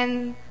 And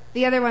then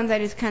the other ones I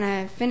just kind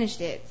of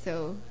finished it,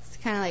 so it's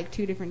kind of like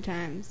 2 different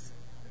times.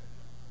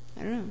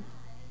 I don't know.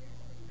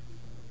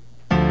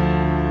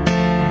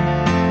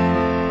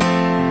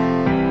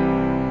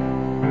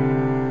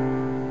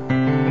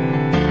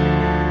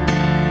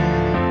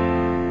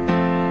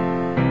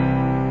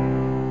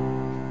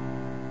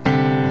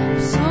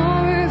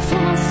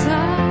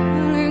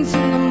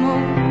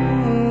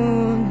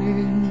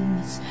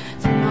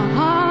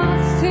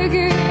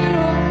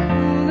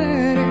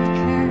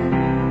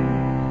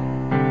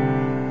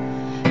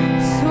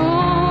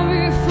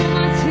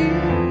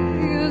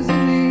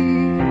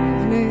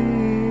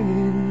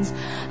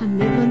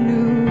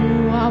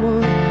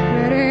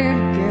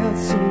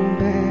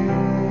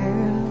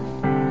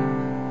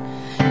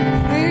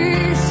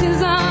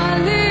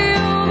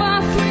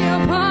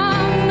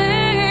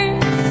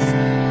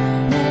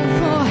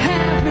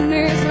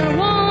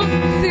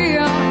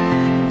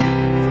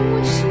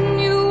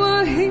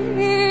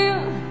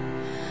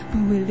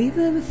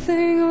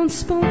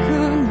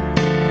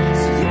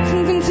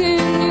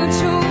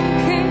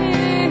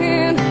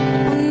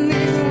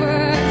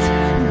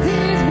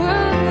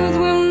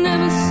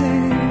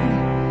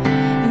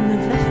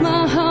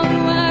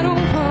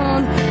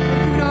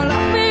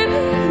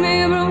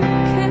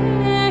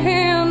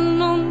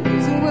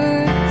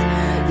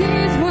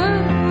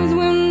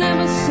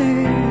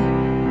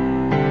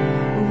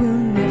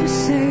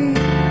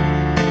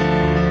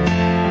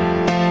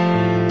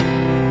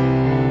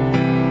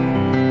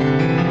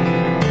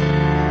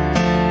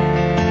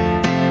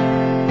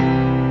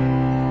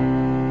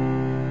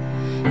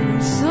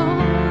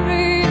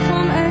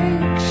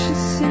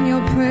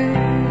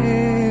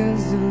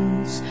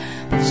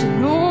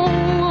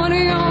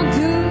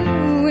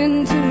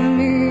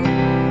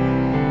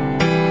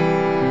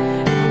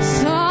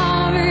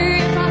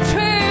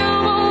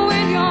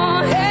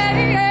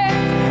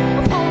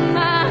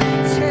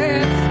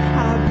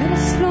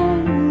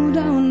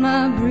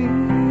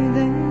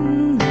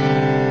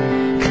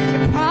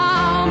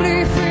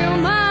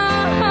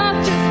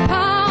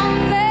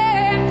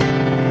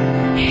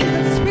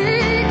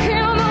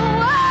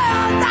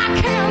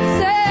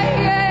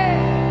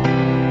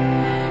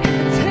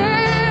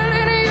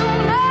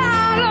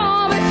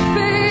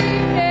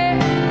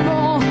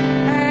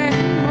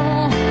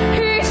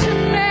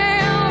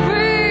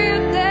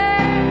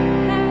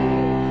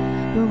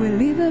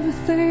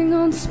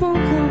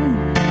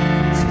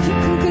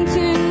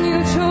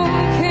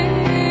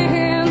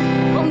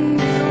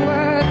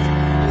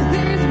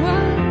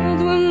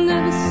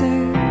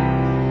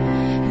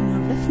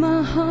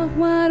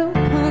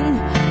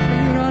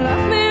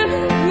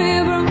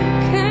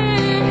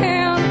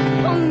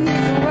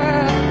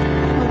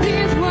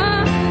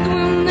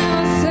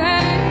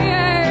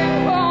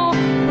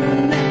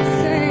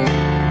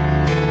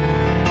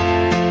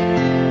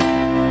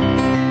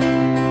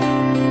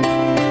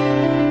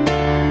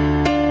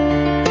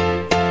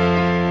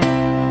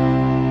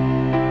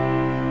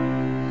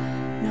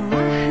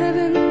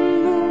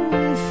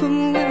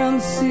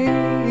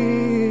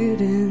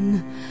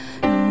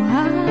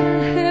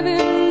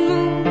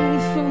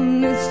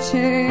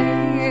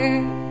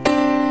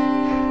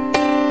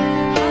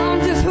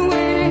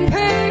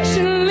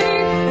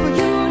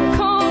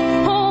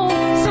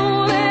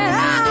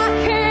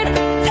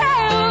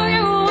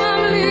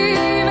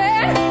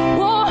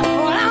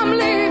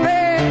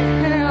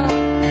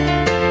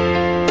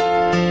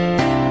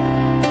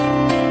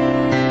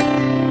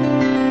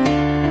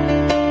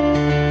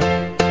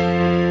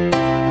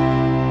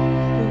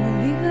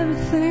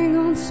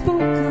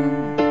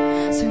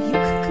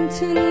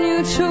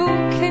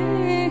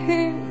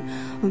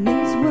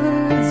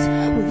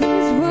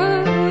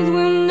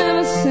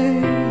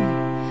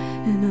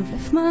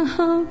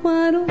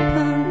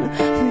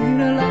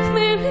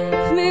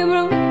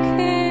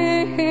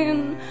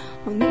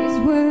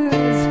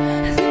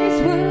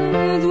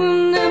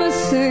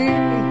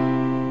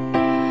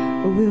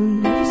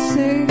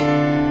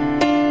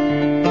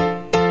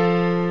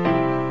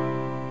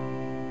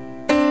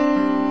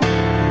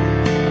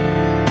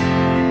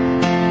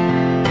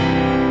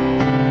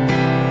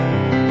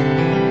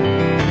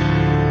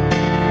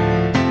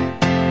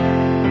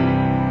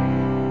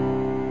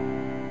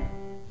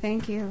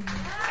 Thank you.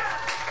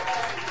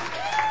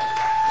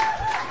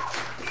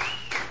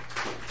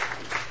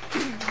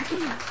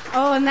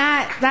 Oh, and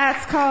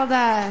that's called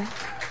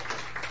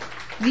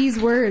These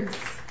Words.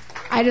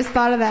 I just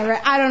thought of that.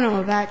 Right? I don't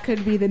know. That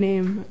could be the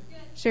name.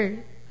 Sure.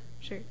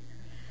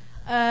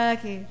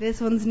 Okay,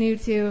 this one's new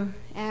too,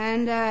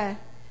 and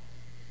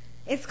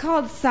it's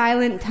called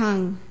Silent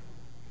Tongue.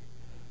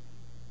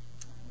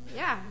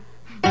 Yeah.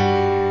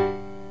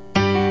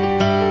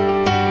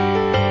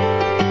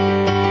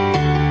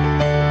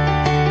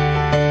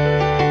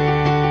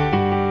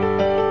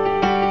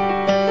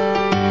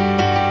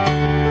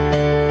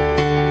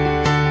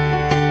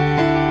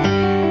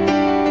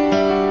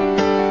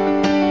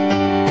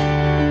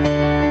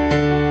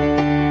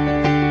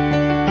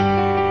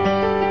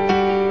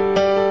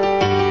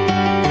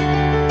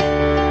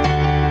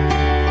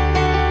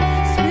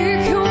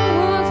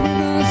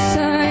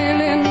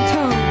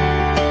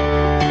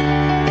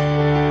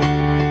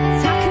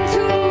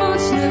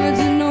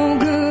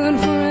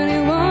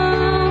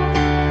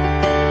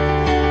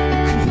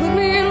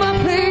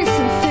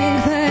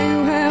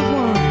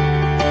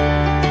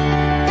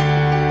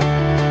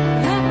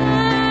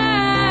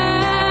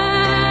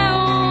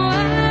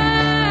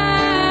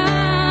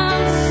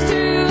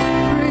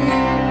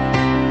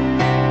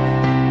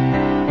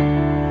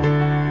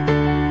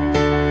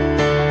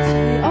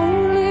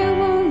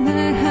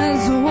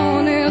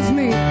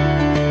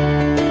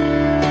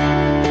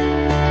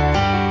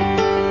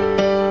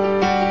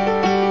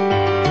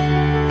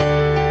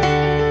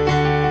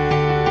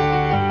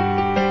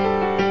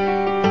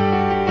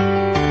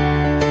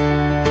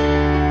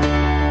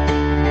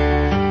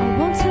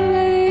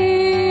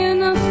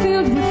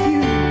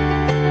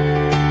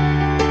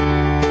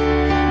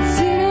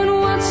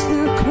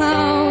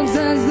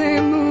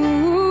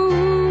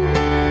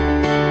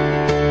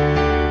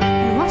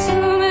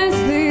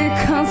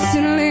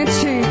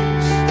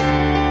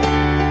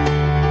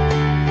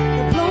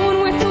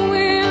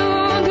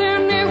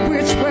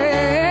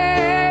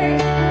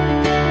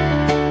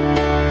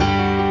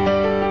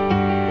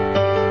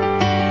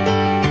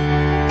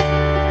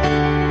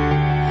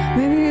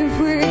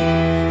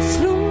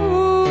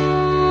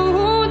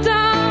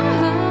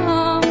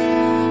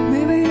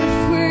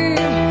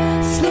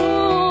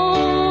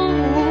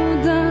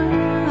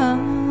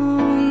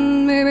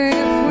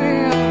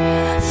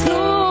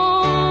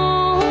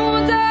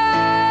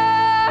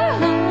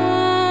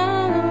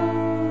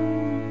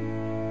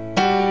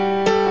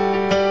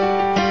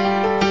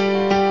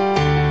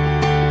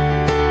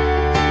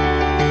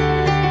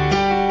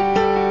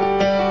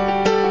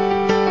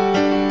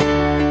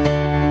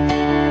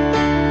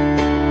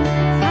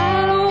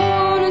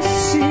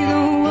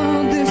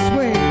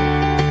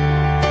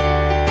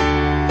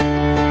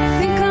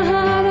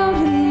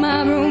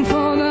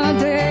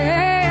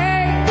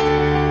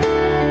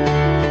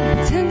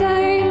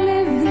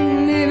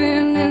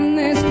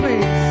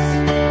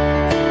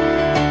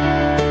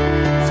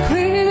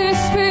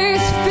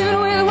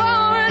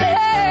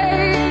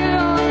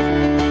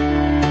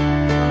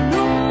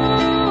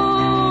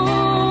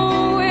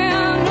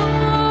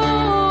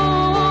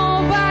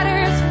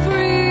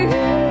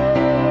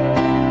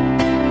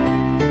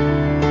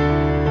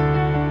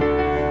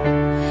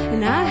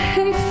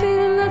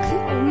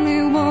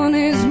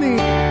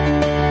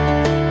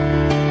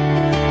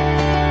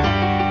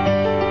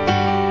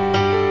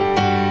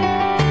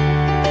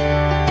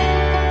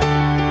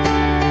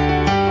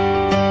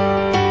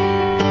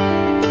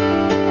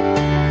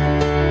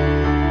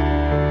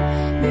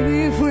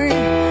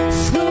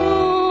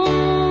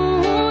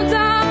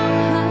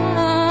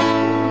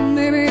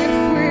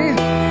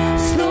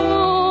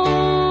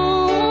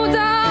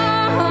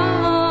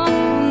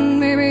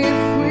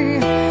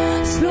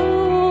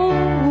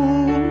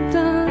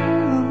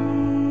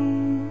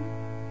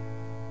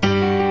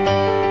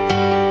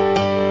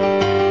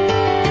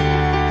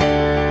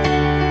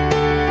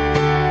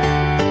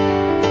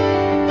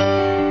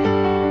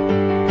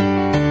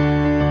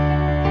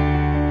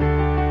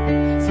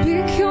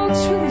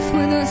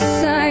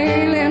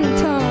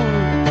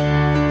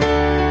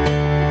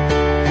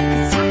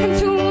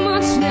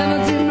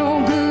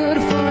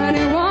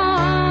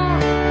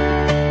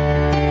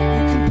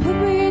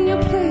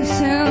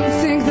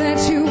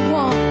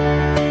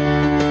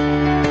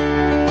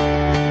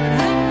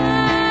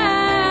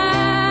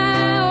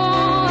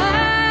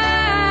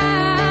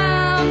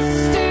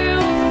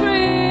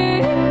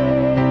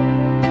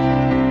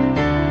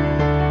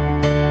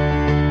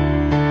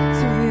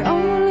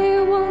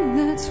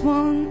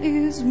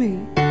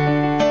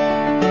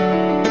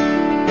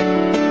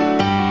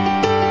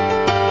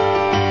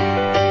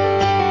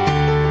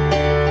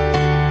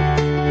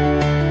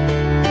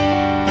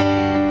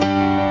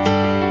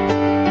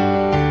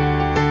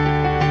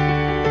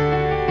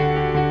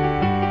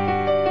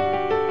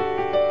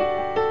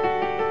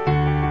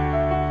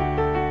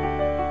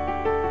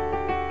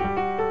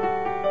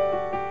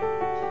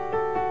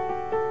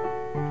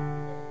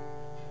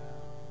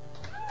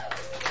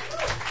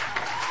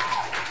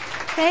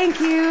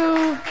 Thank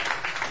you.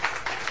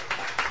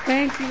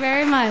 Thank you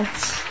very much.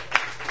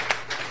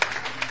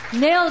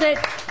 Nailed it.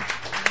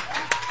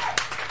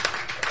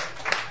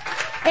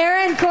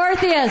 Aaron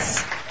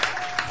Corthius.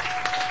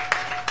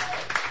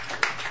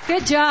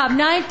 Good job.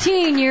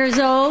 19 years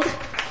old.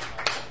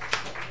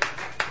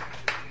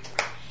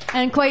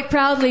 And quite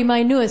proudly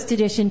my newest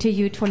addition to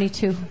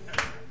U22.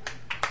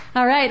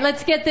 All right,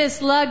 let's get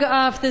this lug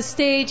off the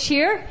stage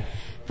here.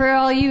 For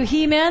all you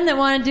he-men that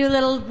want to do a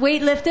little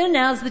weightlifting,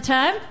 now's the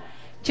time.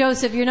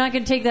 Joseph, you're not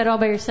going to take that all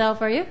by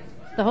yourself, are you?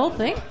 The whole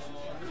thing?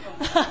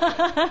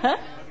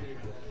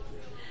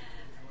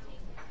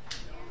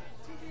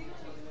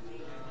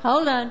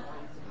 Hold on.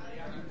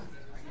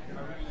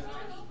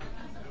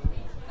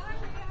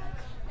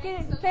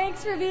 Okay,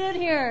 thanks for being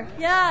here.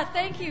 Yeah,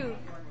 thank you.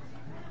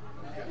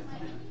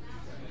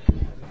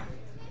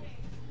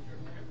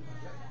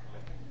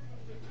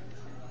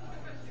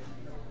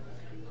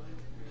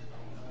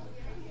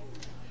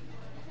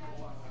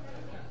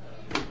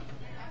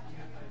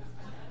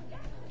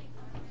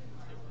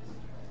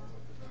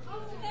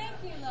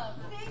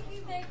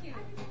 Thank you.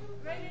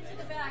 Right into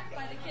the back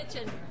by the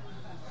kitchen.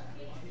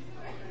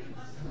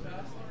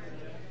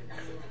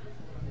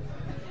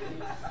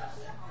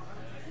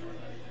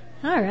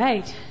 All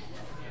right.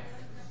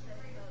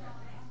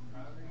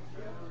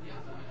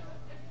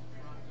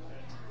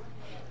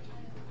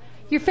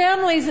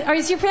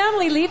 Is your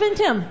family leaving,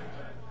 Tim?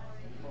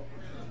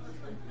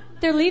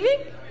 They're leaving?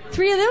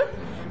 3 of them?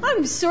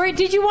 I'm sorry.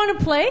 Did you want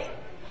to play?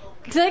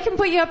 Because I can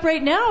put you up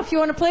right now if you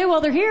want to play while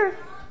they're here.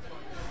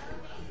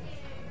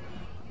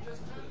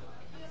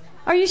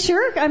 Are you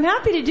sure? I'm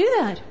happy to do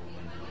that.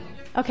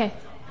 Okay.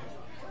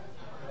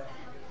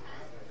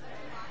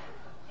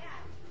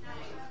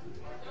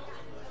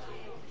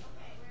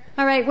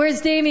 All right,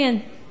 where's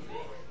Damien?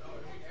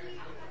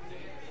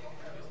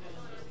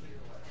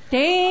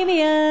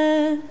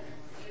 Damien.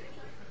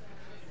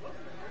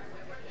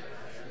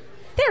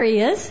 There he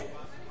is.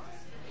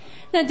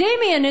 Now,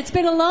 Damien, it's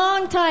been a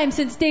long time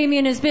since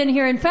Damien has been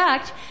here. In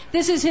fact,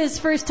 this is his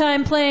first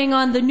time playing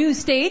on the new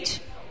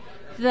stage.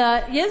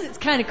 Yes, it's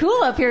kind of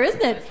cool up here,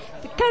 isn't it?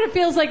 It kind of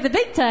feels like the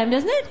big time,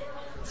 doesn't it?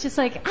 It's just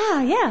like,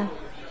 yeah.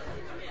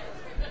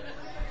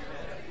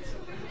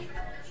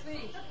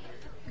 Sweet.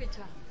 Good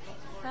job.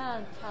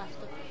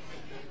 Fantastic.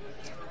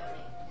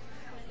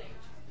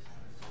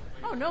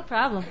 Oh, no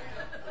problem.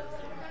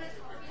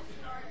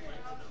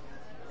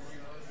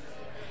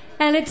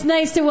 And it's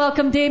nice to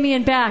welcome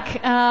Damien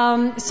back.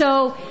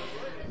 So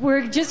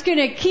we're just going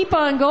to keep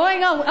on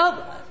going.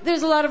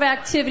 There's a lot of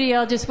activity.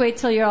 I'll just wait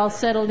till you're all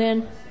settled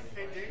in.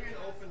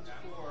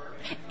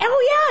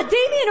 Oh, yeah,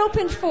 Damien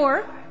opened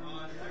for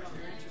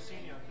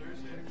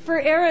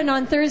Aaron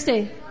on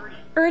Thursday.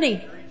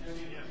 Ernie.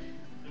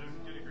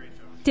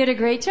 Did a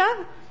great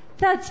job?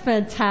 That's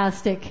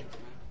fantastic.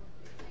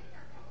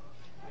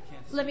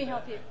 Let me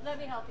help you.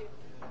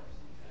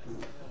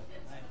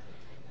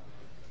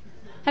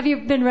 Have you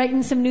been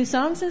writing some new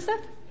songs and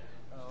stuff?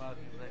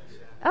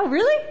 Oh,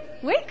 really?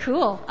 Way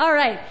cool. All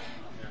right.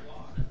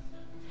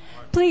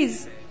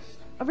 Please.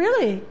 Oh,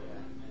 really?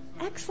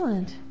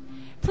 Excellent.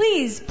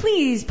 Please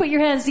put your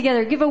hands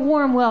together. Give a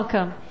warm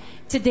welcome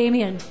to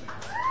Damien.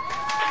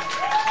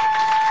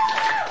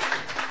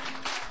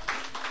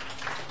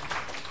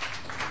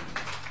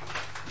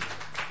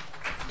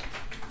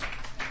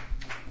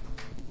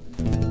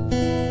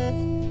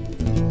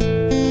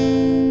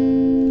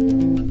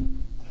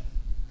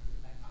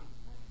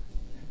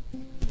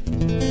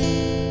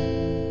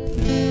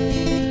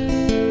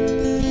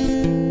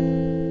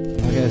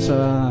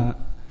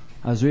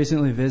 I was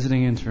recently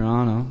visiting in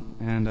Toronto,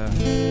 and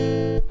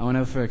I went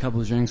out for a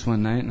couple of drinks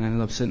one night, and I ended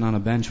up sitting on a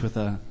bench with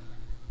a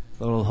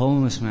little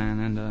homeless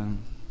man, and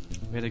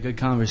we had a good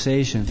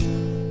conversation.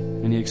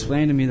 And he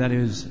explained to me that he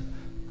was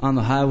on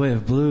the highway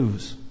of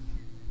blues.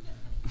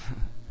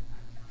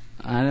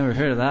 I never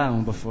heard of that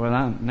one before.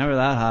 Never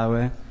that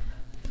highway.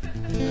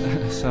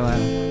 So I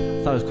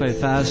thought it was quite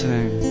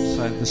fascinating.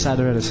 So I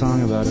decided to write a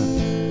song about it.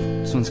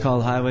 This one's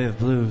called Highway of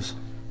Blues.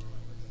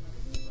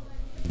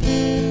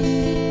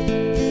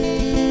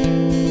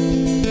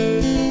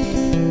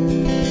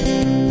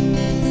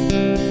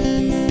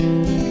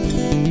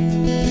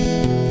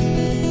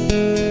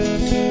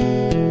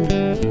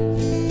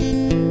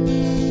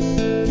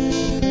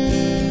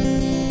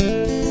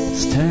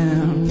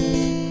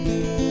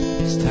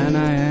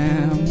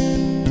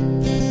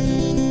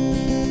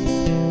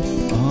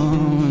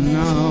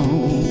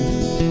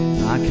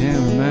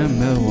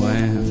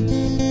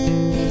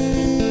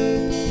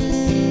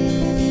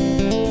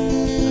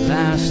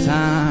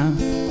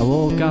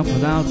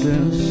 Without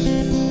this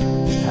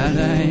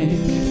headache,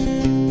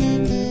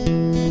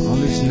 all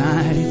these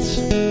nights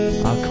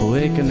are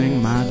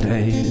quickening my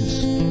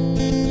days,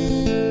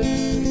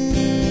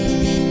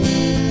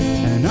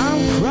 and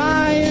I'm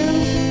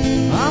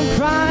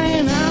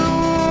crying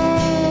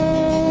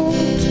out,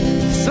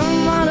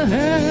 somebody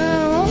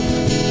help,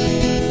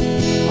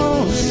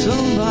 oh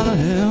somebody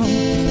help,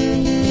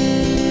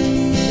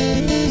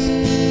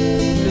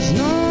 there's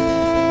no,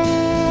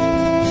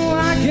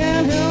 I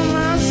can't help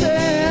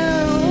myself.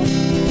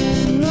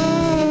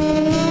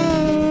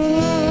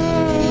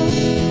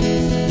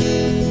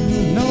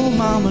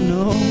 mama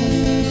know.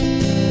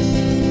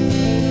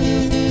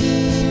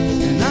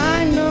 And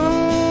I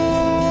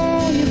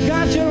know you've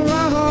got your own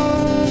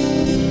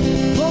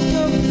book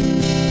of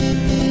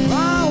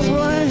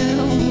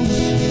problems,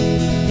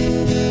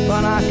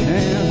 but I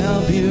can't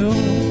help you.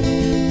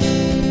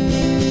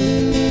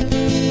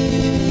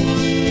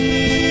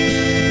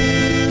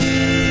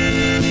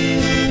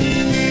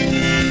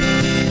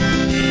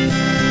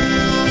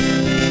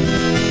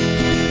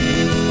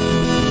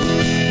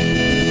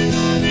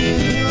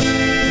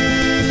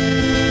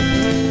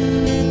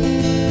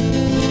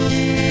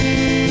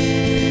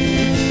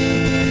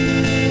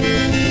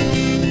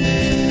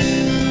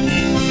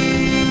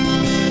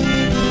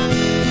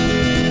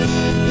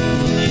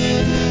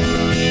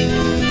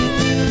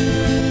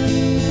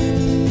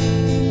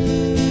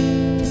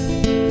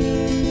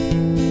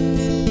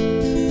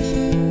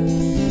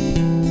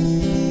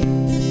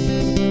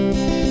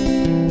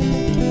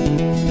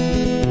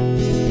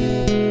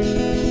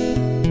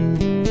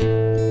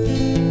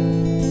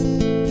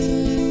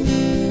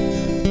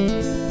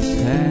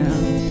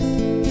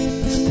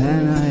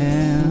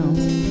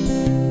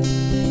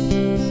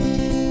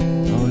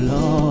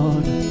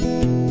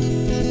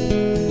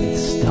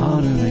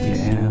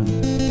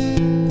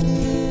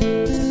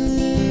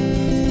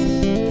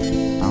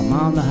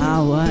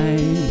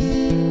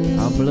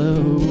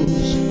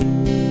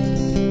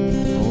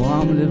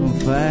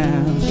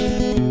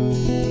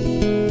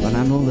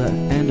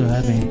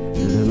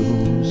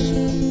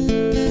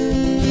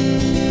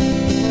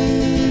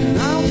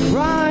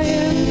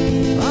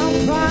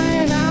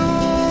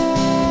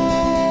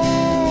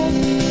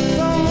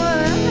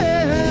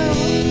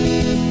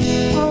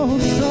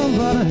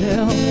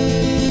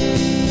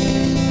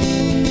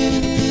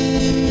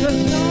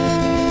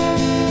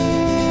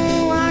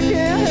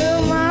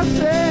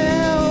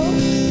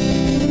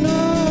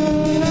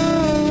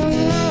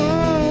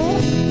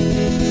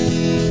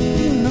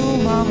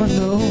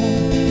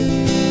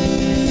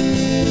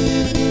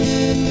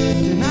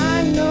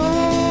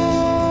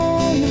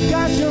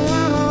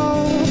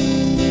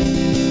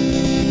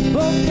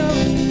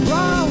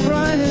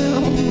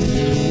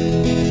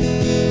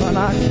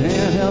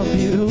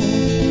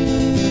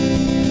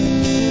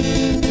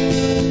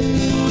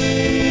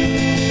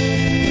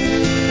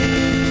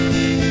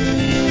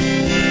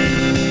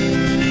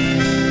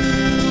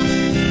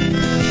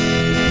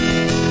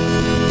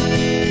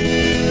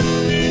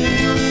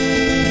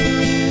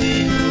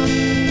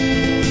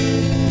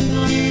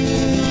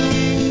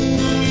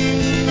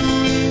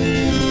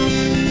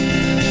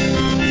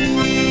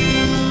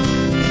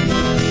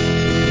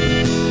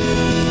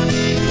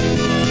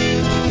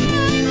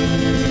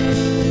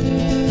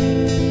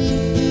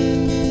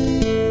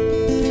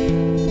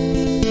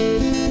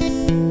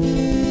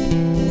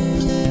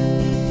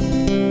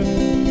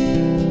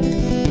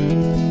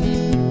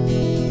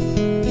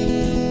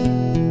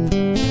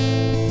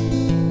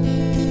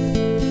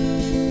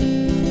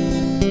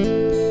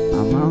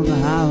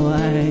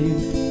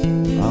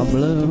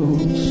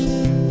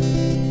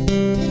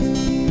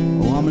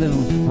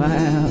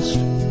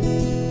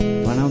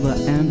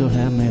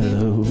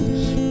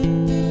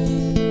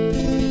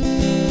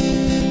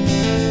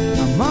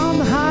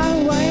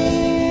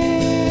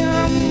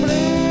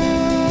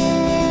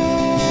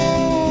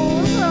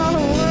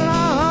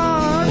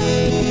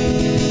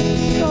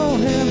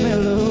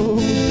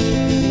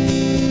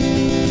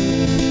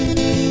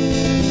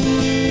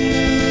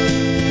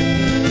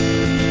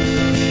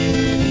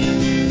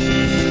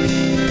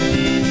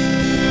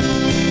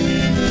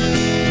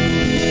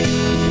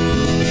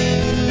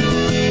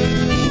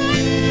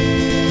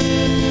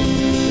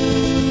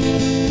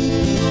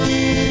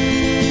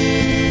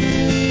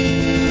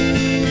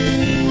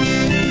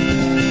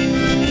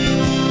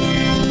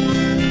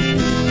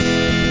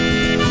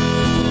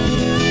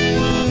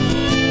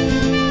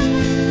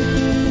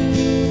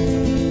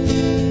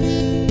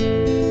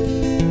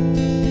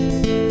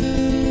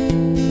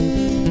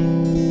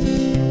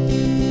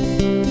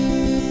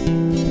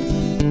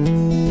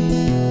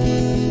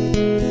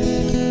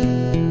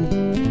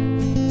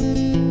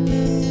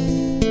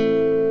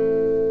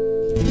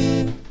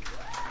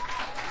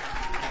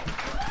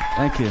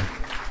 Thank you.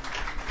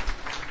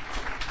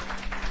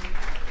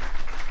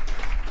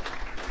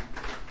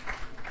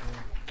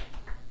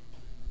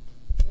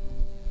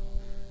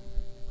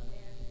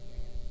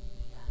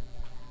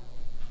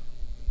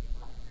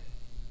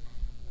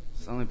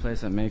 It's the only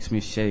place that makes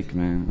me shake,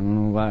 man. I don't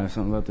know why.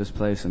 Something about this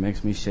place that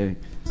makes me shake.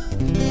 I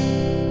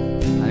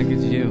think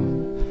it's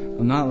you.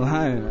 I'm not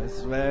lying, I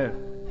swear.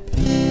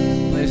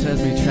 This place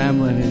has me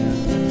trembling, you know.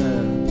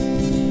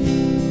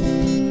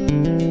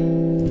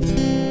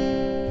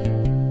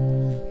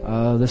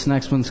 This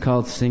next one's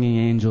called Singing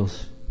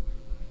Angels.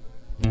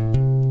 When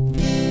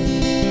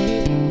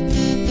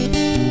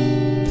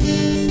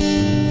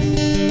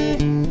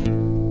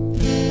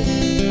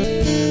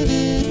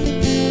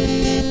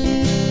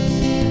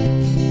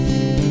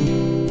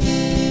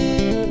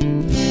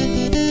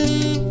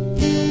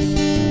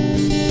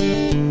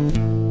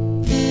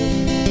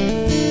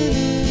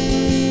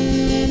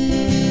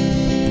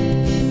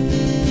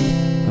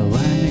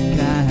the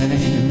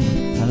guy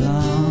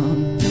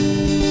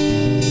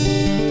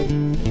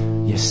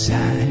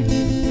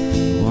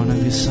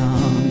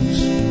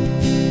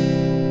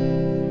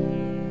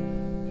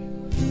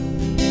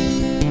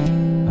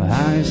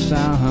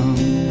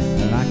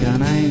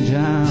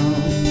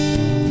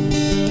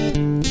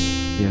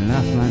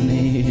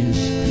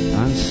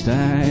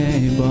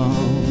unstable.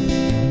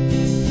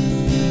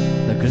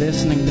 The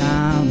glistening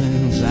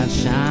diamonds that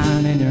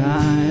shine in your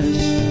eyes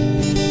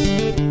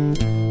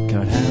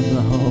could have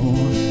the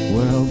whole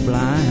world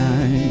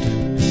blind.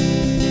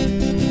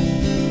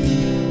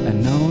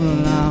 And no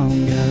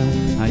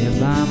longer are you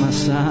by my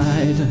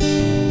side.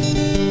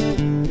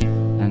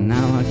 And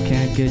now I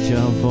can't get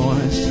your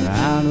voice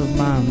out of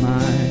my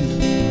mind.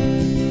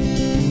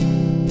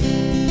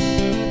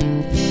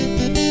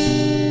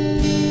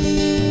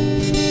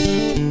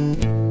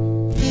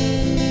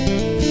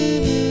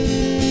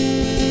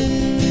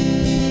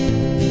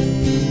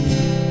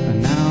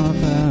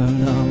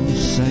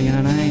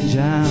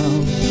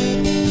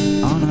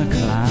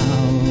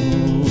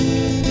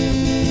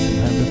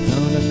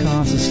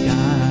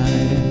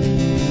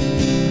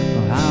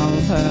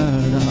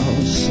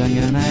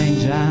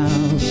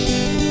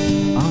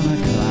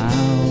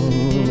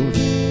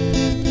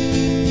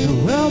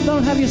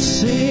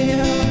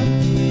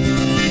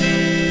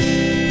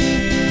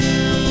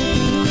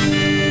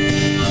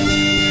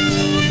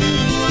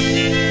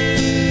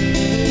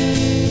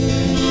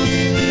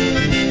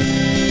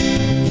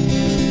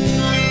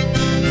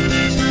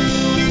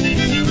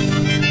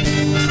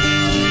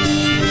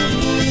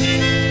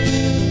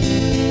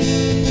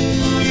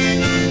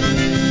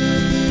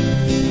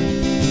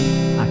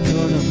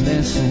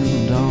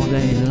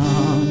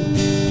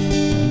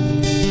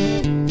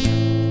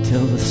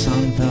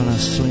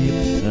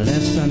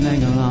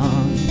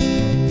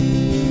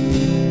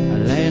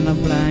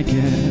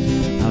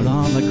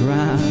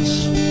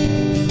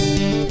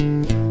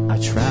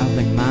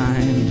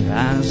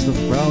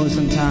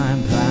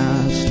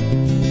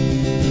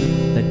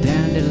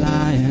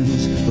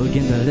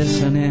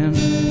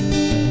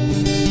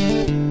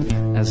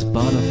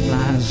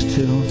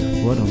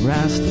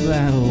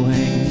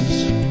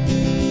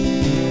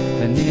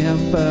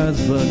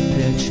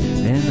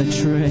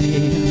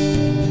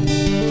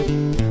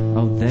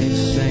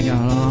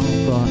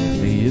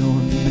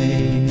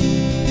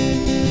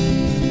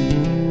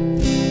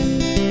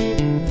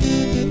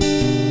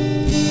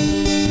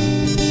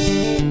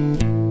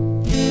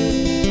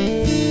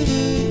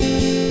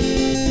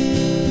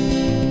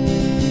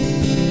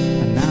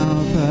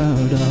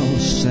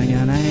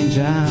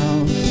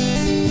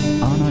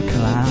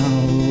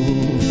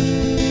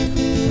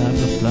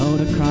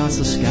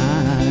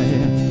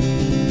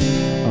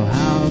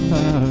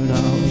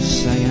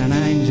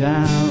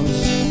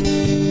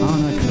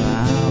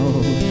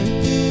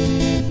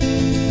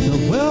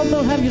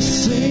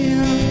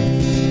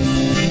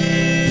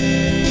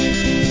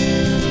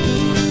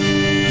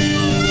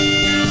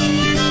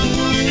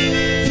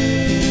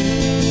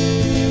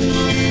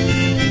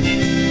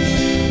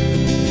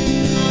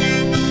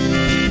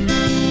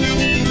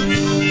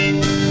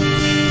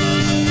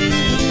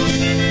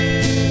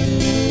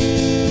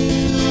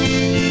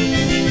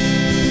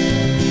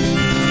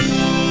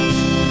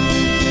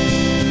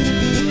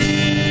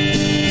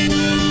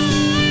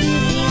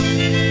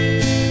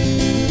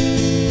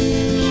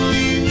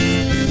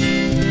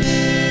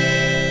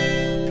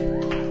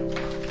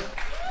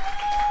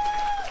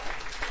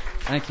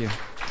 Thank you.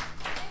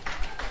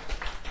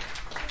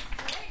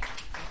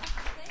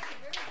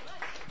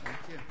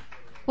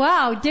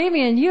 Wow,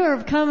 Damien, you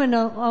are coming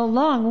a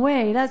long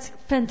way. That's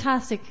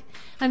fantastic.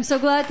 I'm so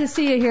glad to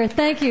see you here.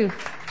 Thank you.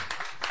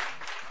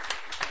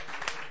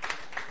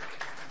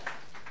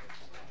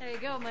 There you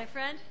go, my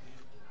friend.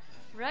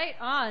 Right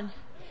on.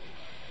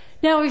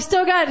 Now, we've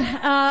still got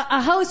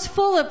a house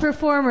full of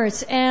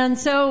performers, and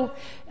so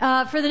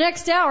for the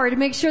next hour, to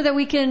make sure that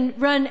we can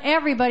run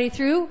everybody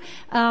through,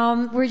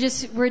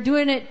 we're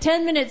doing it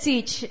 10 minutes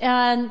each.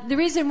 And the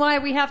reason why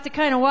we have to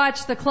kind of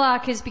watch the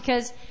clock is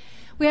because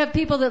we have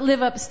people that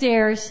live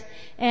upstairs,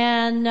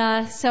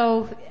 and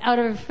so out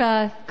of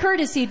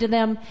courtesy to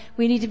them,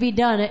 we need to be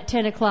done at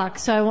 10 o'clock.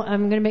 So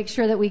I'm going to make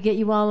sure that we get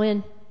you all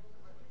in.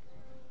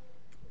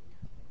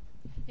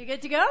 You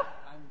good to go?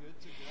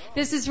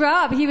 This is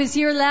Rob. He was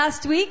here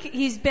last week.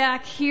 He's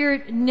back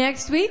here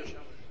next week.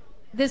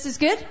 This is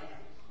good?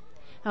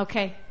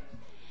 Okay.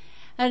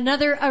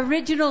 Another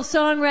original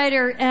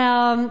songwriter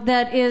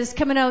that is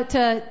coming out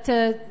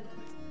to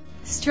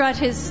strut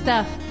his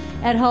stuff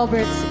at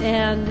Hulbert's,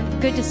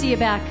 and good to see you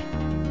back.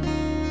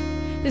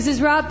 This is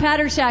Rob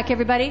Pattershak,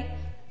 everybody.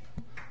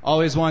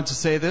 Always want to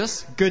say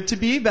this. Good to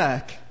be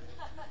back.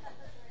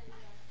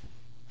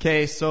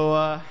 Okay,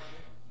 so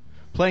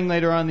playing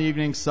later on in the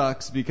evening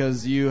sucks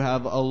because you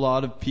have a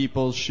lot of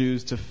people's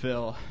shoes to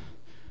fill.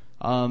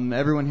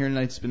 Everyone here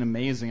tonight's been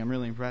amazing. I'm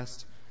really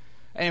impressed.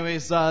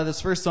 Anyways,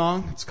 this first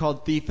song, it's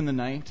called Thief in the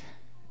Night.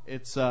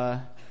 It's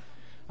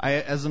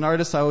as an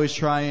artist, I always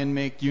try and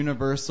make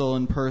universal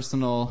and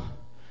personal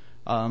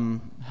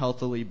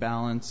healthily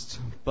balanced.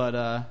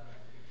 But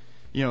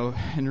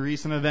in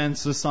recent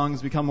events, this song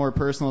has become more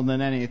personal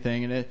than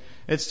anything, and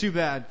it's too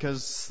bad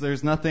because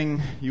there's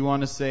nothing you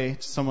want to say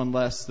to someone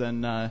less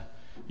than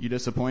you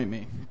disappoint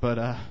me. But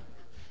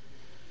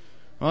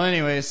well,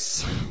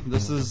 anyways,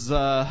 this is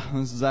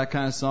that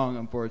kind of song,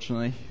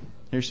 unfortunately.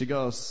 Here she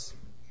goes.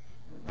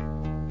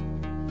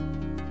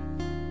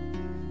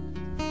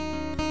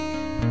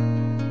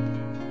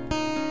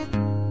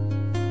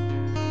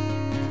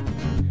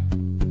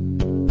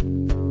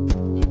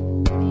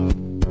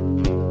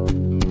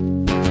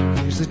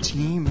 a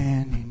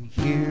demon in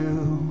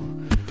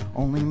you,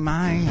 only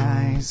my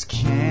eyes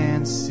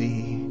can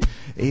see.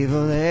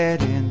 Evil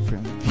hidden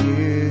from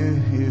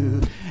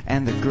view,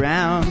 and the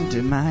ground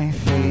in my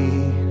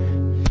feet.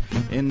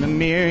 In the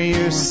mirror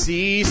you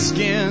see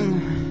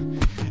skin,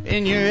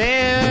 in your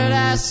head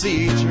I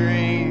see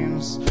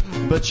dreams,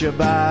 but your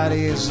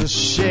body's a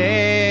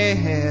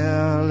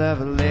shell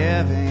of a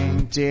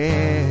living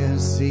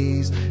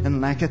disease. And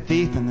like a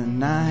thief in the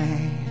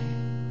night,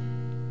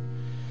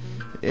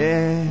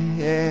 yeah.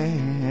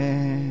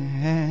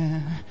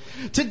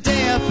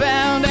 Today I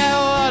found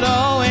out what I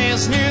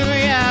always knew.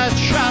 Yeah, I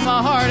tried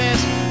my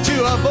hardest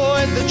to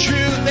avoid the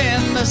truth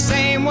in the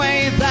same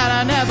way that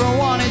I never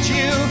wanted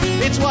you.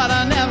 It's what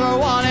I never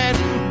wanted,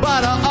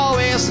 but I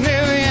always knew,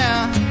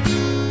 yeah.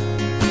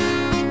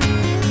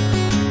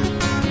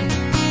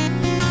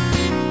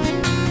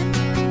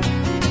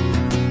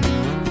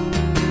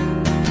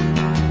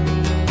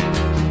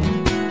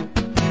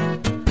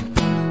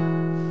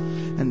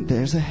 And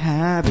there's a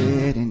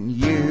habit in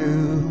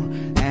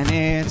you, and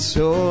it's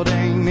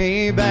holding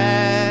me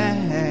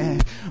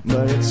back,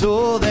 but it's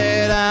all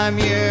that I'm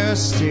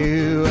used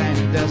to, and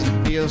it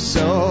doesn't feel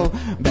so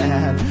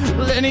bad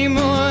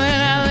anymore.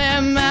 And I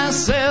let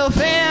myself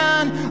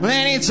in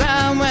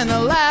anytime when the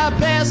light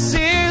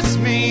pursues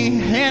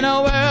me, in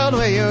a world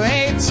where you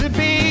hate to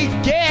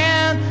begin,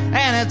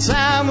 and a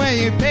time where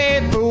you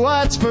paid for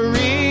what's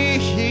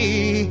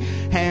free,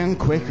 and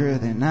quicker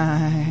than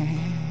I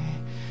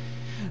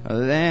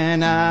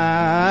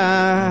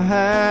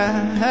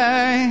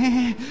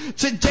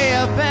today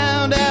I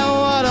found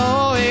out what I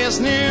always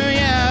knew.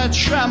 Yeah, I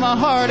tried my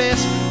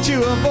hardest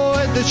to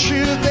avoid the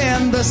truth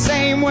in the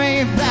same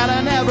way that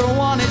I never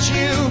wanted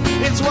you.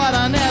 It's what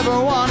I never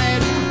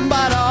wanted,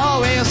 but I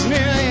always knew.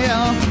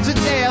 Yeah.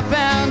 Today I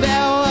found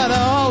out what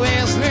I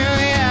always knew.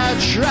 Yeah, I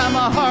tried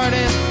my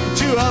hardest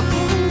to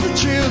avoid the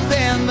truth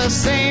in the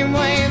same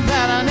way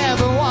that I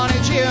never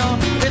wanted you.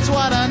 It's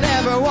what I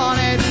never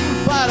wanted,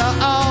 but I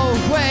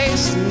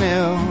always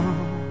knew.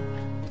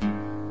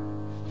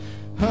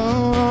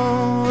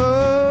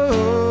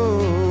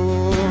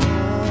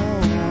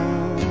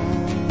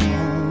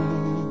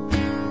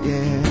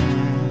 Yeah.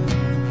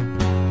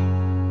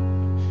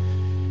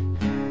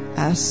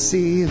 I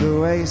see the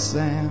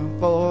wasteland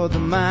for the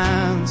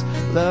minds,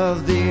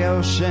 love the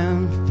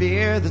ocean,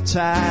 fear the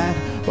tide.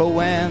 But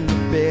when the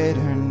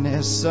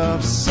bitterness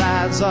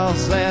subsides,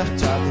 all's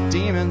left are the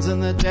demons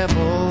and the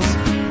devils.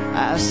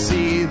 I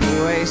see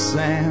the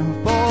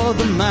wasteland for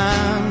the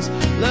minds,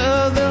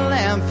 love the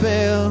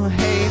landfill,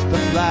 hate the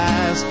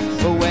lies.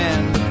 But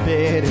when the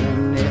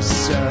bitterness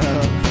subsides,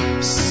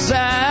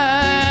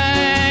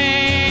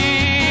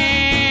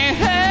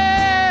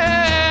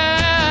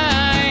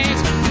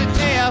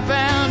 today I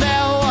found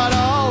out what I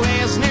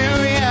always knew.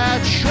 Yeah, I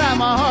tried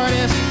my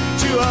hardest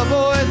to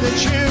avoid the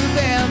truth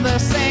in the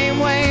same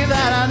way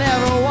that I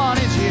never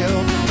wanted you.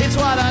 It's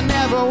what I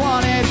never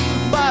wanted,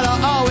 but I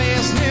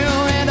always knew.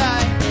 And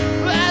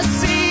I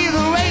see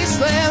the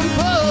wasteland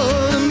full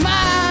of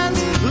minds,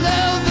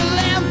 love the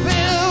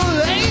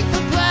landfill, hate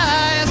the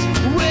flies.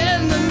 When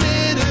the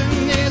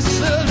bitterness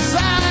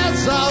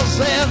subsides, all's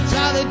left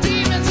are the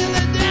demons and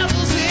the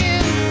devils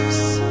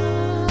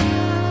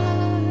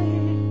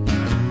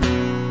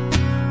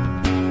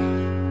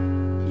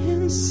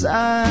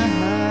inside.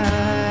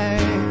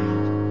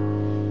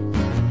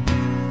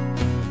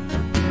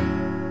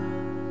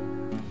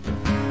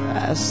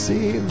 I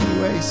see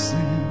the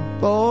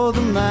wasteland for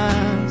the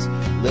minds,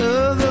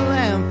 love the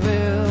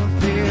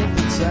landfill, fear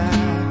the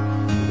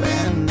tide.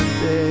 When the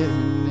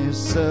bitterness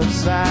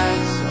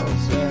subsides,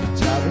 all's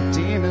left are the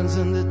demons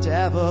and the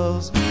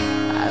devils.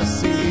 I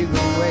see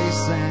the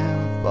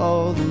wasteland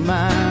for the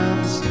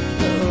minds,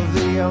 love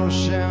the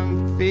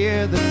ocean,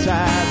 fear the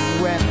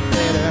tide. When the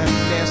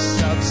bitterness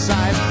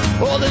subsides,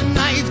 hold a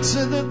knife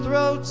to the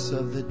throats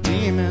of the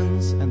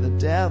demons and the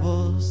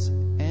devils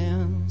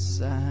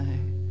inside.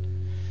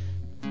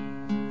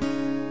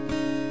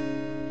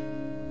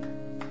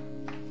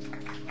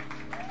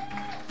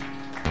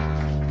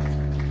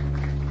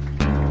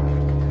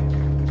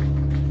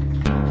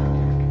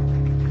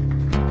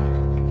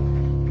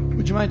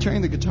 Would you mind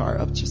turning the guitar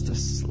up just a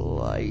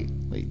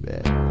slightly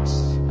bit?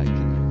 I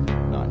can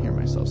not hear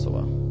myself so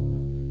well.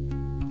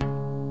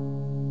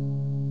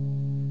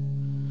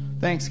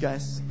 Thanks,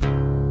 guys.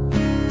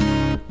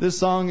 This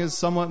song is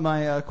somewhat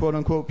my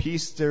quote-unquote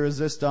piece de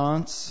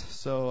resistance,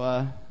 so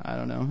I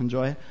don't know,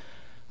 enjoy it.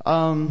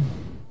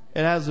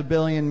 It has a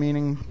billion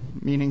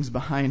meanings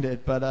behind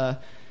it, but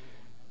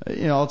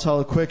I'll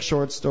tell a quick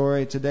short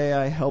story. Today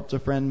I helped a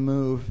friend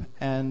move,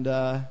 and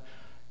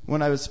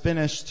when I was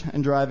finished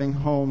and driving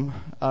home,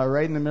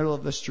 right in the middle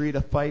of the street,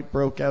 a fight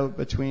broke out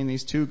between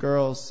these two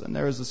girls, and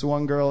there was this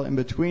one girl in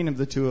between of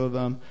the two of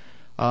them,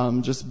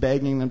 just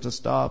begging them to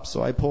stop.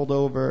 So I pulled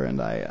over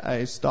and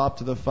I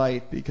stopped the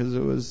fight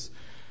because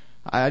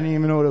I didn't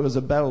even know what it was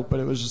about, but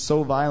it was just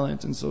so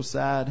violent and so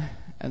sad.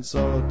 And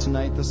so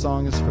tonight the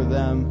song is for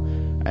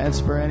them, and it's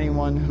for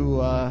anyone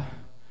who, I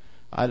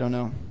don't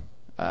know,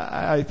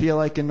 I feel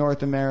like in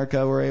North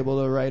America we're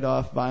able to write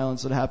off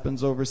violence that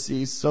happens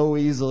overseas so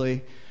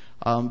easily.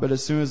 But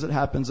as soon as it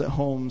happens at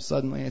home,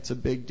 suddenly it's a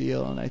big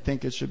deal, and I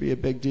think it should be a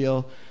big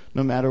deal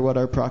no matter what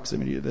our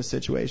proximity to the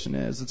situation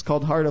is. It's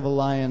called Heart of a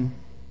Lion.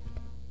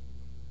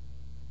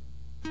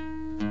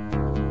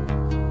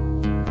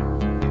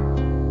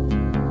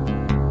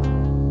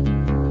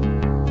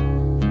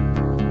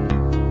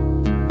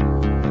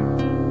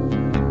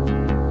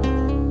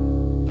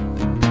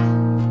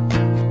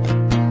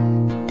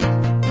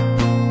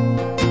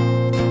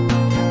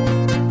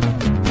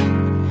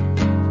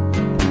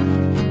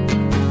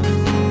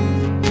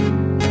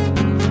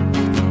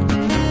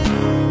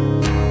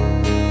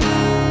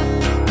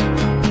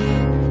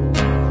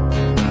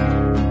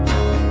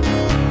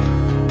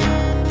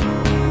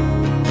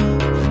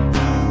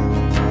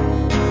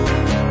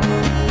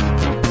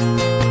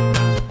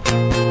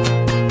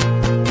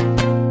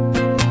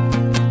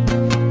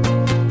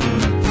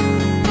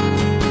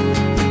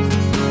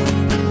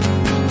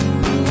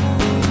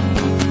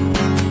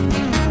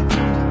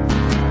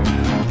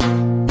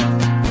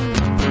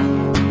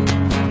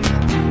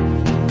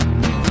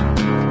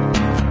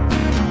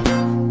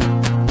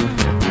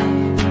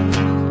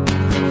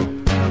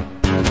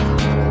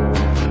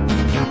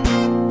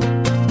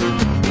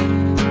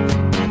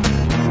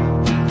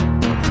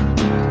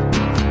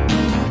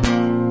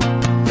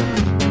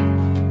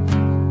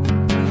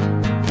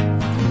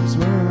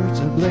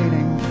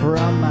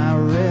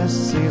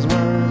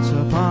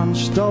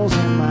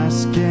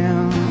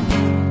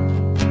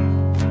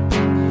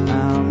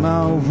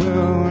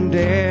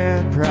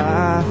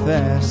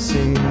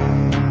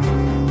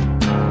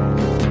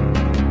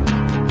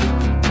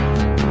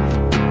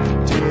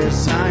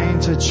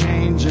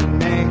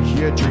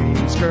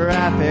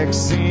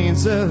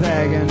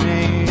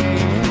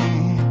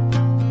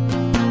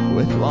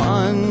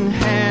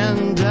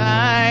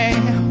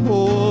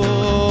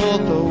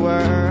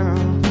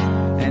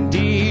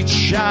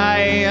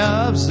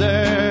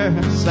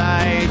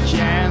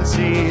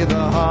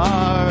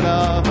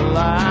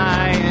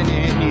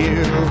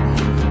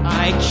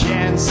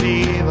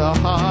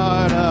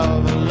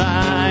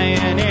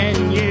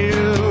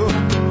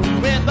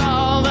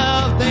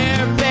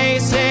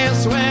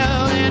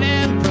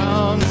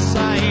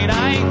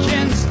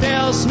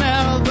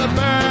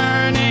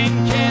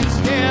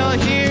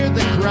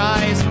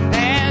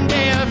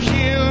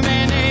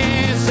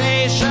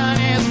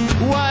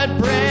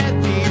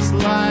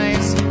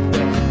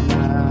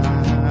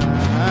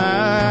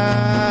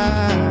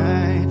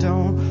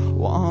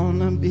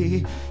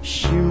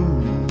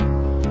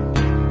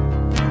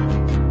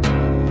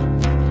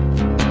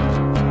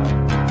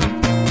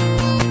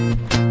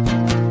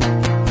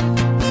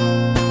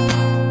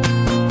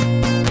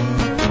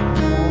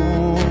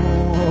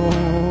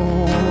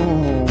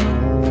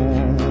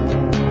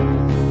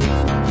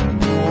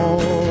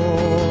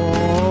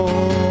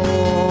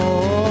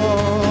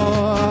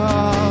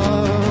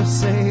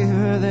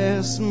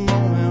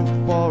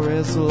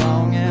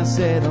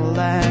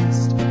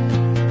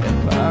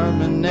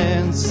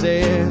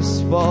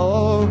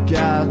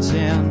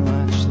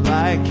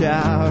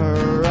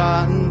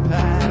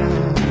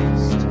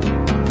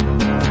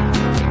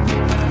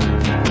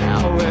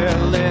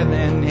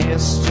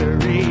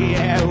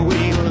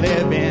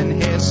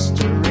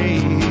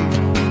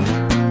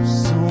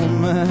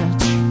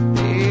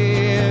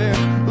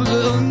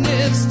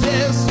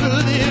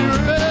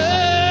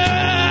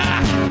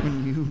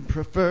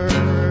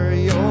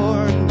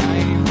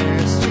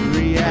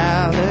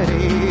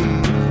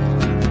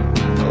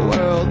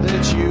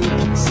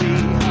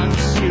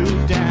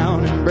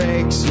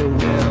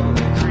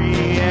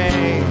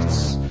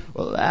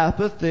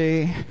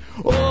 Apathy.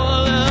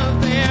 All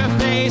of their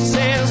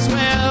faces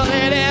well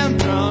hidden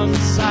from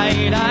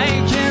sight. I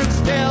can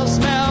still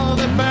smell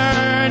the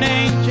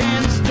burning,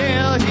 can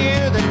still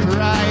hear the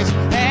cries.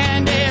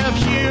 And if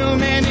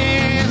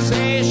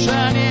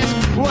humanization is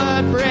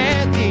what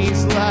bred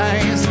these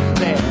lies,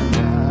 then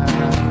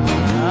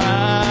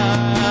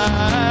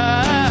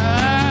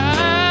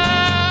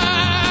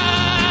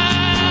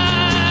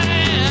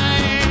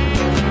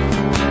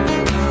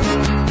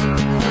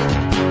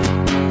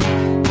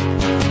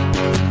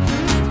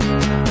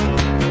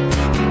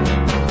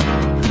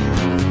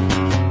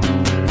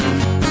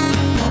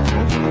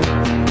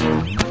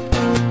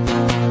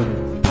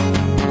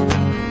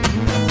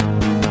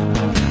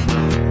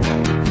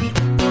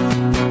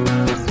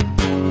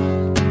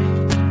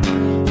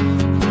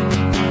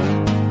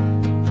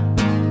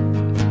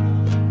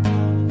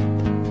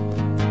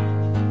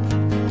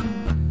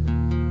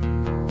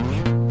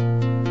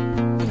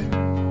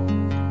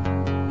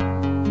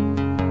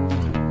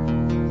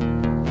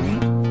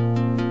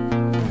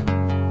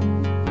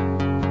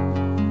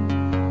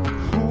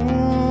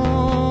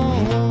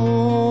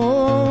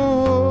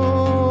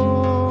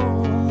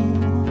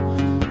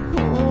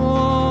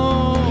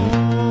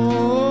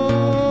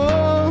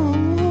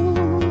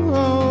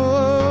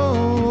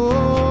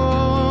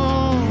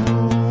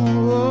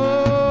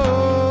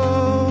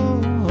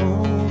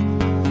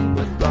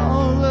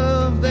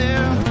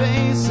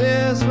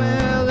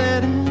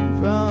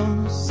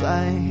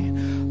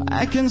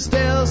can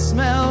still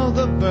smell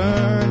the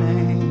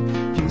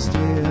burning, can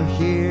still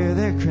hear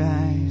their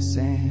cries,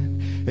 and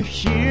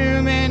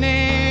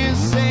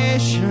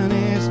humanization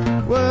is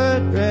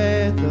what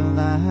read the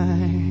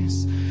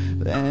lies.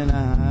 Then in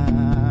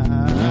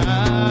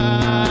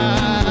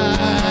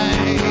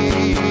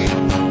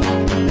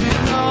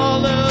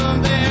all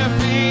of their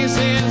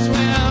faces,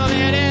 well,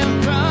 it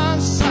in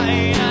front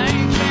sight, I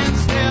can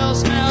still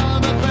smell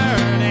the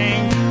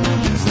burning,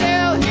 can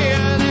still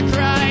hear the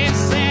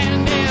cries,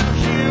 and if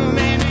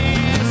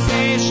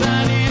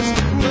humanization is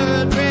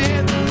what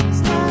read the lies.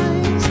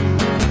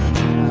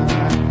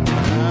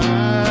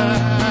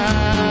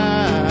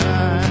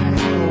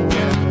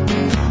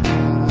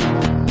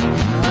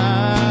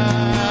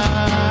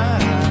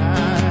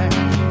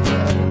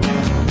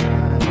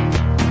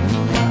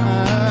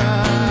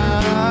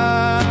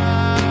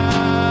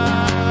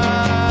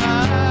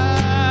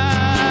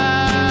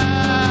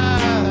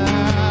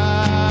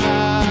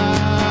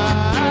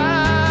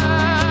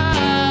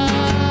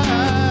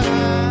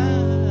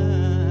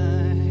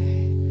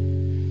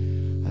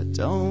 I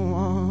don't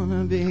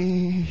wanna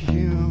be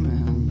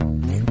human.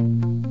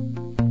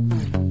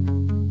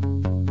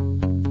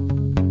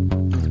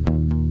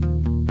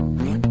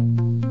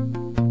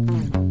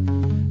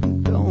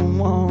 Don't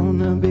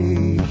wanna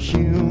be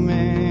human.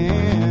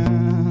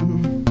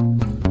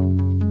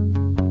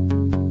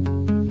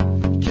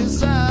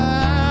 'Cause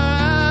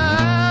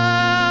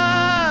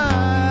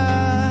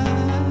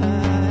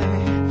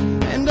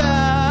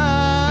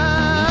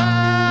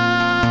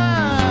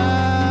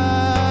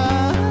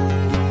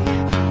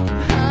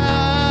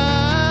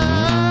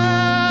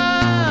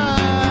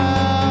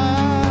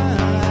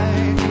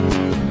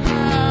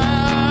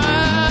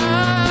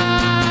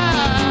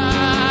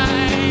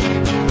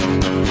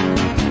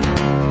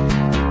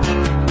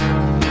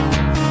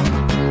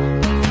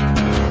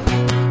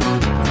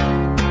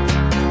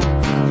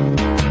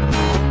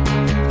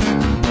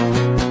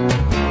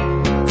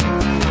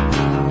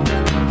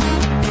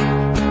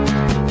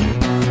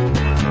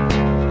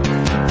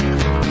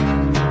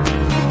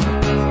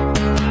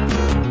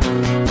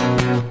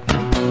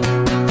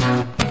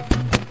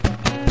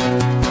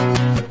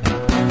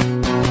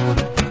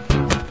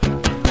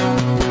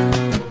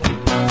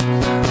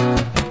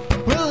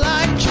well,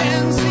 I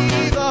can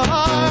see the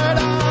heart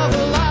of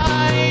a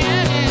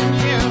lion in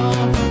you.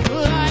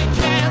 Well, I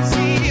can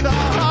see the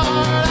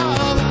heart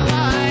of a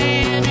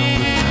lion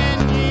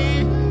in you.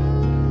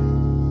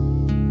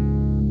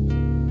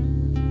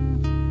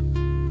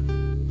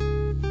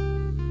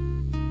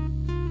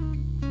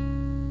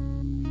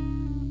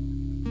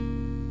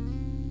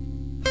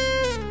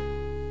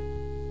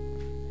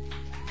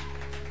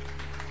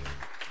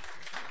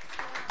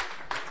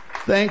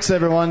 Thanks,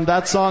 everyone.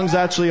 That song's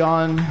actually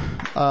on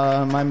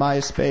my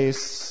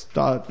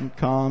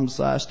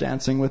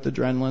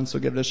myspace.com/dancingwithadrenaline, so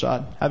give it a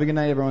shot. Have a good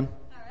night, everyone.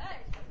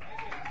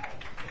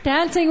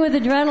 Dancing with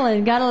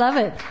Adrenaline. Gotta love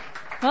it.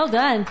 Well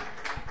done.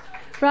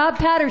 Rob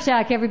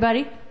Pattersack,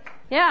 everybody.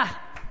 Yeah.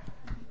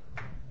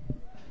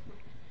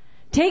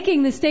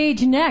 Taking the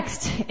stage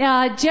next,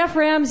 Jeff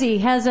Ramsey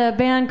has a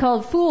band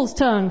called Fool's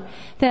Tongue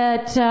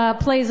that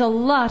plays a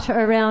lot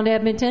around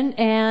Edmonton,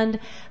 and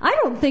I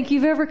don't think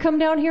you've ever come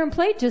down here and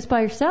played just by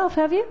yourself,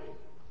 have you?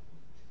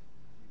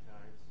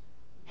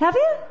 Have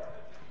you?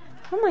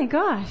 Oh my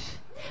gosh.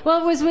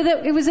 Well,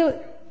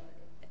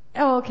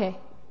 oh, okay.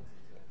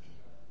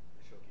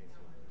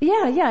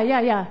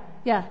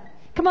 Yeah.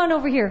 Come on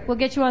over here. We'll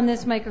get you on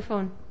this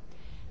microphone.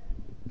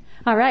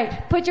 All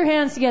right. Put your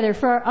hands together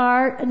for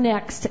our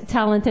next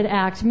talented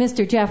act,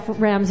 Mr. Jeff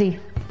Ramsey.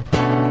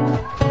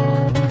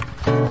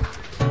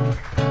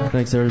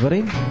 Thanks,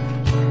 everybody.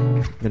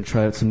 I'm going to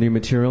try out some new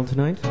material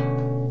tonight.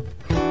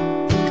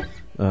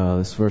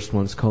 This first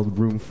one's called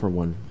Room for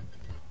One.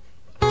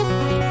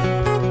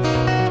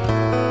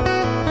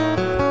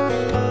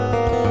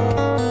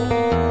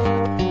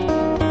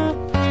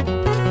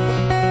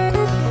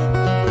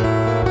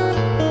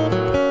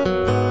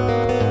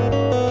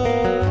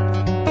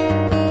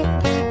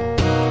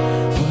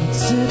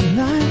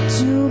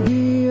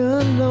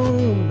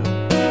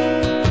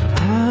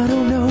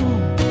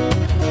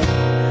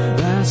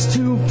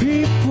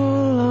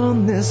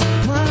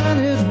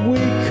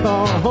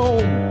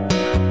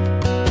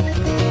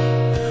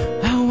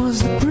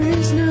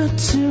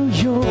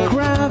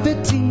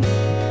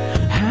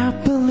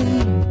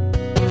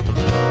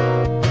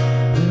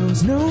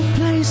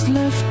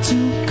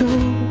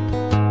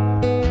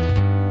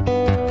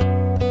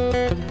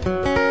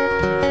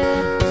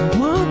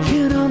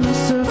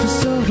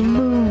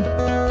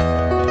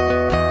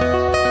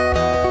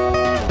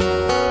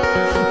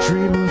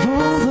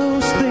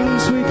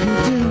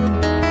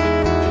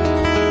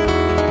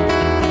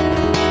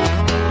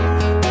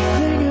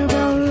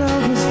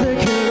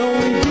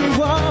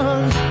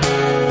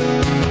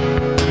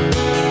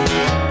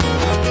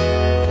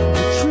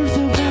 Truth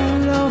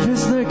about love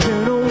is there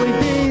can only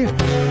be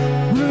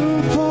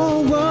room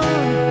for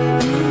one.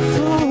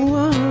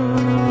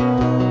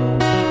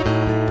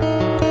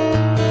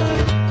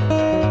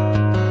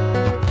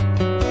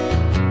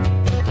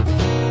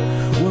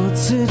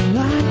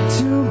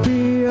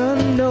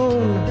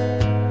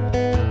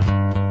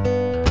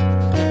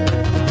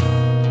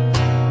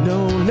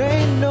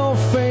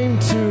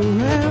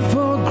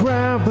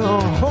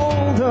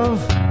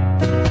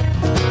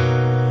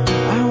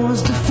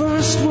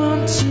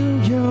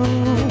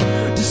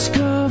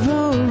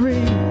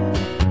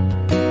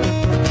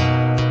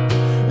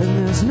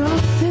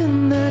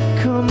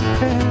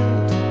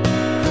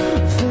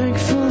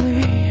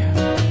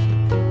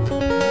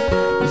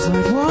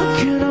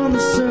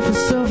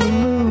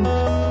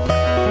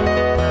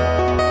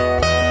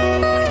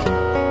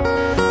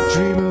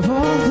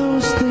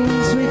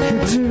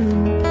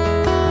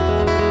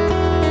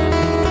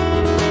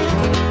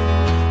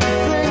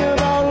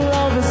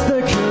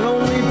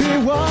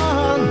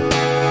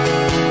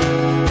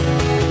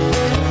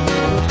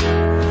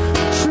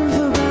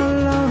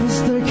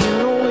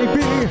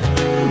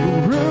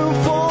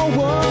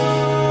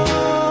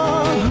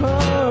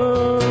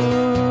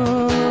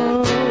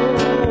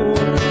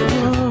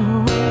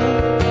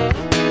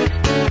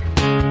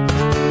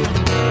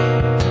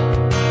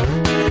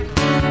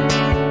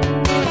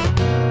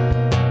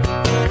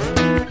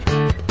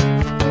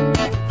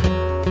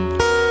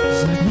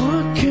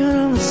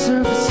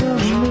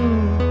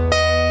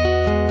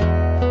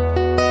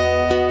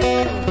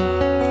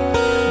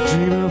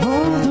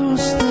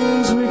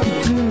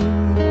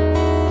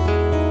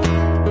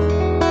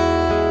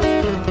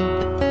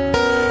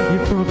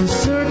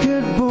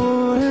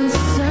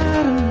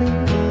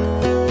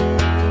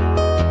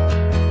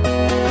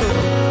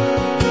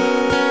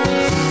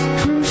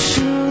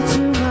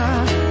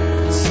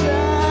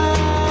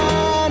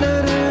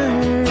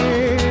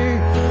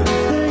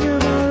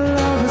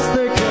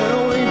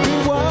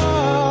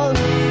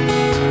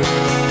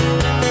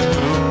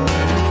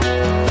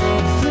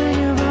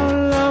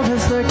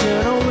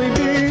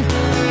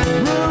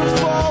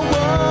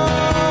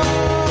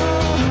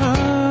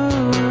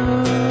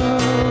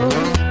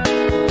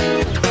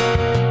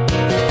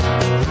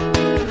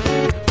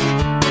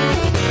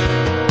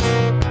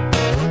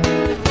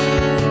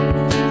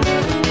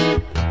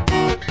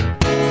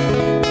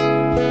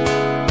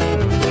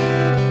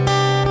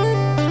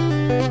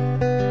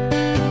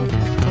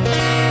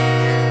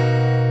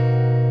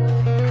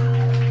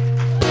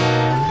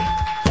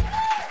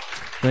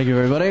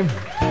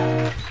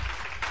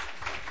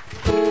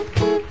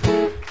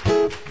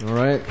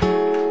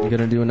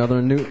 gonna do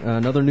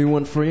another new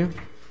one for you.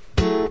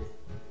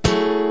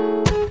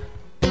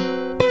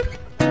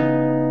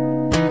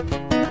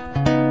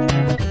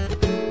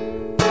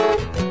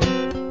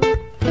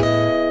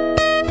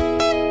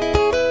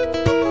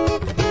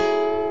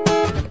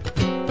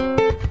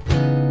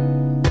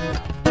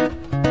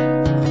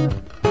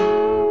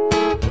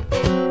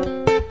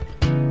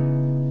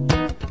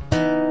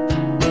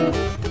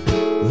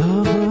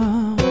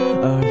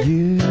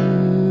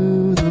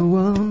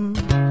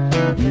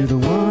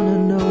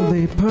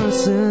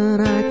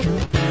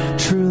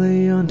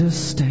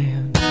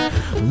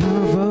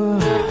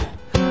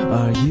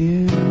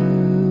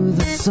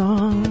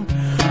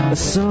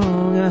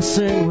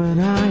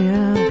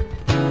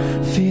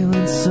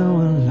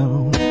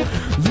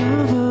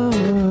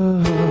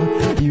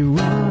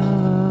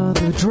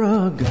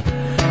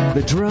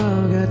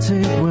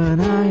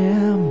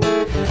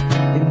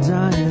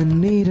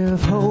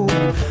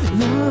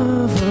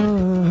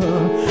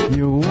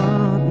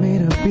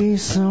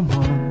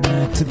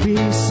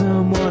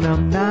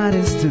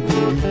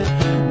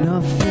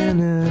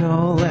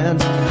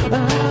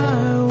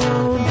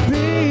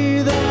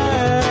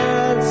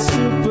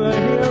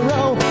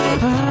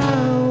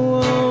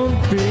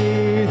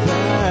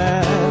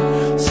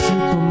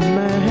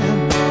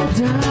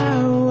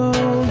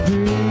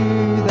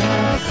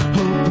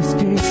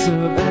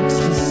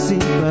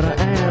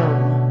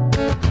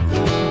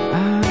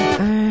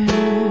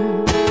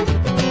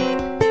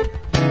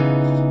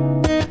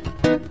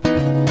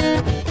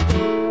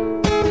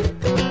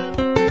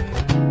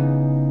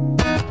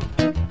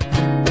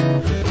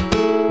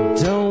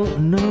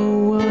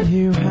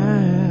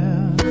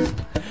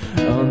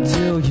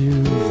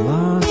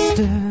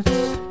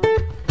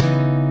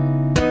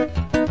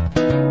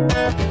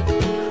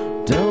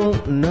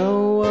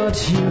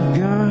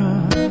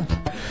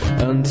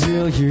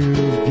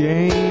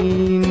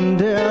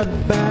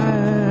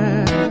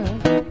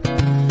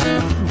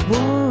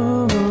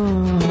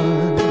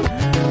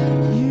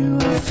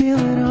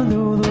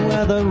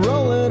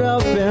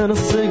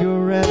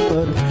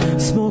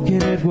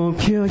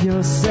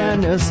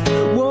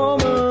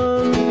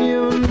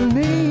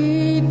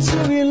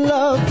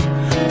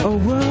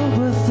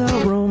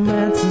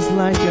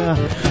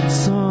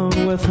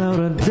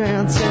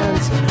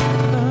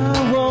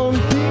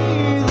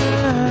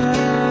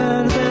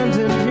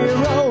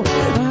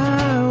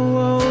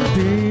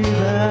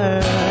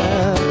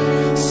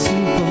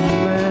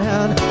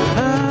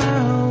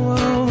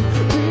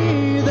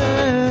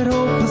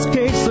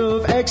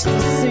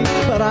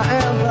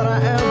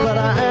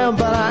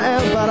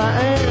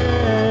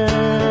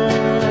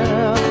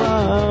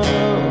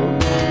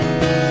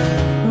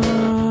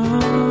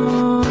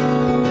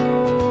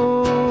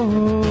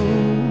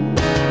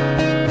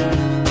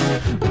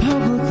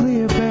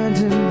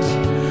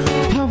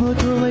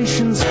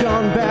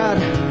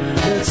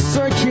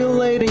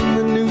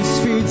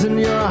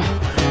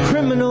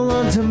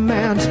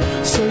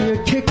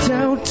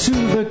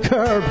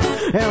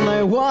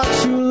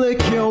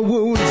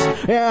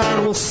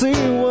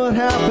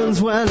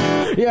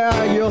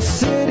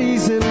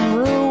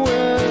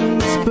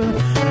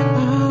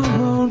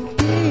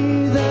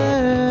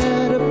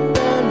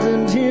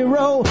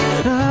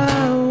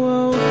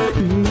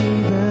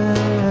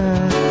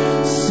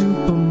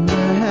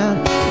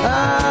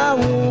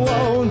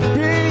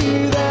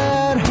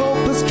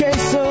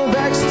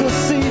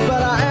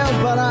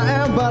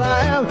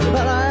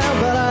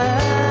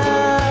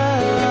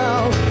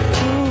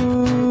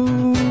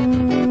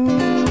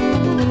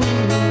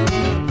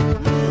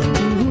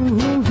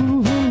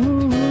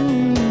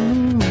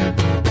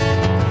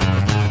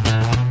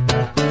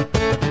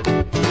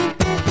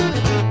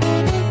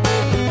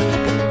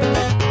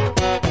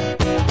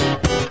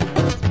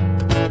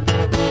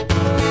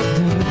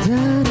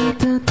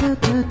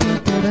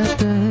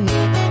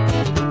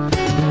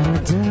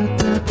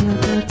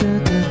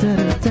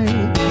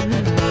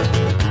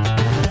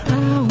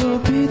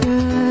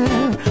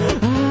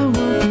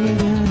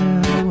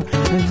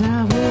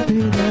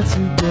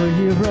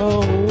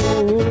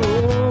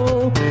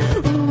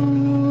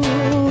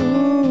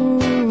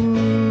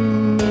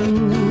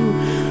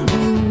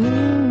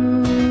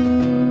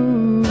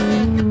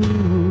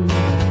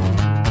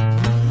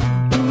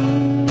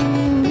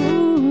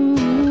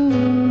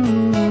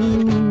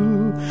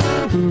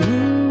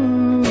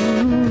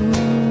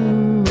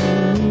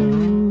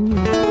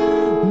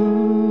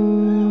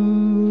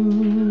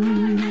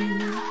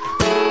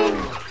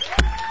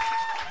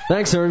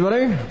 Thanks,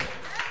 everybody.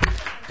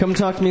 Come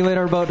talk to me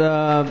later about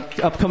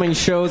upcoming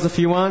shows if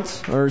you want,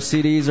 or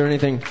CDs or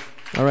anything.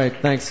 All right,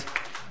 thanks.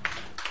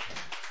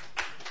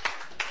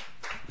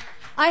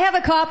 I have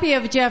a copy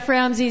of Jeff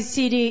Ramsey's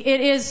CD.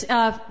 It is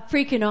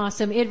freaking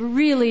awesome. It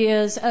really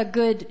is a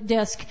good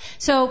disc.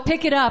 So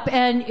pick it up,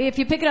 and if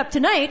you pick it up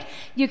tonight,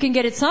 you can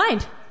get it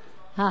signed.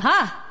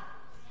 Ha-ha.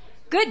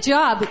 Good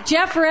job.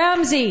 Jeff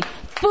Ramsey.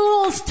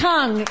 Fool's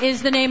Tongue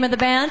is the name of the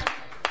band.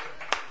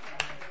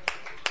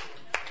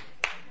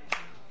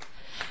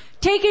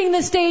 Taking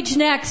the stage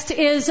next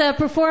is a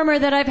performer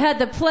that I've had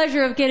the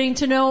pleasure of getting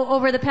to know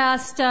over the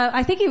past,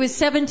 I think he was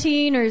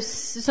 17 or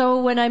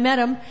so when I met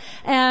him,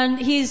 and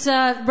he's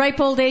ripe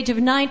old age of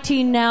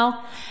 19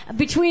 now.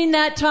 Between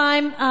that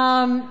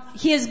time,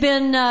 he has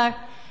been at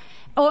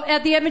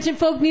the Edmonton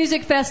Folk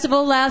Music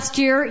Festival last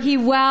year. He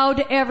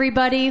wowed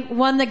everybody,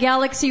 won the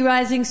Galaxy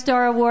Rising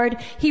Star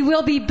Award. He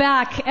will be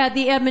back at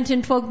the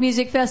Edmonton Folk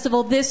Music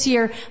Festival this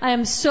year. I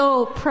am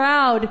so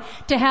proud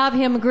to have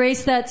him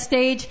grace that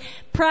stage.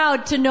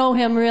 Proud to know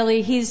him,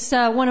 really. He's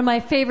one of my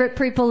favorite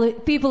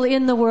people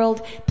in the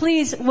world.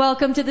 Please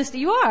welcome to this.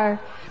 You are.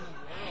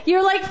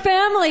 You're like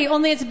family,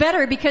 only it's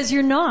better because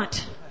you're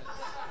not.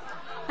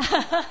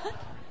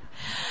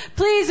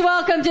 Please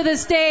welcome to the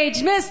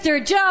stage, Mr.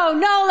 Joe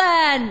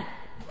Nolan.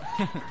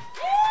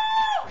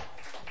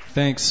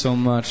 Thanks so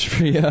much,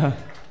 Priya.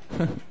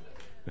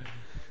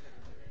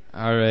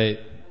 All right.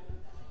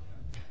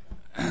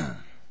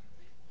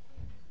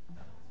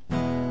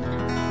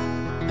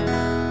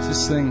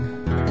 This thing.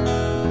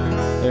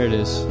 There it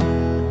is.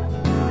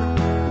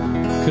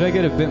 Could I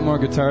get a bit more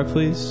guitar,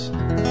 please?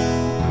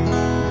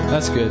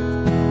 That's good.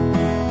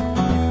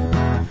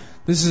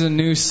 This is a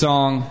new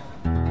song,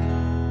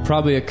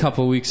 probably a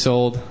couple weeks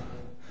old.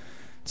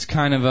 It's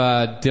kind of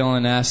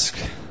Dylan-esque.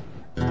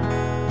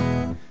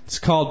 It's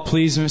called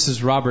Please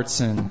Mrs.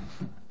 Robertson.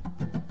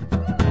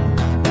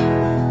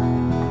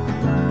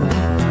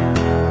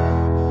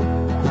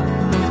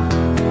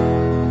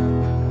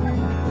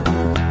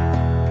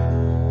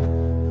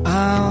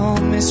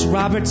 Miss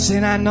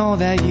Robertson, I know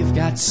that you've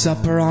got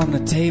supper on the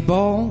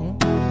table.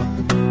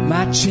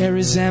 My chair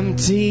is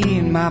empty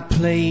and my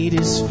plate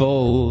is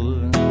full.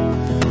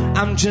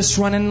 I'm just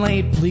running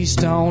late, please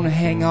don't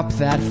hang up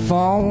that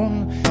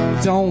phone.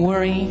 Don't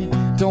worry,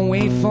 don't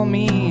wait for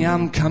me,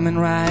 I'm coming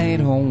right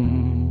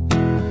home.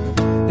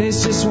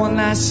 There's just one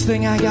last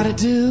thing I gotta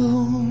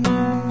do.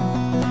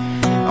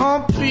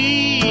 Oh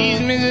please,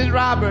 Mrs.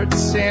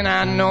 Robertson,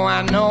 I know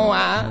I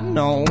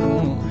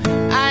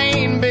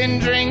ain't been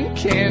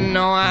drinking,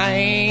 no, I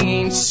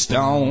ain't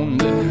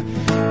stoned.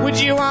 Would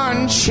you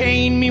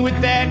unchain me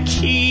with that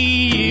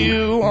key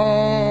you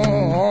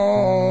own?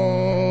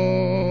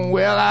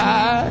 Well,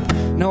 I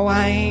know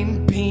I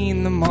ain't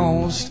been the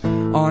most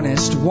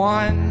honest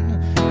one.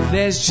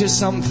 There's just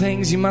some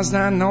things you must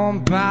not know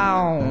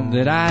about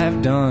that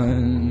I've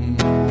done.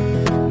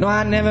 No,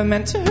 I never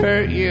meant to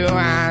hurt you,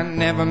 I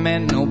never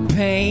meant no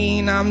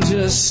pain. I'm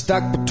just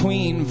stuck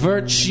between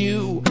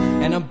virtue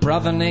and a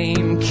brother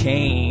named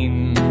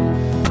Cain.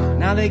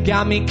 Now they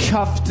got me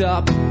cuffed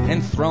up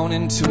and thrown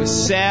into a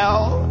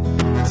cell.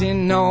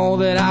 Didn't know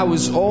that I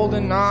was old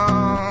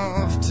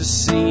enough to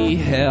see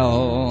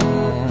hell.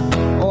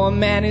 Oh, a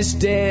man is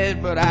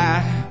dead, but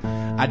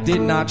I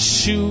did not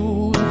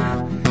shoot.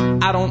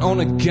 I don't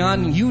own a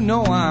gun, you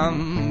know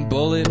I'm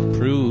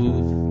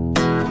bulletproof.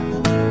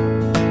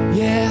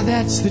 Yeah,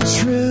 that's the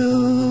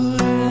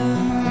truth.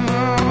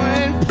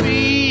 And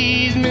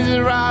please,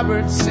 Mrs.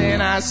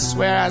 Robertson, I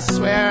swear,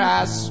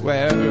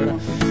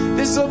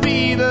 this'll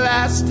be the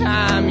last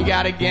time. You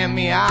gotta get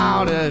me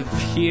out of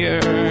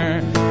here.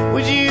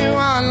 Would you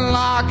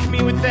unlock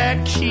me with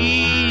that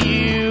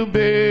key you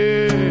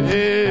bear?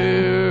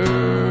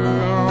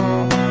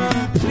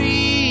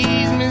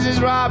 Please, Mrs.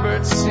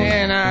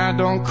 Robertson,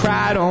 don't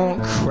cry.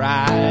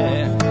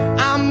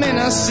 I'm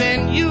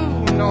innocent, you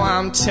know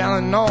I'm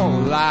telling no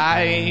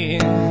lie.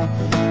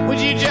 Would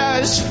you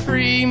just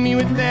free me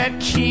with that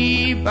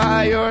key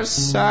by your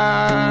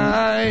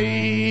side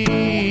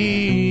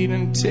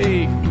and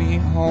take me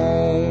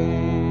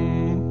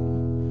home?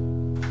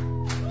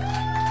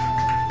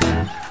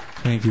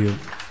 Thank you.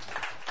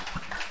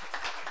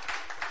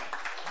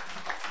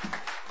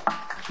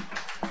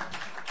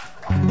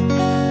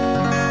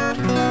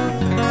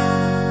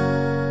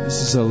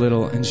 This is a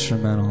little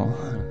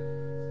instrumental.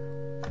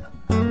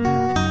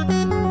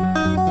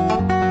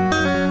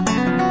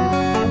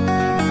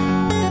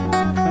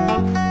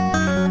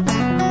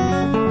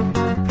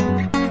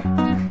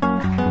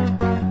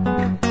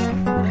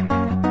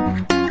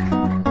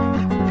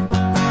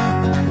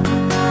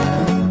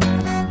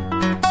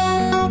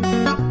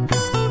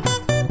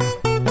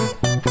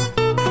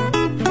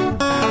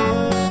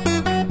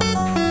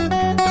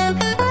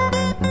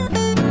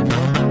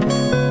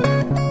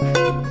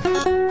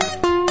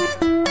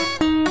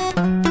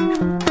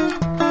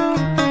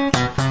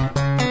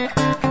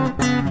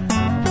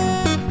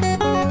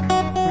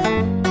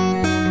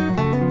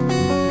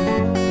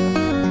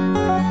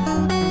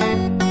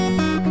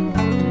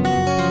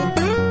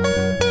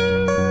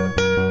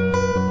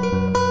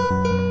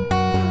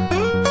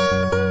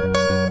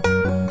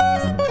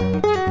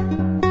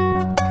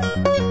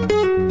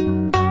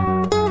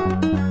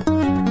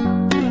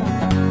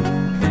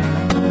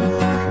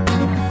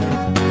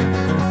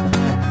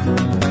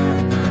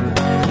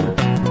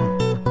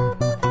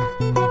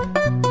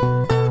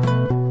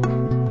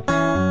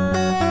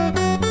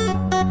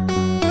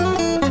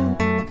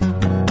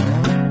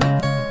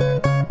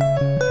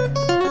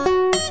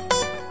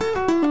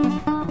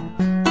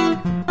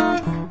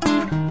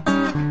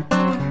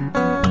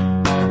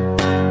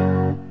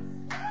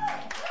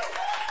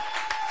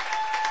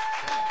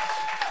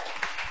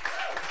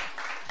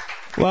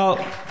 Well,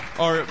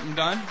 or I'm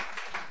done.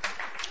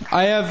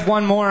 I have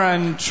one more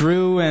on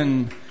Drew,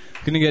 and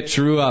I'm gonna get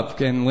Drew up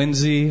and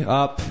Lindsay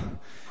up,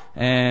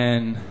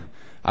 and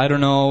I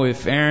don't know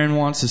if Erin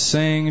wants to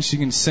sing. She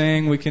can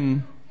sing. We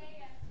can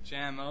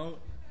jam out.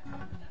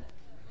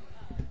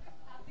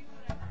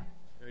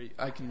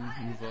 I can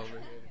move over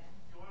here.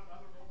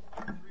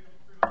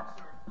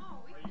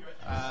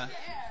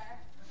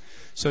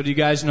 So do you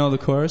guys know the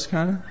chorus,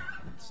 kind of?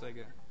 It's like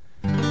a...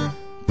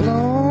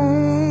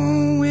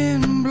 Blow,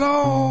 wind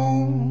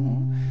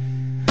blow,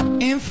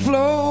 and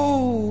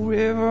flow,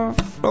 river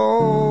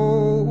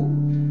flow.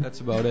 That's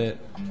about it.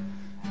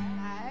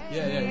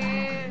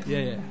 Yeah.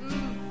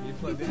 You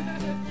plugged in?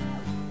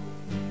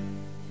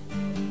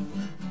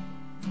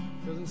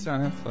 Doesn't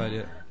sound amplified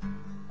yet.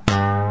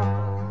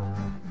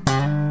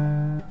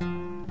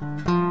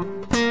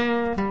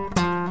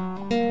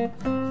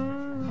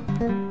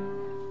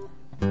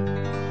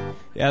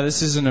 Yeah,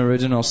 this is an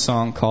original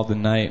song called The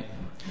Night.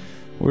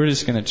 We're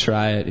just going to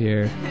try it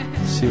here,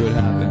 see what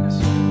happens.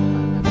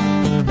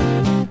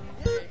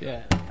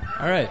 Yeah,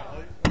 all right.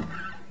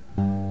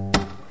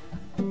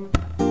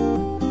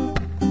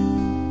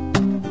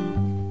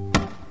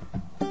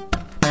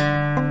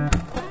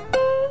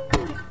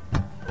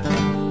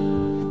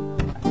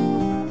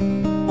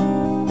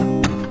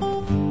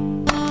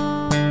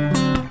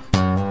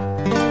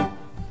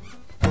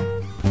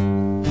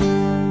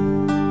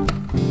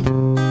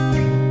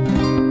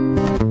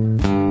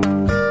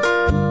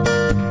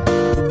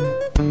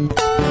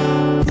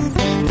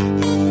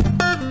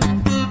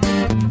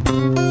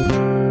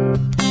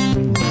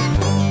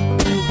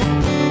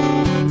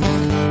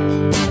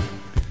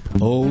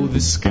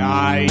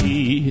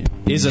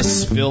 Is a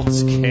spilt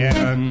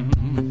can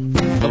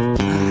of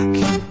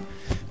black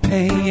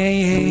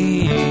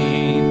pain,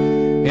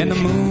 and the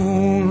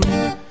moon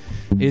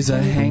is a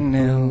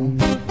hangnail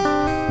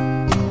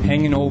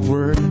hanging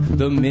over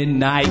the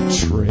midnight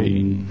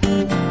train.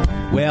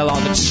 Well, all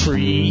the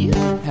trees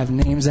have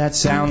names that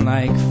sound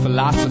like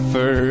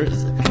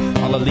philosophers.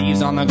 All the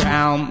leaves on the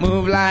ground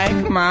move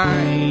like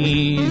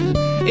mine.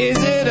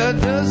 Is it a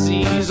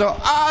disease or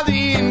are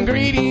the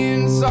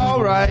ingredients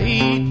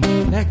alright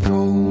that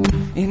go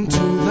into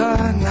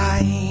the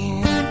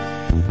night?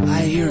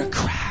 I hear a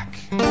crack,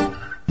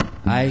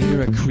 I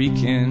hear a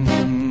creaking,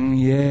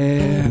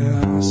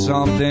 yeah,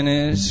 something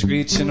is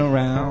screeching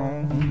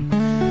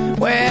around.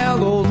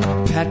 Well, old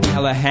Pat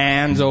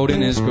Callahan's out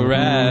in his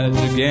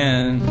garage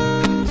again,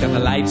 got the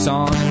lights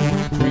on,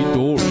 3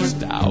 doors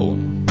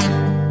down.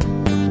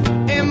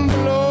 And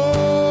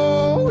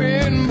blow,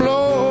 and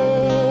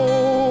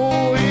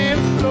blow,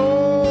 and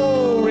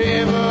flow,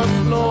 river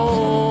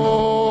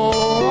flow,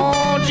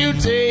 won't you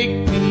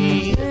take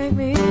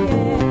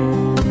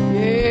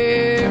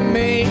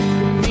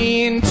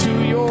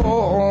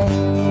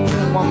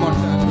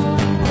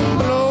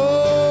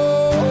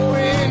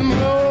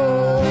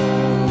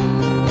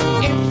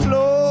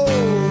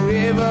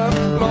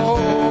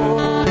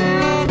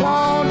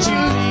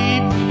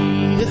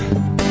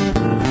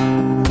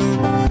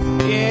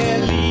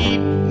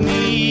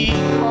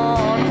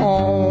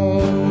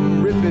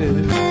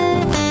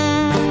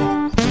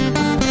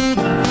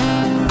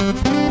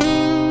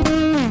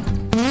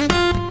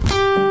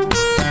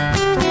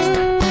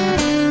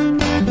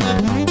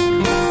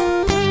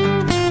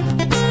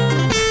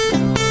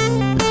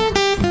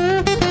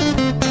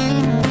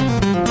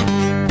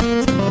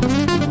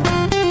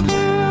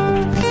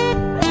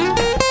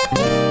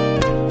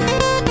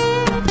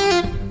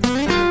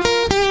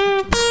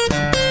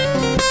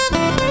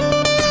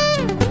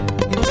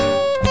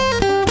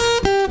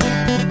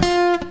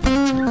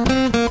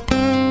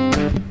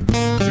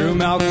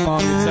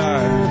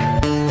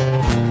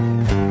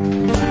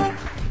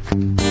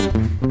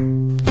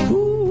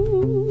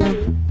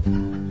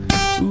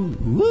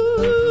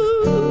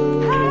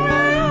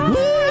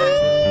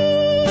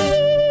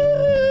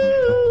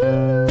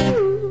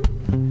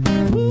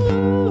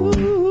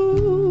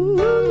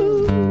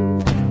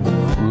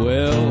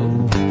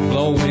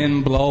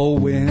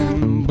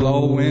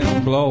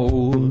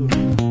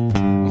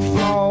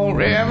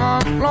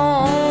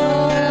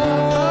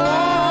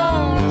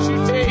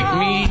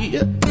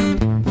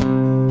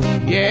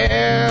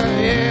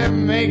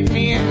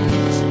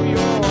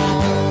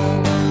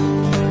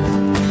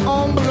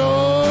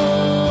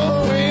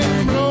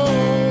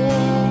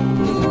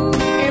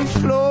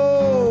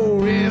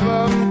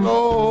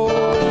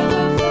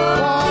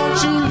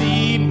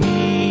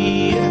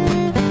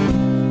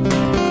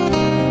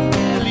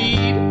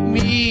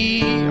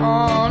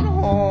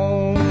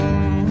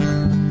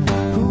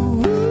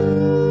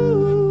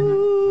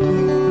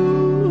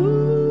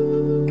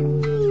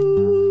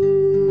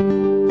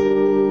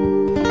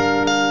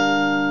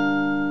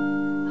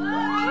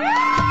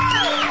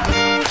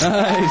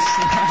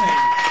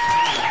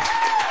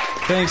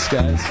Thanks,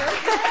 guys.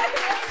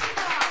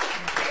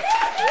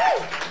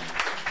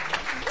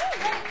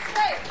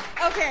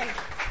 Okay.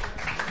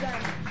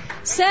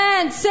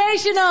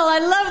 Sensational. I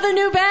love the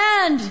new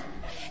band.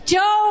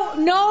 Joe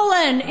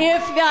Nolan,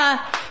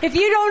 If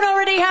you don't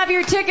already have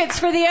your tickets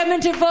for the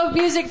Edmonton Folk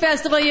Music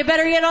Festival, you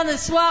better get on the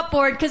swap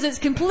board because it's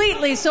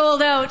completely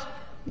sold out.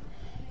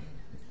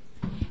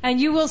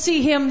 And you will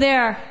see him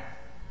there.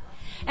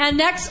 And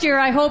next year,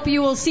 I hope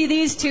you will see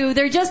these two.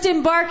 They're just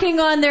embarking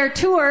on their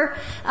tour,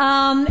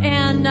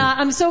 and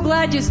I'm so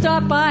glad you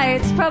stopped by.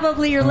 It's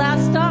probably your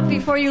last stop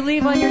before you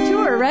leave on your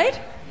tour, right?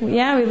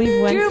 Yeah, we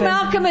leave Wednesday. Drew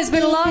Malcolm has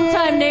been a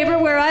long-time neighbor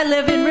where I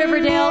live in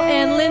Riverdale,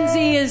 and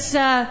Lindsay has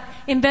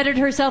embedded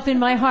herself in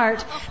my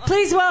heart.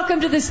 Please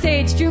welcome to the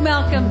stage Drew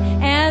Malcolm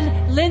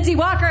and Lindsay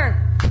Walker.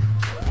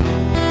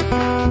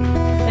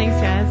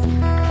 Thanks, guys.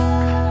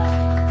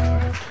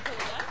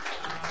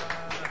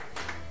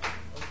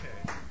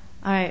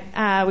 All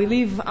right, we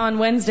leave on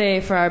Wednesday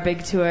for our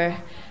big tour,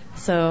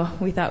 so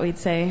we thought we'd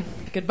say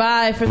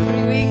goodbye for 3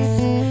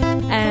 weeks.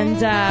 And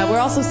we're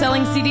also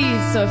selling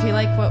CDs, so if you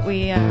like what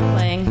we are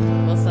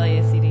playing, we'll sell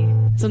you a CD.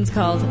 This one's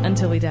called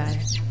Until We Die.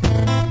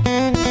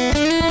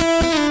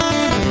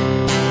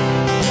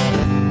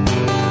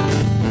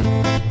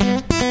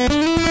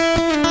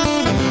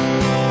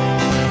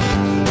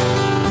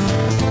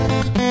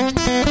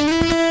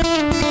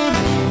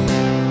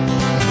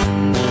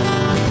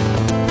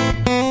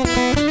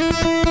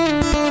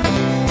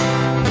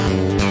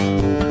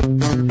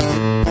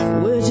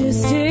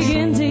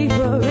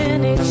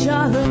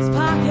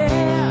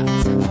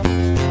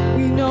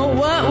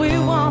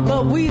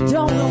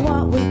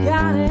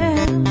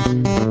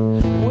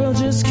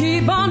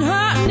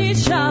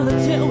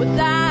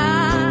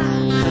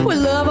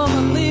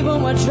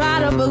 Try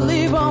to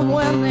believe them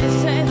when they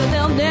say that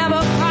they'll never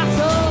cross.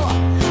 So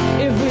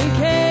if we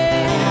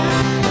can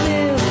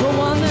live for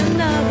one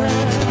another,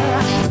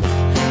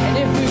 and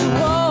if we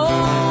won't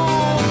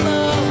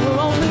love our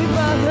only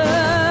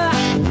brother,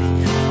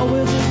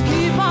 we'll just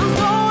keep on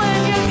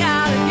going. You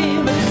gotta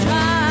give it a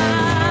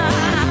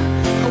try.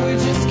 We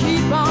just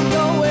keep on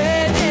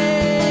going,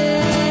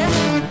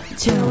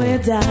 yeah, till we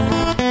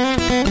die.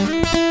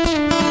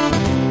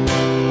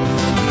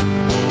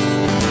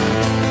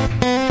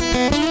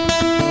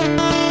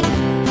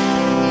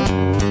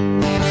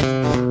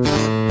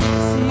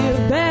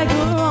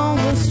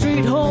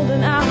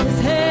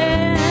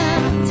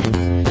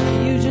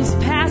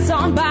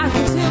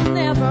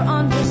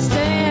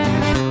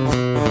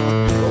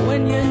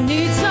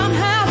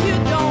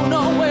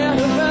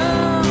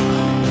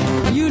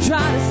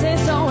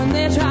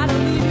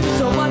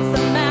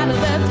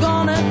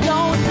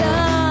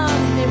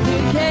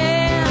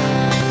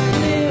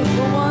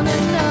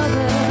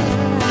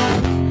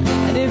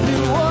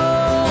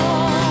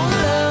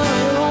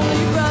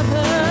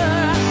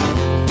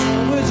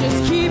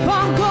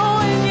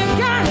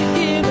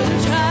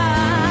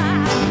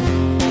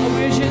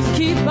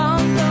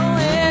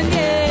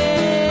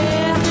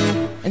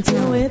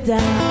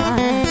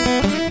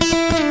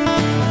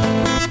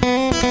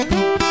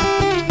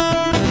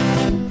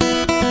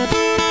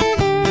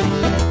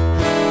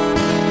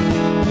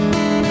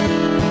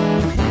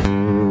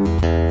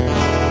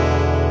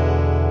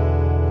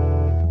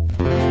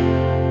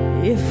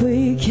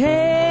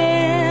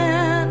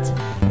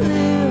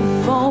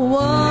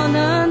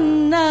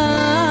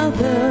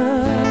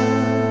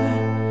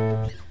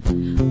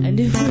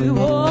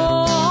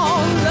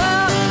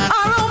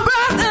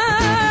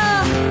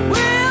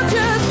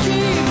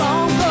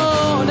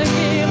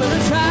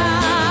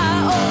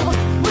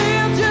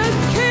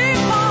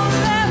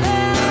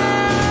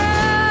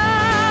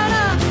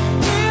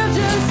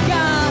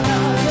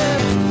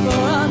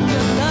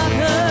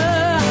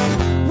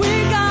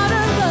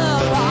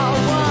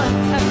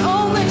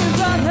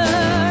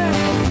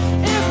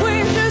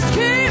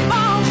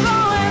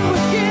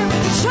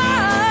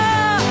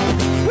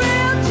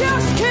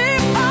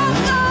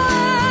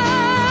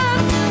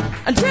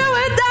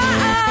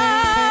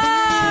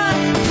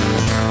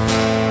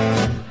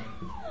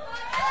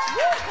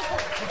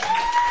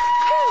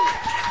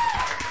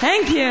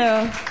 Thank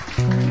you.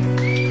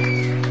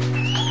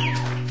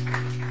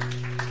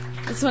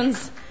 This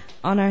one's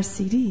on our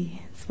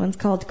CD. This one's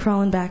called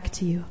Crawling Back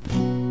to You.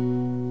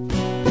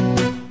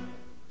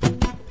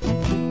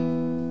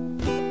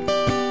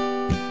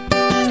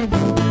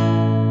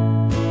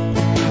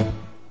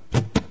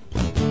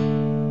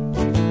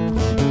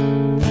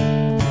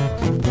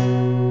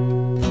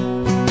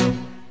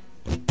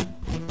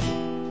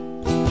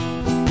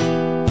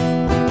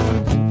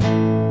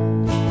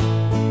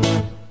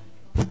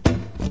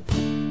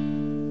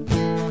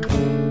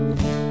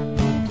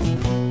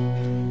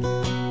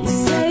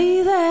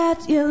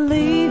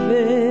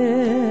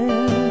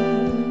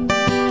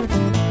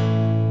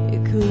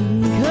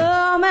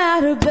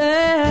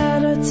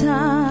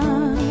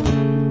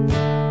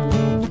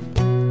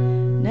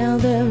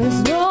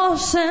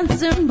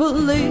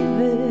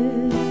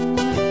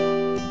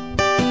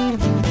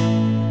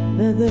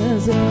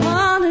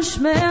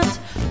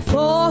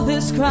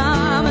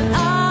 Gone.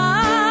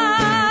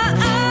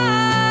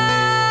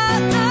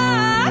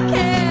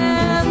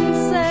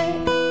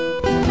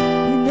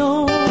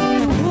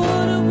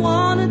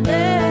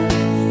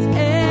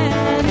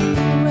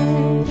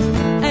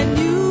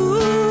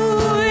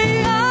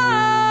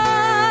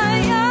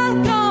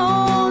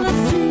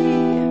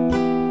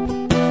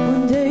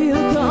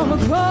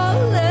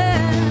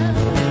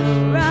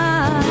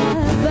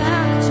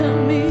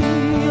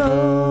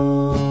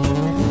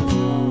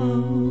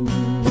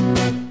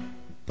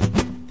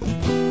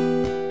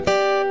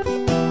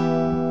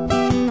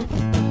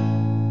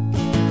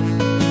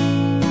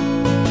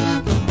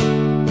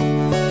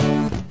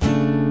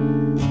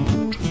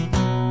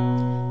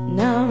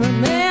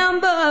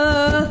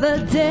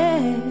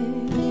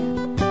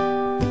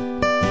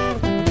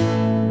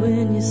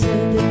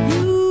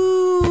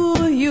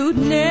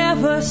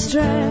 never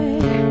stray.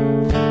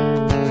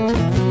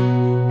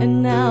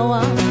 And now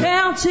I'm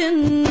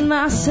counting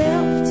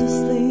myself to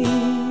sleep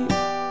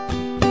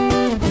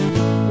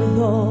with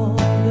all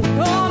the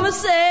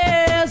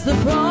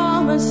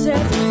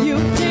promises you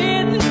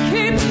didn't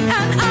keep,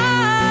 and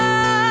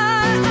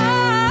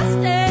I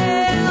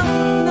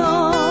still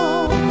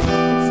know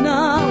it's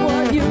not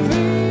what you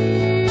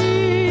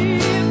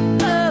reap,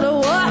 but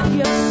what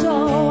you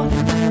sow,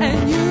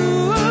 and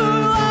you're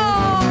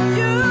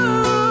gonna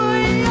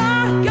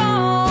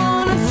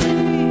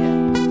see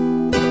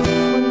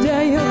one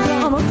day you'll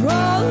come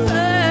crawling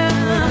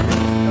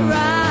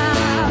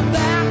right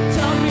back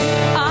to me.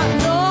 I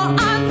know.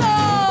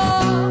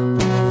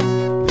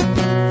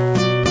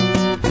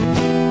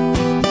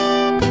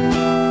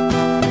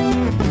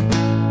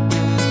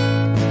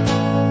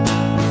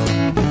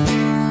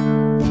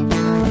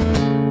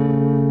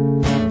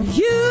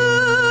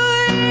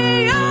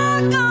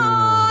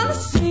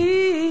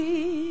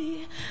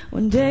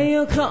 One day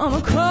you'll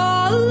come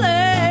crawling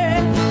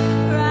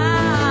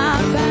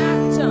right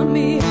back to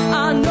me.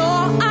 I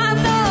know, and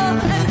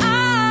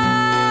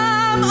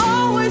I'm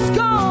always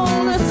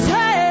gonna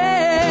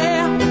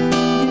say,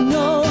 you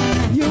know,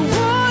 you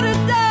would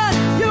have done,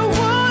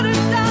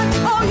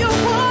 oh, you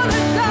would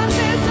have done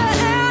this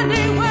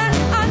anyway.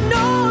 I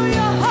know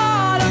your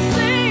heart, I've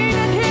seen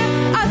it here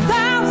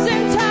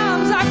 1,000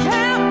 times. I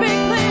can't be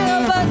clear,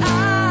 but I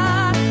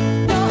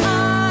know I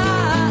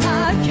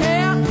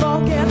can't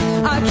forget.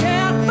 I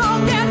can't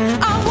forget.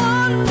 I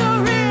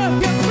wonder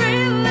if you're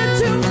feeling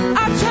too. I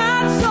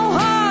tried so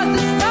hard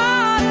to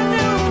start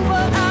anew,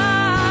 but I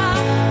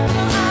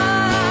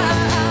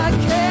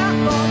can't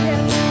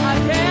forget. I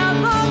can't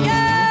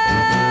forget.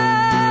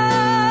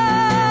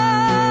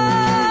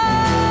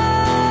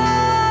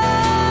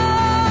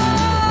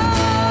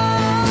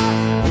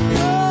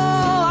 No,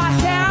 I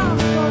can't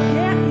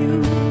forget you.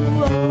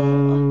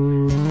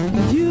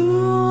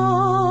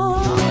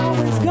 You're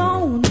always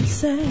gonna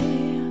say,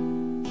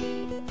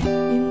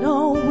 you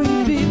know,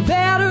 we'd be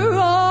better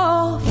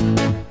off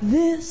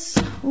this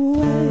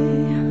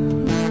way.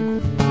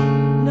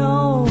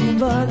 No,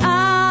 but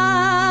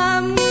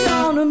I'm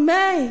gonna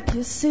make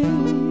you see.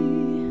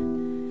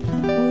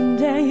 One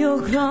day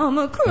you'll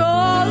come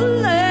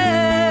crawling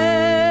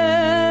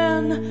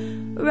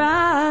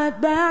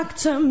right back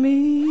to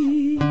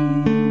me.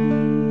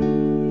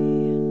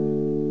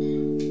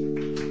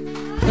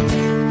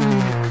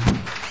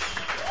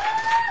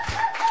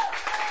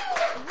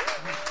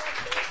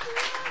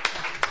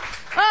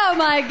 Oh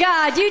my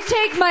God, you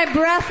take my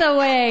breath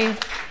away.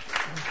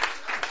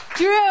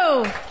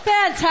 Drew,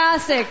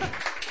 fantastic.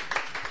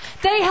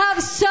 They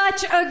have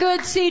such a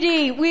good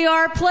CD. We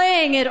are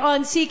playing it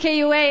on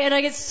CKUA, and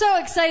I get so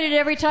excited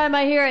every time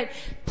I hear it.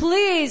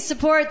 Please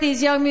support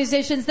these young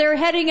musicians. They're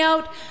heading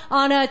out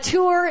on a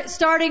tour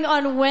starting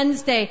on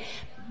Wednesday.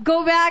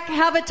 Go back,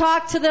 have a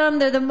talk to them.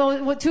 They're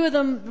two of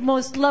the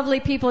most lovely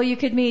people you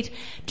could meet.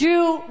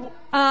 Drew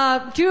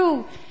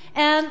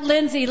and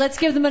Lindsay, let's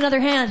give them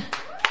another hand.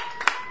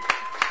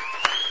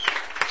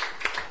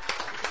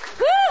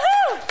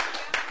 Woohoo!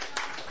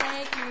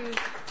 Thank you.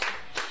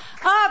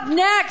 Up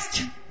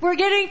next, we're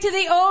getting to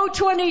the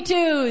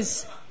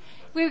O22s.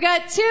 We've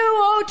got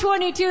two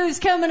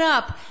O22s coming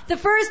up. The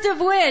first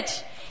of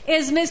which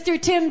is Mr.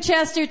 Tim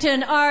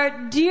Chesterton, our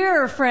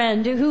dear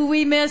friend who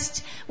we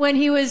missed when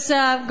he was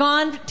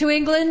gone to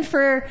England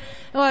for,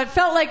 well, it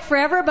felt like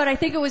forever, but I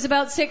think it was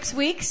about 6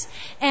 weeks.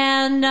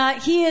 And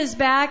he is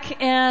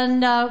back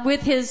and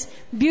with his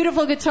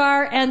beautiful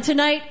guitar, and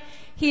tonight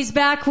he's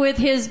back with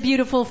his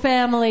beautiful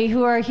family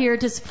who are here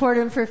to support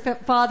him for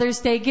Father's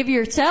Day. Give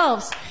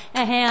yourselves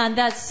a hand.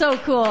 That's so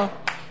cool.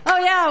 Oh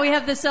yeah, we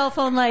have the cell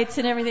phone lights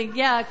and everything.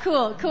 Yeah,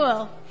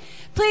 cool.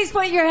 Please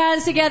put your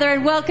hands together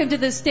and welcome to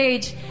the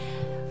stage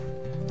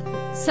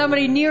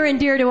somebody near and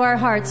dear to our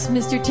hearts,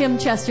 Mr. Tim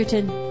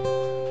Chesterton.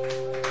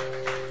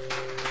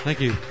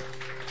 Thank you.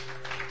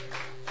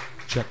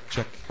 Check.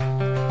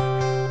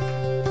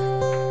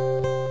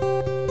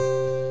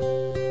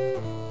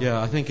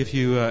 Yeah, I think if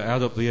you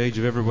add up the age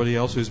of everybody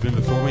else who's been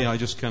before me,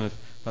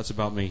 that's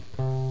about me.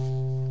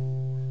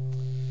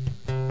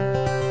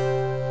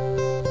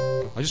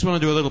 I just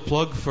want to do a little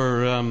plug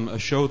for a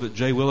show that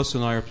Jay Willis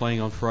and I are playing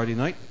on Friday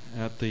night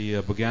at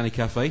the Bogani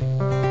Cafe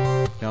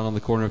down on the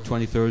corner of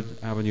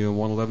 23rd Avenue and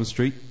 111th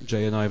Street.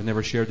 Jay and I have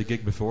never shared a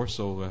gig before,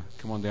 so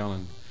come on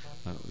down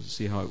and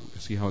see how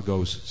it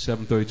goes.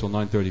 7:30 till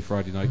 9:30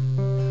 Friday night.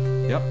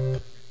 Yep.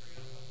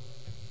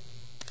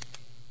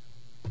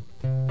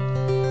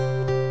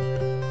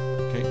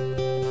 Okay.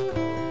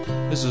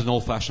 This is an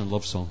old-fashioned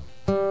love song.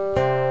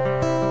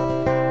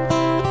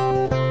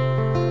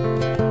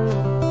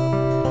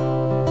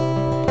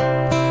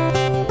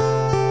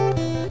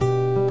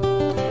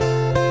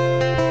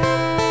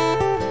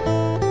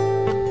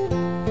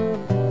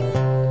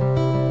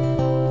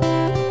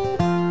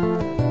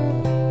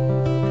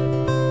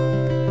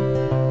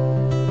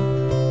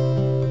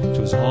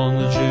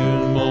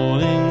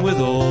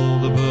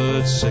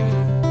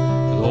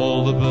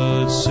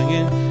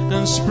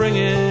 Spring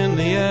in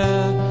the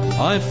air,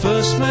 I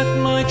first met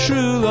my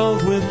true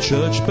love with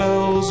church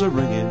bells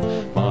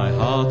a-ringing. My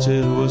heart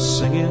it was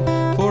singing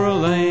for a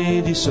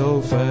lady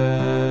so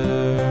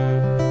fair.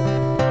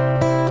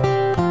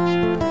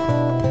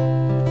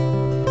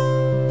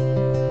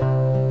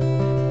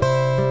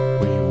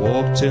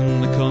 Walked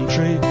in the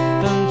country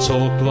and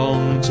talked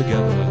long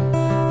together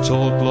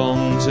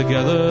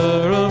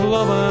of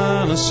love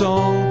and a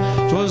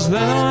song. 'Twas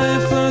then I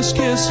first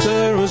kissed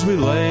her as we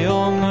lay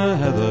on the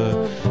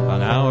heather.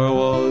 An hour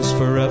was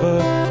forever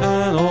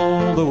and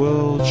all the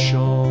world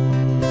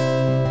shone.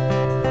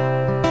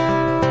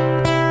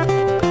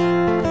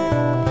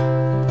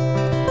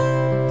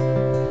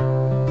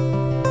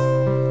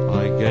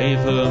 I gave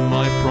her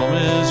my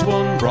promise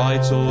one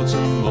bright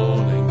autumn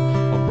morning.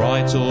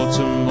 Bright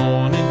autumn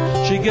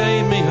morning, she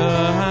gave me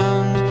her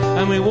hand,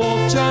 and we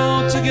walked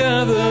out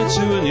together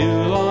to a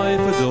new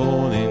life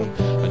adorning.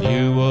 A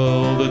new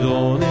world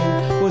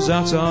adorning was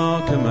at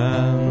our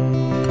command.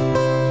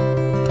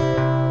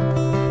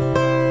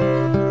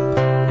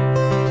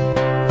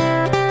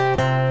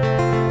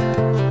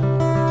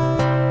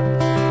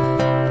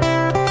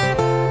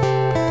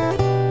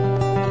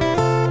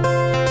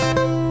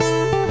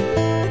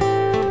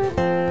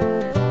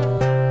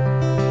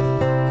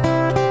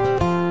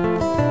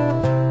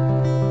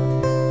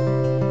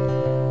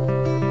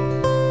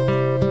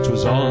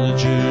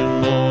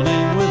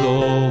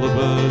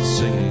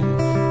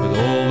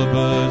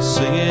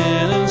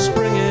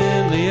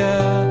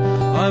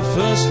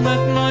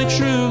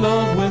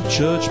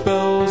 Church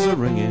bells are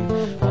ringing,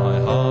 my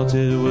heart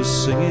it was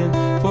singing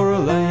for a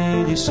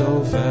lady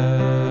so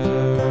fair.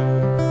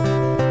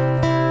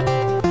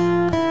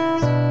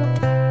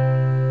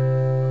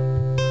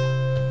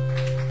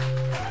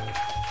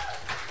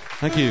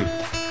 Thank you.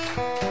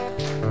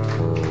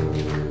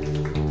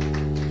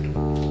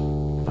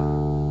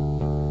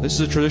 This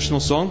is a traditional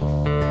song.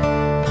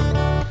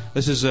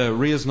 This is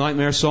Ria's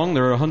Nightmare song.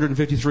 There are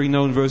 153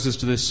 known verses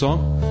to this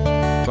song,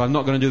 but I'm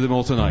not going to do them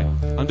all tonight.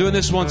 I'm doing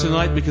this one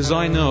tonight because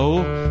I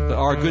know that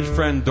our good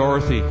friend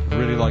Dorothy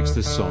really likes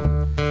this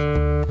song.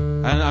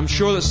 And I'm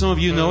sure that some of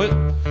you know it.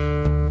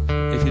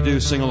 If you do,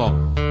 sing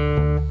along.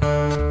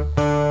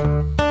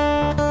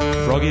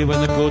 Froggy when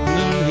the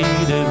cotton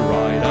he did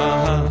ride,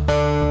 aha.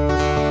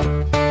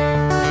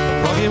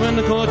 Froggy when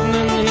the cotton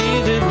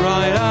he did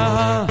ride,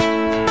 aha.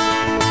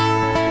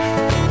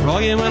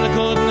 Froggy when the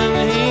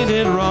cotton he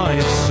did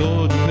ride,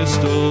 sword and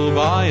pistol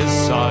by his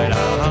side,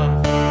 aha.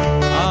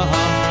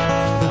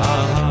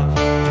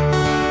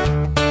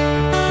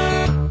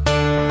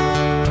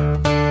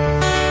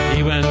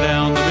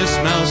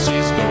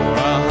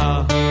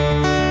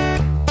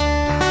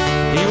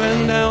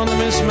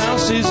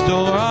 Mousy's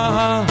door,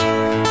 aha.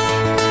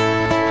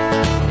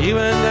 He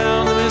went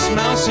down to Miss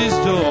Mousy's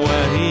door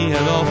where he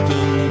had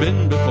often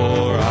been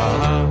before,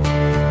 aha.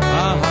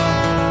 Aha,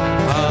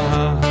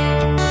 aha.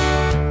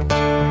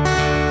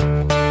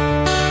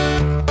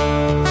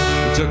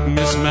 He took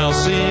Miss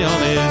Mousy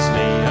on his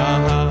knee,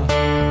 aha.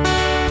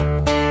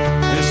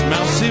 Miss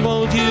Mousy,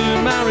 won't you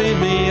marry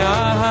me,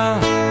 aha.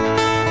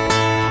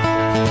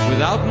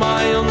 Without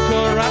my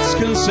Uncle Rat's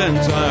consent,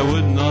 I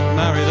would not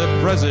marry the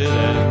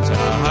president,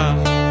 aha.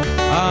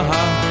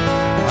 Aha,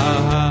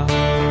 aha.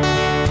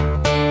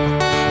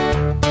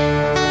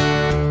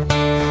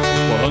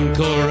 Well,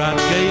 Uncle Rat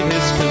gave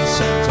his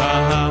consent,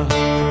 aha.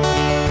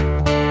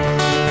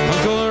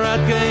 Uncle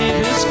Rat gave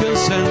his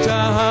consent,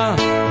 aha.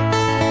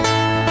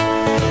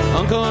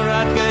 Uncle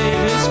Rat gave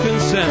his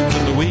consent,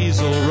 and the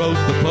weasel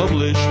wrote the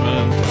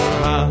publishment,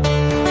 aha,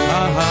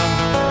 aha,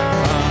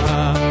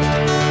 aha.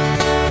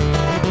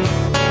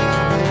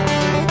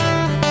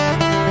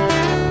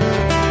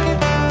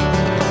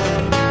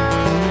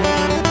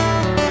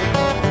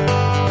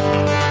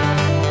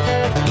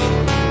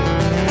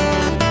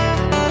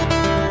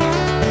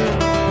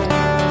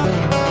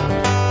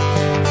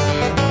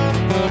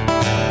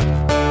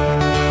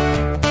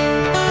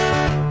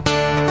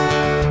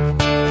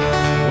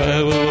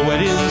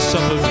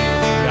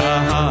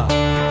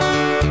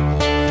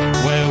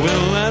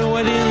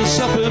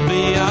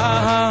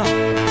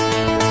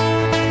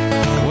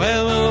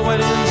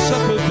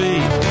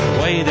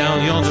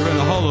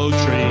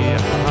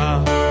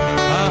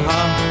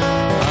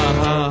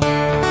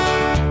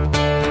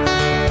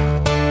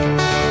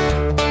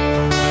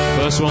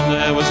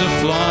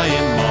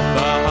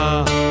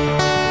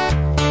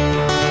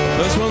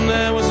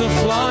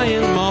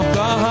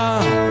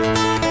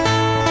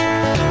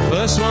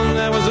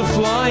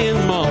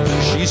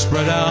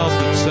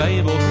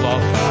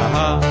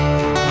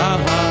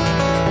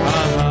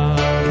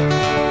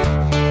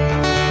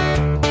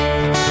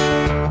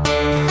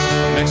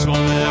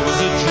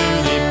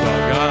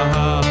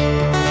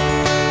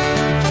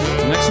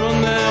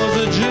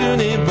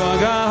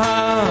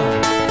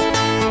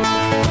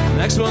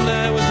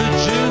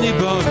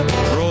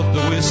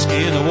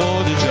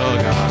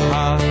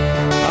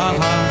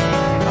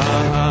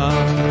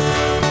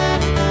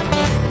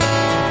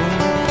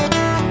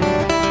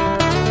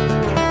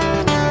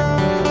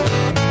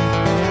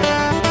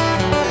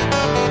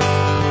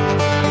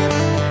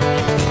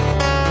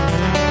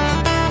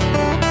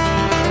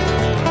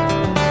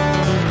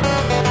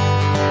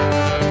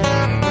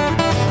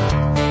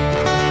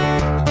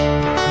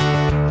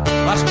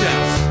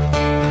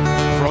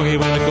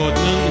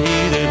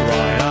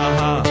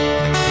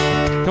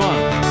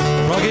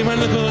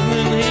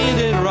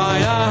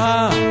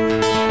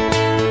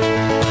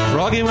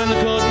 Foggy when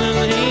the cotton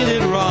and he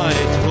did ride,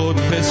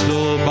 holding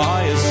pistol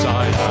by his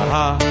side.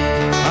 Aha,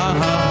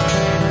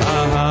 aha,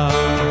 aha.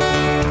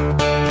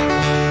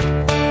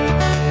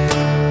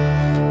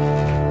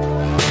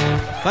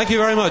 Thank you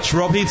very much.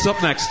 Rob Heath's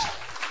up next.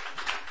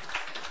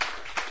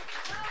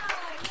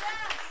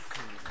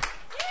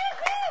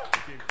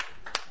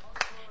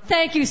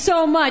 Thank you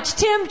so much,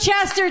 Tim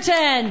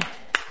Chesterton. Woo!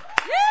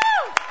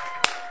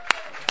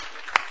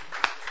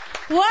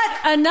 What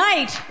a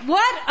night.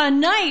 What a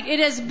night. It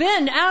has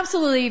been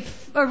absolutely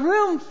a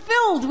room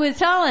filled with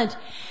talent.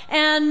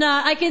 And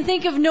I can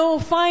think of no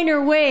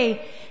finer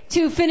way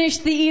to finish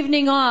the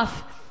evening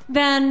off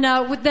than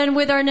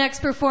with our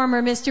next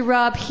performer, Mr.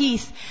 Rob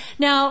Heath.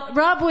 Now,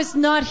 Rob was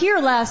not here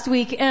last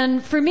week,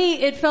 and for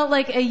me, it felt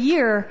like a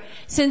year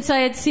since I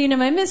had seen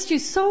him. I missed you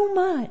so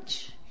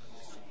much.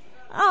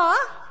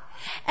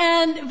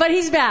 But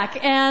he's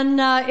back, and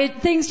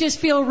things just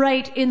feel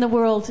right in the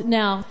world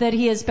now that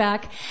he is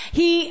back.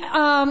 He,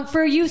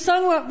 for you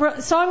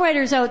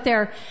songwriters out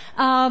there,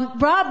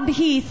 Rob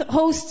Heath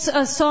hosts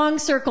a song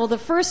circle the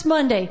first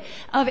Monday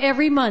of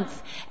every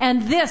month,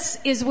 and this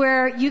is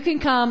where you can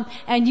come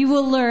and you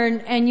will learn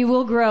and you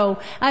will grow.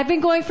 I've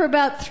been going for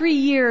about 3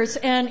 years,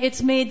 and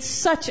it's made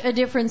such a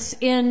difference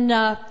in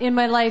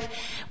my life.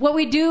 What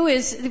we do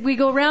is we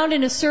go around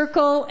in a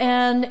circle,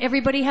 and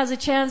everybody has a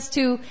chance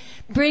to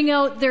bring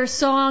out their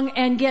song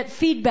and get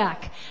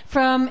feedback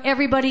from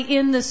everybody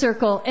in the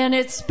circle. And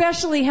it's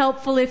especially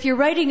helpful if you're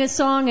writing a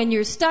song and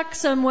you're stuck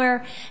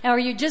somewhere or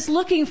you're just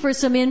looking for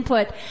some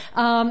input.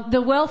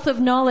 The wealth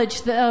of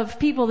knowledge of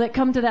people that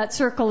come to that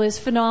circle is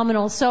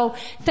phenomenal. So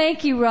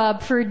thank you,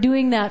 Rob, for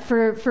doing that,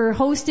 for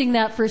hosting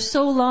that for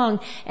so long,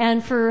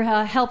 and for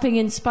helping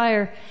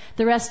inspire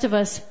the rest of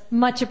us.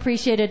 Much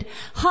appreciated.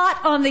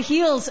 Hot on the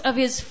heels of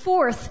his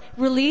fourth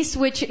release,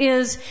 which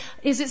is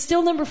it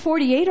still number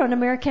 48 on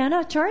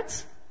Americana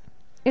charts?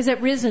 Is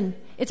it risen?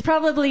 It's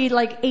probably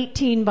like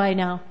 18 by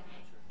now.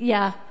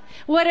 Yeah.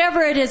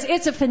 Whatever it is,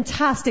 it's a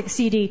fantastic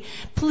CD.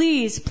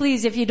 Please,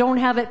 please, if you don't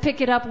have it,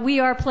 pick it up. We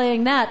are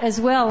playing that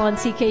as well on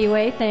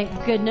CKUA,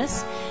 thank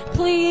goodness.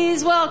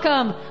 Please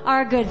welcome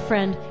our good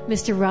friend,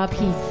 Mr. Rob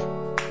Heath.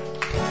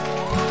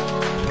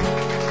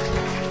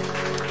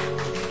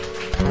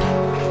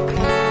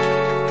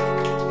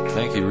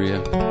 Thank you,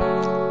 Rhea.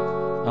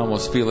 I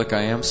almost feel like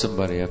I am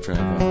somebody after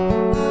I'm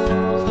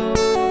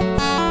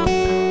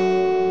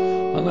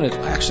going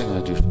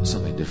to do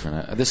something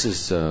different. This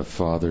is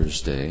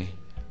Father's Day,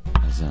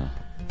 as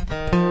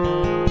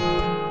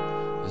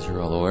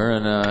you're all aware,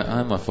 and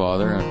I'm a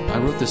father, and I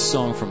wrote this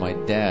song for my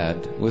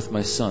dad with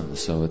my son,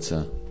 so it's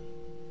and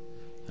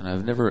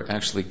I've never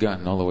actually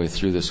gotten all the way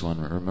through this one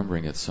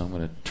remembering it, so I'm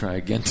going to try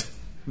again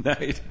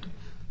tonight.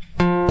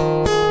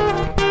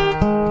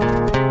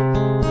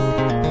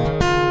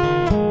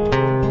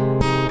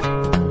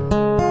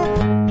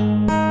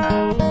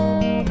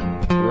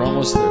 We're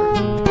almost there.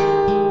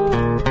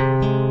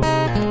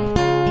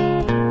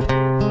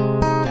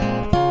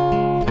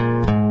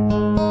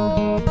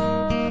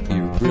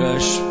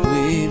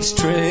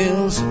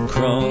 Trails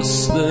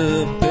across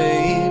the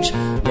page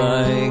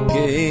like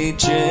a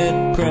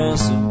jet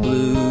across a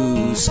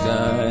blue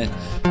sky.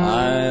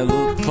 I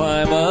will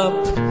climb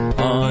up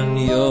on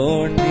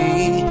your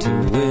knee to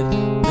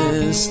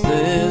witness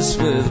this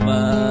with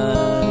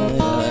my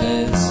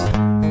eyes.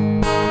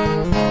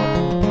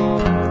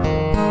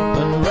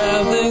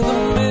 Unraveling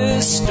the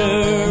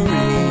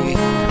mystery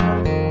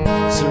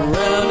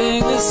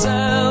surrounding this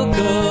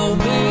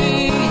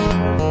alchemy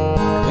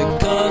that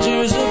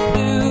conjures up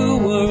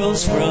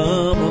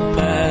from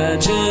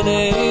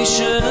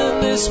imagination,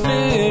 this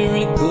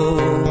miracle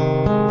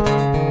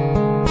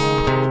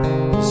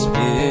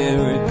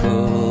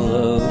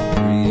of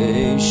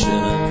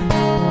creation.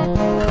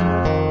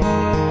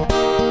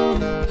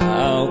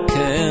 How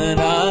can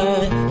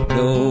I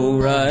know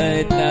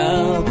right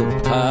now the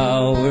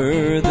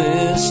power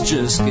this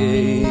just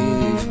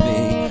gave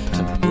me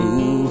to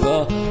move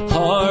a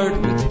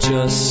heart with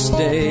just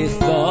a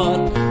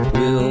thought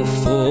will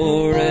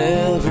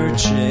forever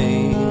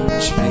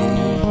change me.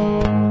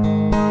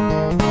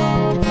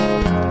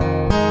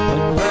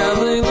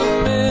 Unraveling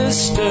the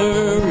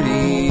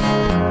mystery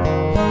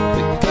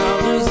that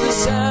conjures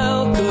this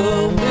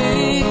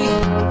alchemy,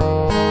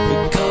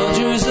 that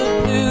conjures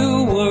up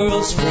new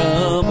worlds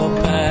from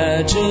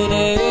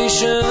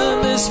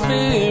imagination, this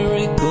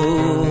miracle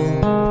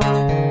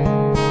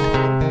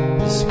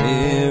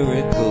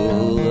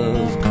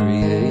of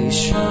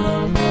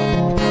creation.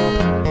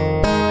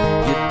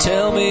 You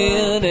tell me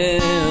an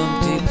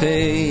empty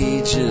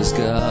page has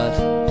got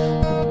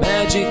the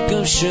magic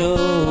of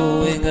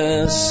showing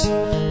us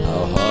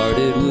how hard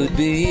it would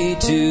be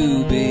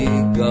to be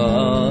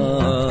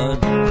gone.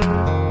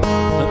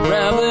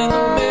 Unraveling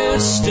the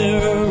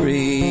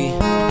mystery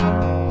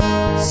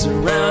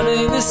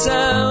surrounding this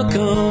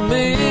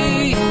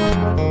alchemy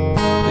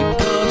that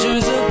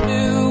conjures up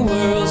new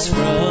worlds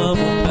from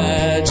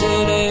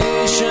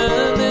imagination,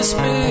 this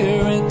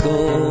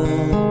miracle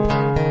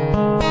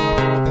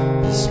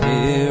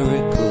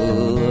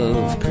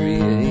of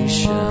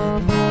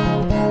creation.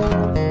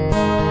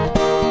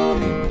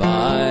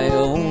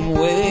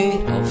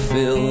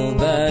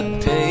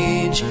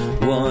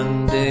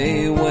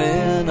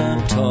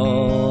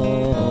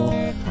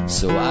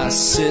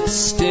 sit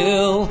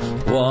still,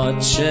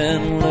 watch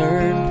and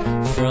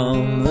learn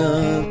from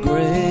the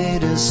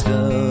greatest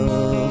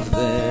of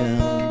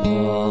them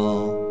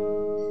all.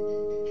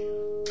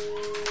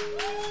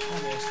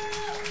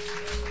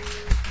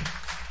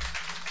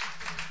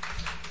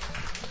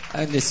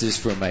 And this is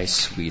for my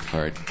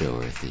sweetheart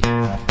Dorothy.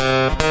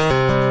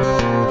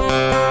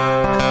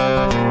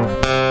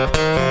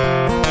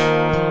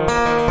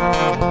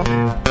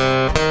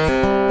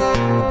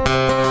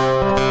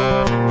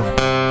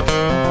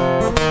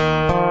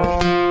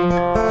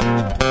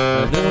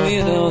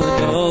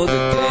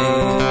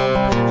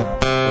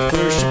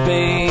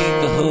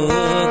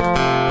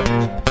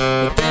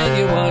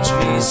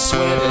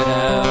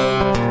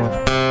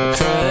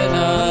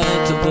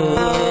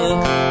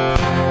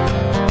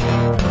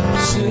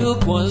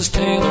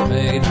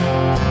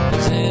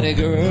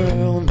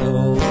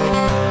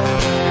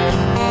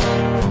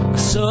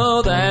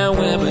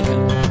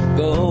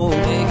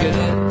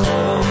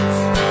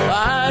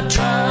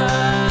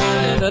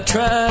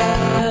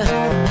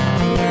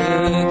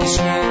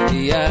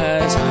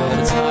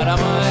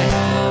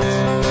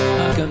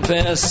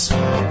 Confess, you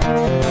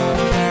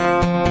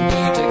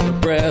take a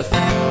breath,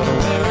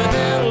 wearing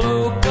that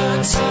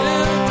low-cut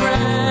silk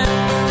dress,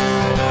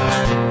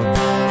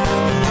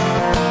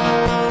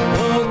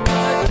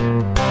 low-cut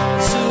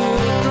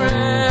silk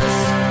dress.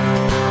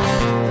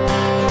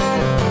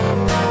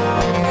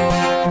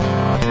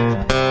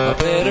 A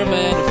better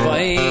man to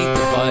fight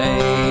the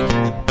fight,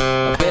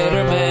 a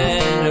better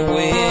man to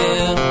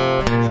win,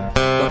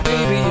 but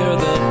baby you're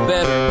the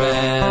better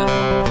man.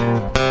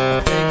 I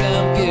think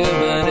I'm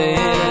giving in.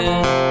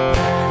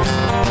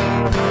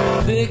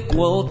 Thick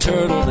wool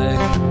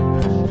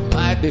turtleneck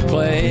might be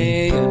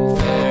playing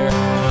fair.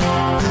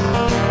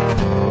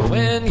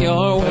 When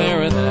you're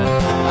wearing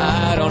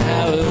that, I don't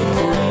have a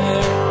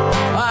prayer.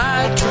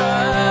 I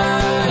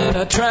try,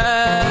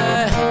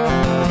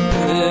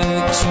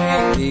 look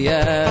straight in the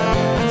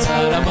eye, it's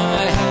out of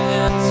my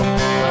hands,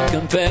 I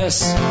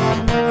confess.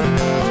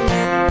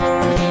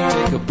 When you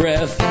take a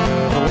breath,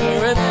 I'm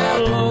wearing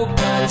that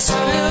low-cut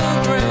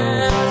silk dress.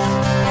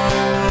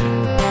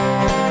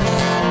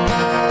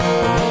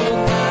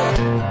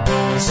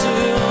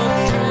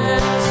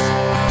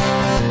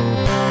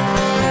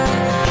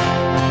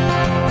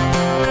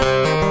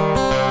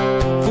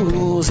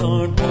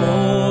 Aren't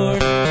born,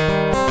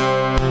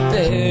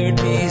 they're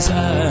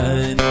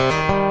designed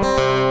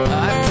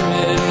by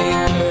pretty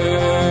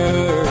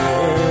girls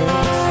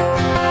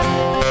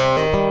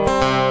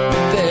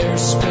with their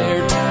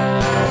spare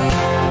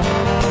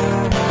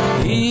time.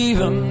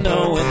 Even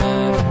knowing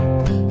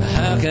that,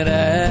 how could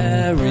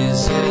I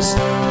resist?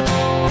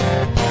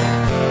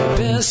 The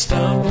best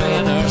of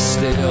men are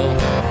still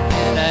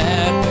in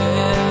that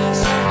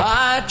mess.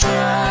 I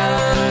try.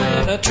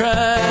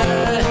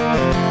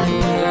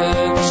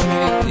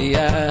 The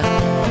eye,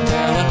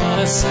 telling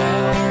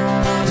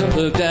myself to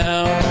look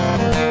down.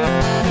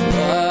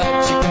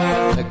 What you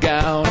got in the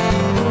gown?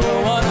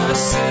 Don't wanna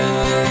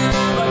seem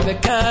like the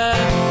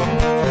kind.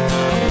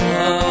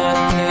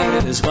 One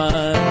thing is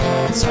mine,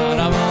 it's out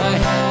of my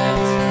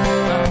hands,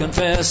 I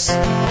confess.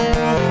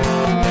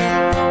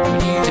 When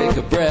you take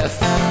a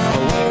breath,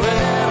 I'm wearing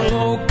that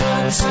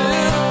low-cut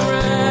silk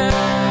dress.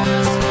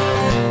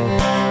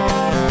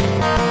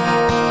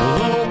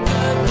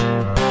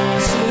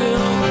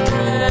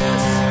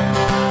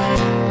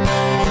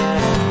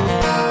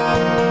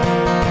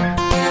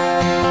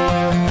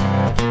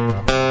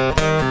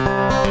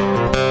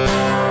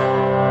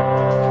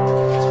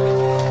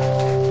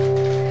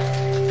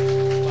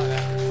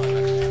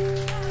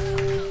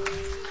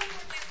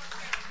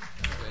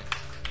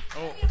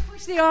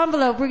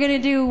 Envelope. We're going to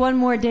do One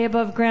More Day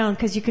Above Ground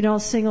because you can all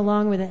sing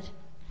along with it.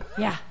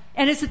 Yeah.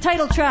 And it's the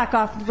title track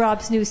off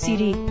Rob's new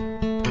CD. She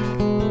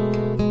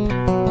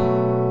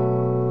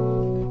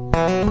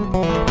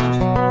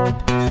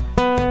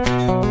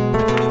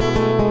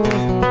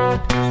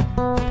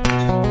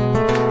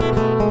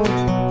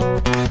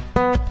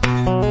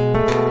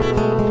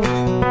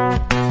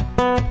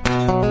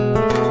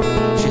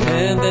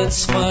had that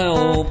smile,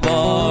 old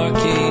bar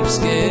keeps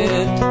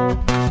getting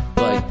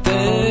like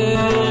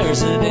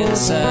there's an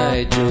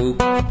inside joke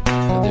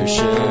they're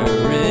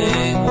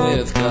sharing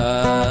with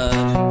God.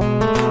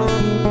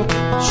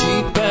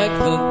 She packed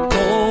the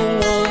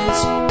cold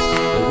ones,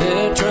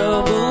 their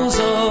troubles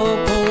all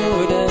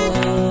poured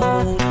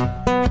out.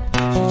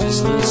 She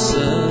just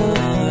listened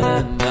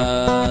and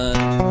nod.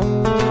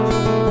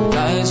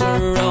 Eyes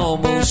were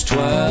almost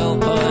 12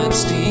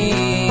 pints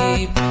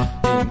deep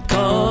in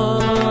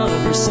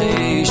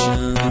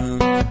conversation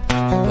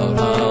about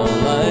how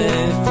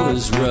life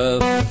was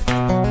rough.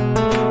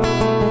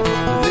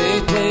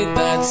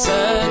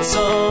 Sad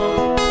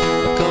song,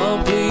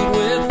 complete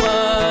with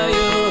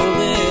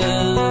violins,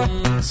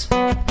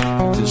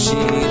 till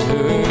she'd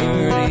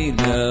heard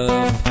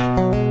enough.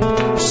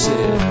 She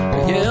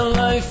said, yeah,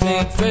 life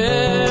ain't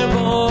fair,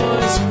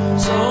 boys,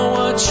 so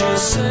what's your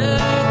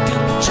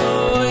second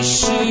choice?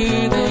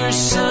 She, there's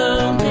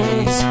some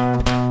days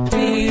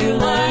feel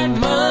like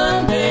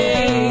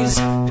Mondays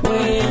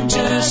when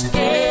just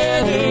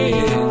getting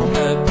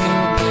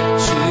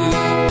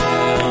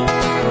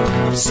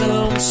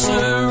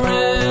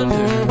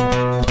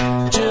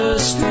surrender.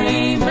 Just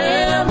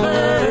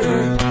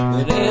remember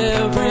that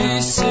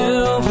every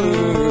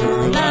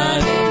silver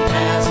lining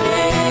has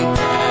a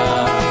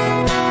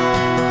crown.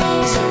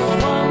 So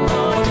one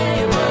more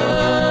day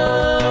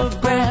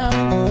above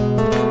ground.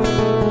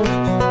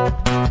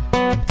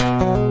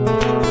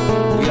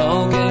 We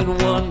all get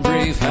one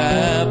brief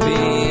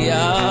happy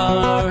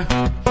hour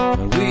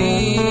when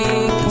we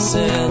can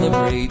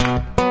celebrate.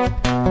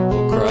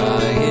 We'll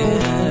cry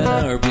in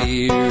our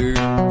beer.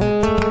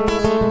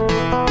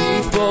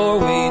 Before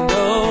we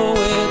know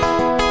it,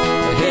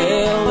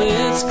 hell,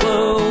 it's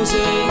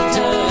closing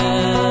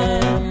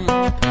time.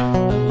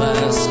 The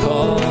last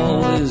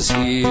call is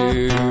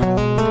here.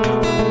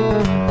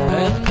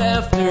 And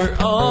after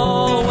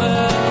all,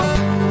 well,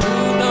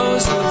 who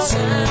knows what's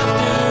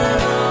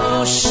after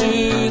all?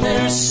 Sure,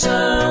 there's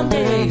some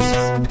days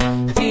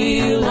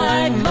feel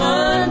like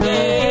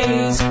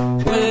Mondays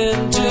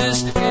when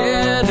just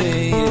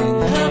getting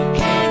up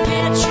can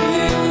get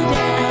you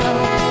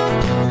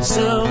down.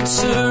 Some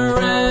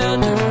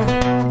surrender.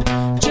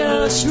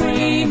 Just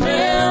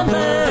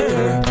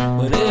remember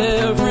when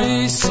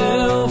every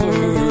silver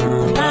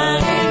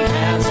lining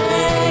has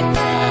a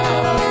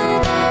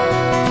crown.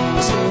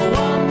 So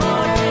one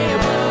more day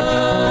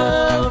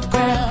above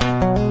ground.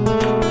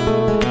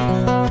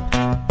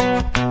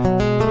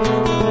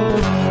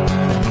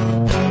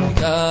 We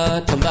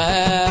got to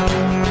laugh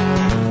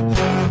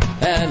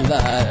and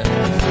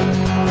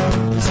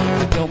laugh. So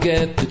we don't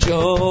get the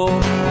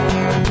joke.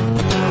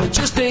 It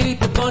just ain't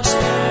the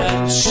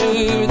punchline.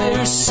 Sure,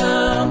 there's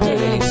some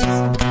days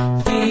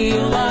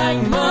feel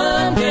like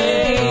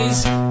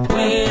Mondays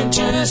when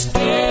just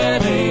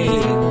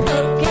getting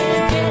up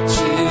can get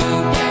you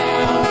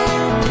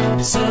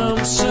down.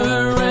 Some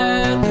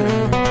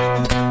surrender.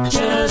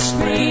 Just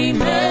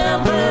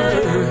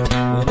remember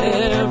when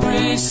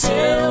every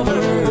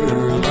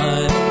silver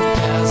lining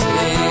has a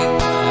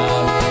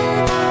crown.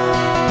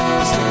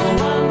 Still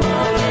one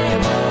more day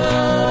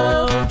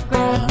above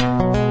ground.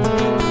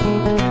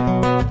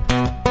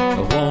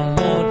 One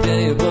more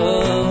day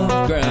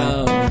above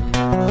ground.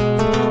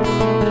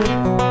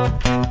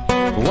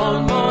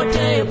 One more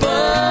day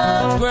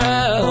above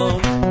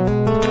ground.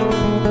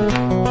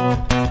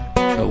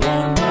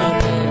 One more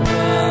day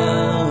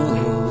above.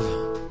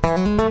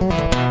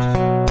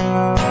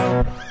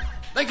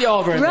 Thank you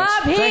all very much.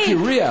 Rob Heath. Thank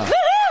you, Rhea.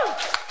 Woo-hoo!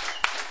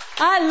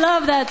 I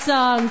love that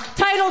song.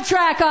 Title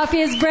track off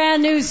his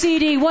brand new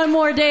CD, One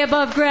More Day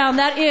Above Ground.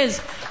 That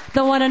is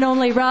the one and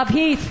only Rob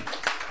Heath.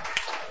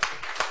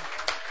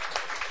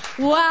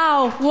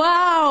 Wow,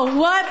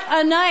 what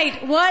a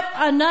night, what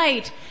a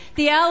night.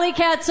 The Alley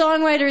Cat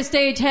Songwriter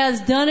stage has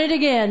done it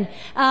again.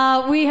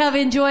 We have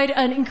enjoyed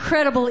an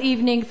incredible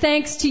evening.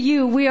 Thanks to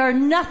you. We are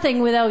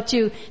nothing without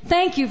you.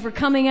 Thank you for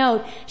coming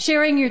out,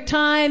 sharing your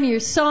time,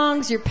 your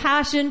songs, your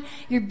passion,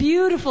 your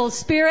beautiful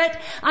spirit.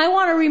 I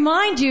want to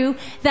remind you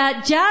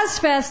that Jazz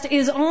Fest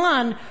is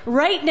on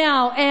right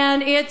now,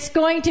 and it's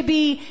going to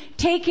be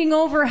taking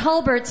over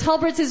Halbert's.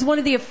 Halbert's is one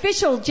of the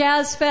official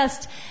Jazz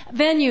Fest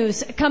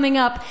venues coming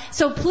up.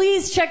 So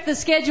please check the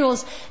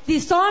schedules. The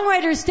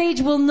Songwriter stage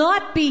will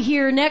not be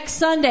here next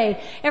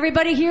Sunday.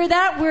 Everybody hear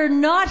that? We're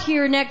not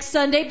here next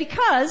Sunday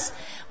because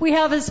we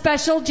have a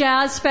special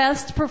Jazz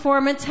Fest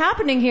performance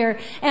happening here.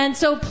 And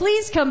so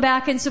please come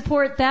back and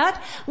support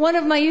that. One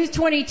of my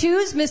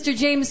U-22s, Mr.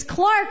 James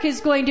Clark,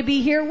 is going to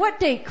be here. What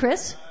date,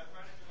 Chris?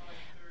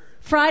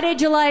 Friday,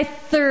 July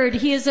 3rd.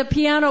 He is a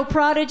piano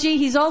prodigy.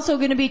 He's also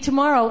going to be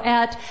tomorrow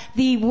at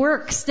the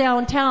Works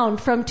downtown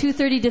from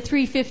 2:30 to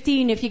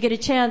 3:15. If you get a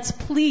chance,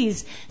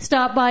 please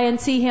stop by and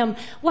see him.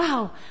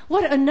 Wow,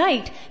 what a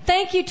night.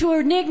 Thank you to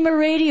Enigma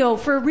Radio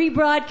for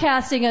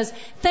rebroadcasting us.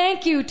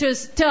 Thank you to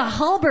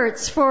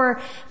Halbert's for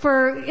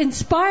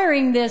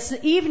inspiring this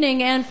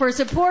evening and for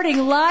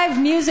supporting live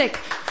music.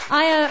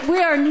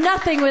 We are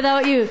nothing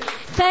without you.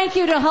 Thank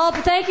you to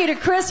Halbert. Thank you to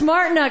Chris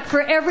Martinuck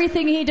for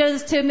everything he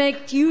does to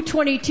make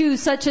U-22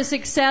 such a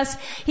success.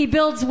 He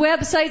builds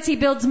websites. He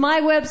builds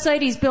my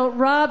website. He's built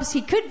Rob's.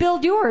 He could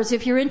build yours.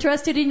 If you're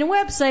interested in a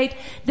website,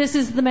 this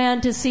is the man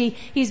to see.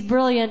 He's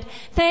brilliant.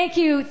 Thank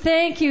you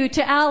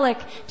to Alec,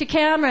 to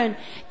Cameron,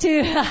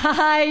 to,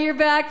 hi, you're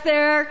back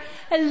there.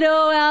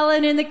 Hello,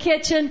 Alan in the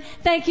kitchen.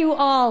 Thank you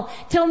all.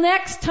 Till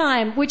next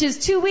time, which is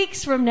 2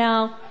 weeks from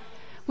now.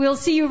 We'll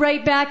see you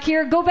right back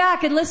here. Go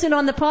back and listen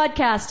on the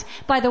podcast,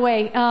 by the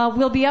way.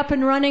 We'll be up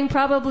and running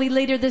probably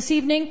later this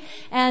evening.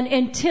 And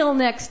until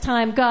next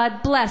time,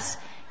 God bless.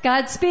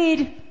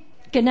 Godspeed.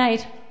 Good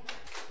night.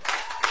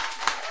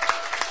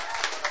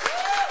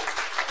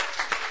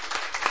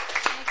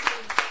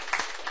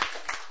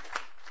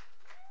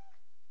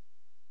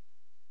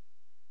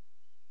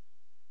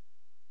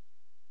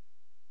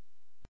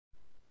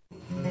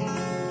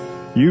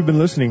 You've been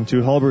listening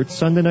to Halbert's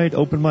Sunday Night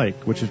Open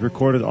Mic, which is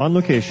recorded on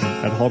location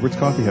at Halbert's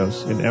Coffee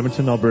House in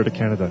Edmonton, Alberta,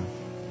 Canada.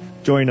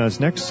 Join us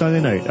next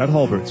Sunday night at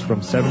Halbert's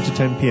from 7 to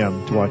 10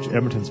 p.m. to watch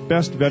Edmonton's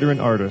best veteran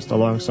artists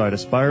alongside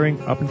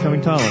aspiring,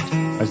 up-and-coming talent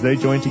as they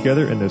join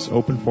together in this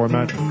open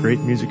format of great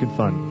music and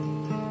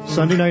fun.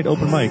 Sunday Night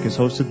Open Mic is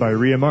hosted by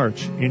Rhea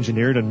March,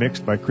 engineered and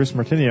mixed by Chris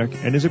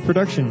Martiniak, and is a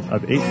production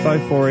of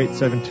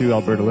 854872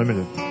 Alberta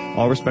Limited.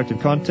 All respective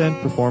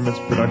content, performance,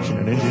 production,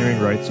 and engineering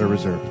rights are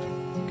reserved.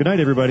 Good night,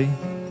 everybody.